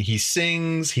funny. He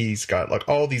sings, he's got like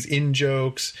all these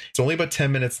in-jokes. It's only about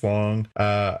 10 minutes long.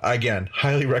 Again,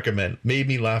 highly recommend. Made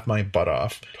me laugh my butt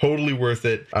off. Totally worth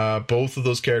it. Both of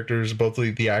those characters, both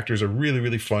of the actors are really,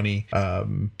 really funny.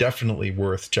 Definitely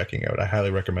worth checking out. I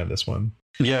highly recommend this one.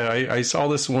 Yeah, I saw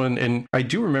this one, and I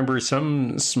do remember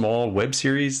some small web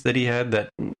series that he had that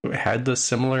had the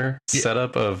similar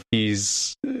setup of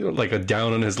he's like a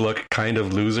down on his luck kind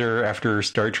of loser after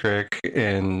Star Trek,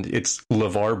 and it's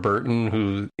LeVar Burton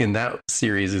who in that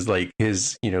series is like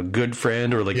his, you know, good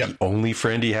friend or like the only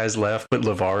friend he has left, but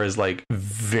LeVar is like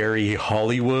very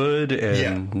Hollywood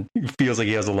and feels like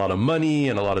he has a lot of money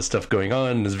and a lot of stuff going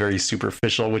on and is very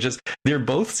superficial, which is, they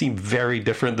both seem very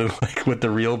different than like what the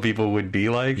real people would be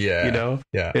like, you know?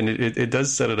 And it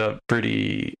does set it up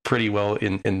pretty well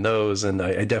in those, and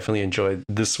I definitely enjoyed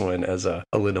this one as a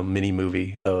little mini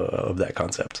movie of that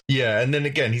concept. Yeah, and then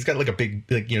again, he's got like a big,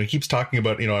 like, you know, he keeps talking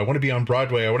about, you know, I want to be on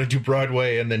Broadway, I want to do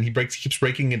Broadway, and then he keeps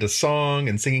breaking into song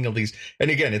and singing all these,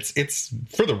 and again, it's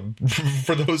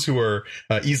for those who are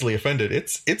easily offended,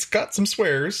 it's got some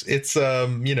swears, it's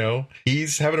you know,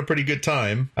 he's having a pretty good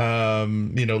time,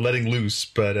 you know, letting loose,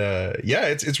 but yeah,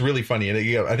 it's really funny.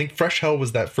 And I think Fresh Hell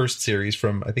was that first series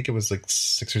from, I think it was like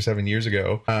 6 or 7 years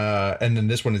ago, and then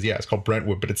this one is it's called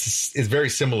Brentwood, but it's very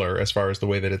similar as far as the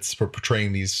way that it's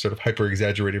portraying these sort of hyper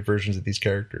exaggerated versions of these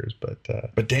characters,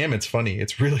 but damn, it's funny.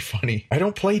 It's really funny. I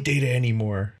don't play Data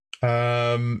anymore.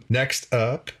 Next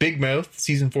up, Big Mouth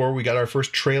Season 4. We got our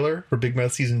first trailer for Big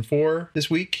Mouth Season 4 this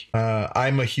week.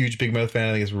 I'm a huge Big Mouth fan.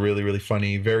 I think it's really, really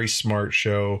funny. Very smart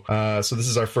show. So this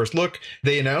is our first look.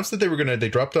 They announced that they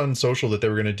dropped on social that they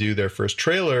were going to do their first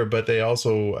trailer, but they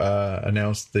also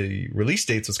announced the release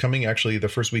dates. It's coming actually the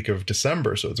first week of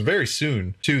December. So it's very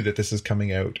soon, too, that this is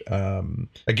coming out.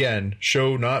 Again,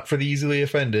 show not for the easily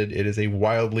offended. It is a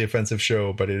wildly offensive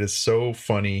show, but it is so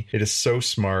funny. It is so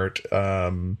smart.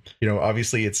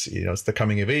 Obviously it's the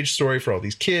coming of age story for all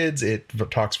these kids. It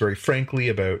talks very frankly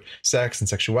about sex and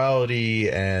sexuality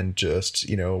and just,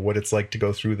 what it's like to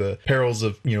go through the perils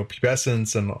of,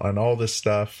 pubescence and all this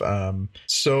stuff.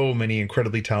 So many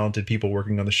incredibly talented people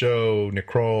working on the show, Nick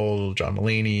Kroll, John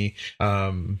Mulaney.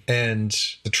 And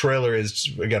the trailer is,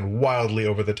 again, wildly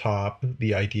over the top.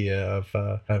 The idea of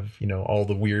all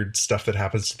the weird stuff that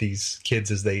happens to these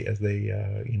kids as they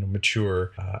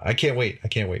mature. I can't wait.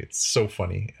 It's so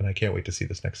funny, and I can't wait to see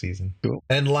this next season. Cool.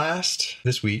 And last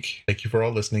this week, thank you for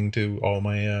all listening to all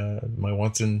my my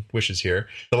wants and wishes here.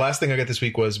 The last thing I got this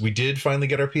week was we did finally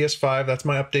get our PS5. That's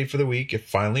my update for the week. It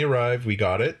finally arrived. We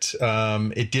got it.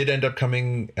 It did end up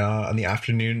coming on the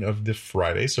afternoon of the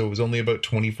Friday, so it was only about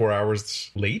 24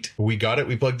 hours late. We got it.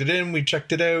 We plugged it in. We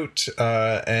checked it out.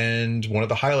 And one of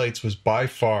the highlights was by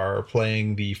far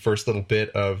playing the first little bit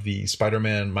of the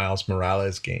Spider-Man Miles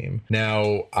Morales game.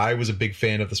 Now, I was a big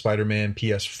fan of the Spider-Man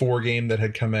PS4 game that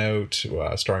had come out,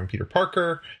 starring Peter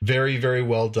Parker. Very, very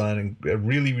well done and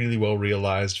really, really well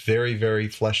realized. Very, very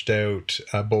fleshed out,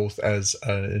 both as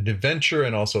an adventure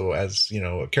and also as,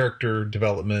 a character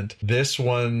development. This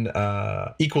one,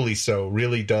 equally so,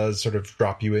 really does sort of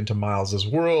drop you into Miles's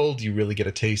world. You really get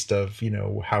a taste of,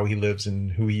 how he lives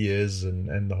and who he is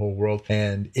and the whole world.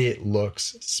 And it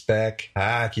looks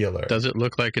spectacular. Does it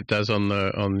look like it does on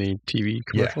the TV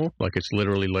commercial? Yeah. Like it's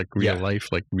literally like real life,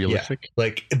 like realistic? Yeah.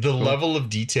 Like the level of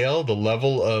detail, the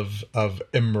level of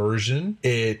immersion,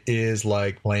 it is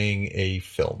like playing a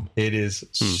film. It is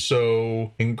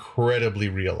so incredibly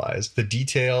realized. The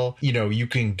detail, you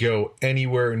can go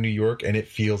anywhere in New York and it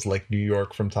feels like New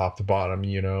York from top to bottom.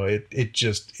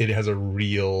 It has a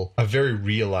very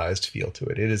realized feel to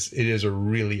it. It is a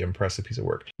really impressive piece of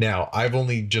work. Now, I've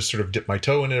only just sort of dipped my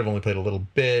toe in it. I've only played a little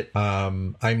bit.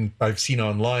 I've seen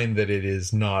online that it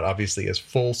is not obviously as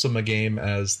fulsome a game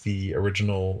as the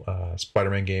original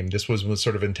Spider-Man game. This was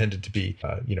sort of intended to be,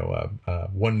 a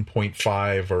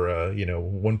 1.5 or a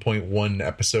 1.1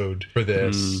 episode for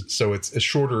this. So it's a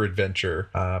shorter adventure.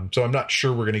 So I'm not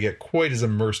sure we're going to get quite as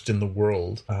immersed in the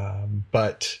world.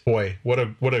 But boy, what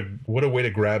a way to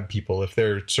grab people if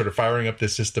they're sort of firing up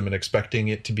this system and expecting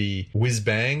it to be whiz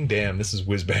bang. Damn, this is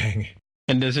whiz bang.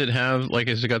 And does it have,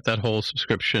 has it got that whole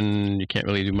subscription? You can't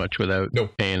really do much without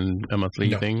paying a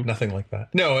monthly thing? Nothing like that.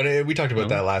 No, and we talked about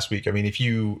that last week. I mean, if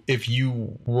you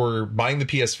were buying the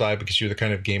PS5 because you're the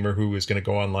kind of gamer who is going to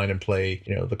go online and play,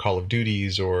 the Call of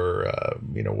Duties or,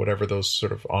 whatever those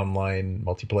sort of online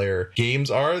multiplayer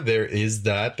games are, there is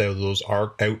that. Those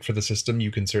are out for the system.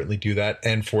 You can certainly do that.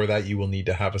 And for that, you will need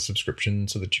to have a subscription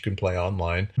so that you can play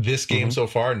online. This game so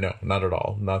far, no, not at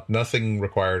all. Nothing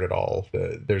required at all.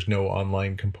 There's no online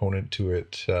component to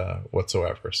it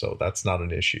whatsoever, so that's not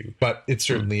an issue. But it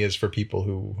certainly is for people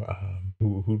who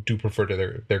do prefer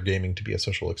to their gaming to be a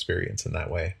social experience in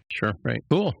that way. Sure, right,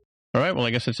 cool. All right, well, I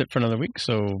guess that's it for another week.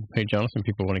 So, hey, Jonathan,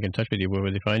 people want to get in touch with you. Where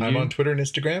would they find you? I'm on Twitter and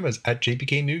Instagram as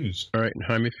 @JPK News. All right, and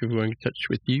Jaime, if people want to get in touch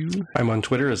with you? I'm on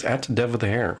Twitter as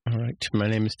 @DevWithAHair. All right, my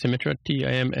name is Timitra,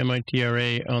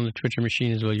 TIMMITRA. On the Twitter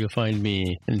machine is where you'll find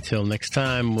me. Until next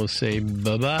time, we'll say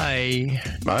bye-bye.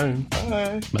 Bye.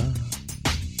 Bye. Bye.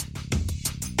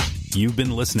 You've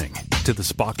been listening to the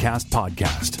Spotcast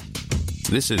podcast.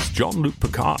 This is Jean-Luc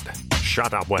Picard.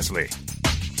 Shut up, Wesley.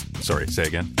 Sorry, say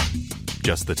again.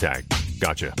 Just the tag.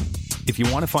 Gotcha. If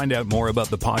you want to find out more about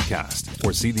the podcast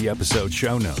or see the episode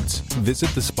show notes, visit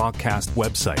the Spotcast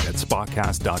website at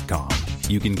spotcast.com.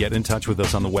 You can get in touch with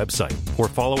us on the website or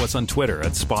follow us on Twitter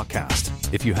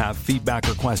 @Spotcast. If you have feedback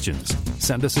or questions,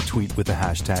 send us a tweet with the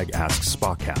hashtag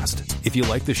AskSpotcast. If you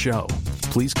like the show,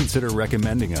 please consider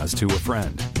recommending us to a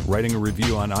friend, writing a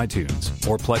review on iTunes,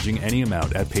 or pledging any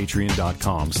amount at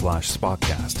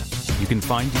patreon.com/Spotcast. You can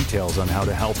find details on how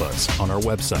to help us on our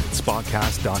website,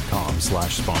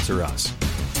 spotcast.com/sponsor us.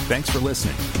 Thanks for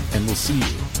listening, and we'll see you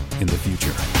in the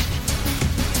future.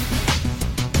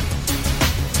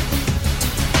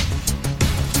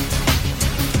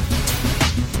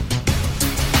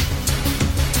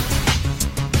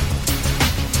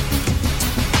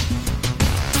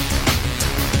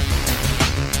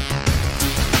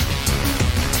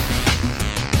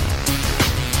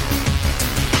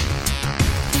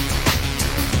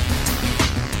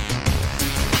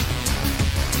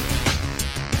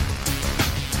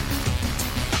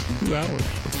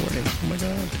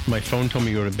 My phone told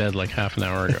me to go to bed like half an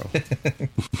hour ago.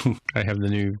 I have the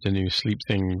new sleep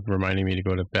thing reminding me to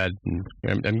go to bed, and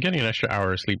I'm getting an extra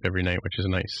hour of sleep every night, which is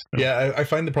nice. So. Yeah, I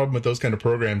find the problem with those kind of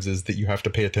programs is that you have to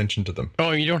pay attention to them.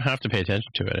 Oh, you don't have to pay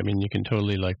attention to it. I mean, you can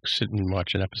totally like sit and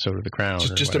watch an episode of The Crown.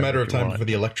 It's just a matter of time for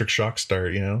the electric shock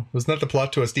start, you know? Wasn't that the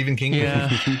plot to a Stephen King movie?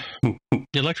 Yeah.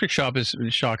 The electric shock is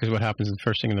what happens the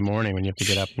first thing in the morning when you have to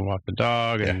get up and walk the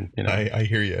dog. And you know, I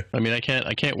hear you. I mean, I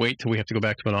can't wait till we have to go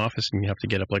back to an office and you have to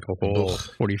get up like a whole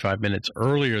 45 minutes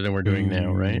earlier than we're doing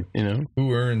now, right? You know,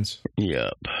 who earns?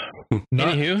 Yep.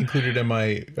 Not included in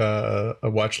my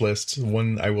watch list.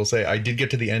 One, I will say, I did get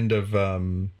to the end of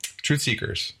Truth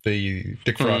Seekers, the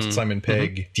Dick Frost, Simon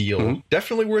Pegg deal.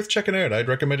 Definitely worth checking out. I'd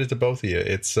recommend it to both of you.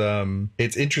 It's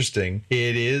interesting.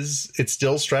 It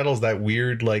still straddles that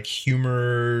weird like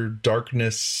humor,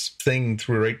 darkness thing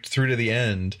right through to the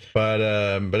end, but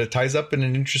it ties up in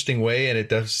an interesting way, and it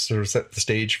does sort of set the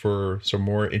stage for some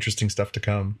more interesting stuff to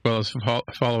come. Well, as a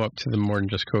follow up to the More Than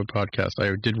Just Code podcast,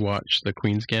 I did watch The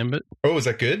Queen's Gambit. Oh, is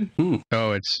that good?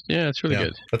 Oh, it's really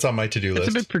good. That's on my to-do list.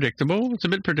 It's a bit predictable. It's a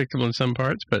bit predictable in some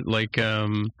parts, but like,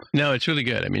 no, it's really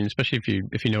good. I mean, especially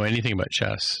if you know anything about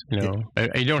chess, you know,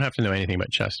 you don't have to know anything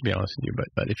about chess to be honest with you,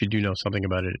 but if you do know something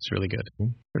about it, it's really good.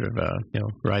 Sort of,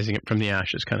 rising up from the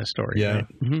ashes kind of story. Yeah. Right?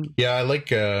 Mm-hmm. Yeah. I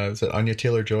like, is it Anya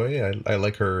Taylor-Joy? I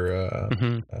like her.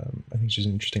 I think she's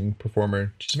an interesting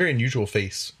performer. She's a very unusual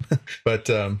face, but,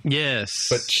 yes,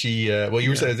 but she, you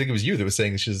were saying, I think it was you that was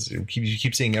saying you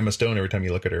keep seeing Emma Stone every time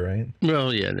you look at her, right?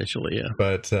 Well, yeah, initially, yeah.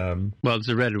 But, well, it's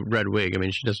a red wig. I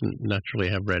mean, she doesn't naturally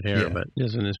have red hair, but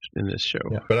is in this show.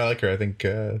 Yeah. But I like her. I think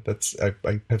I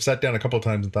have sat down a couple of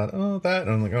times and thought, and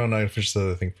I'm like, oh no, I finished the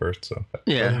other thing first. So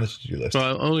yeah, on the to-do list.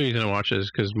 Well, the only reason I watch it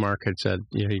is because Mark had said,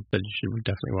 he said you should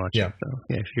definitely watch it. So,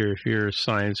 yeah, if you're a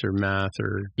science or math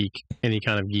or geek, any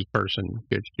kind of geek person,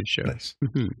 good show. Nice.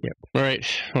 Yep. All right.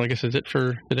 Well, I guess that's it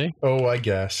for today. Oh, I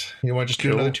guess you want to just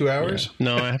do another 2 hours? Yeah.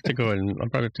 No, I have to go and I'll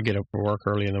probably have to get up for work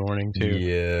early in the morning too.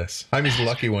 Yes, I'm the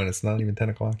lucky one. It's not even 10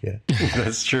 o'clock yet.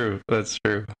 That's true.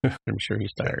 I'm sure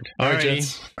he's tired. All right,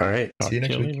 gents. All right. See you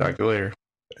next week. Talk to you later.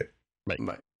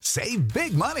 Bye. Save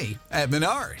big money at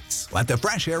Menards. Let the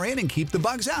fresh air in and keep the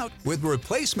bugs out with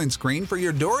replacement screen for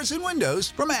your doors and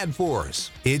windows from Adfors.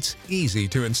 It's easy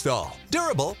to install,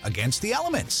 durable against the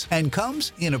elements, and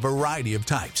comes in a variety of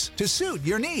types to suit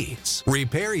your needs.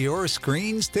 Repair your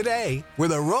screens today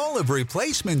with a roll of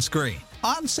replacement screen.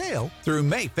 On sale through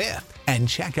May 5th. And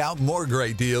check out more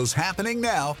great deals happening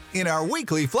now in our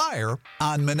weekly flyer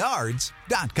on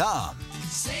Menards.com.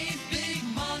 Save big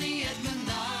money at Menards.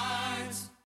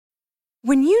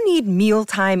 When you need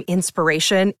mealtime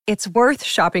inspiration, it's worth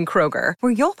shopping Kroger,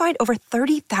 where you'll find over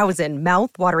 30,000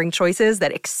 mouth-watering choices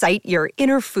that excite your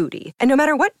inner foodie. And no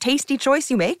matter what tasty choice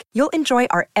you make, you'll enjoy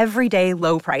our everyday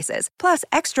low prices, plus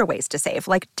extra ways to save,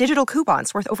 like digital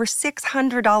coupons worth over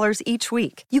 $600 each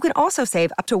week. You can also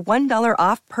save up to $1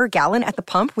 off per gallon at the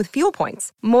pump with fuel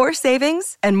points. More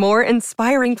savings and more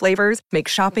inspiring flavors make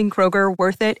shopping Kroger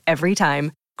worth it every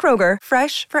time. Kroger,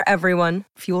 fresh for everyone.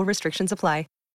 Fuel restrictions apply.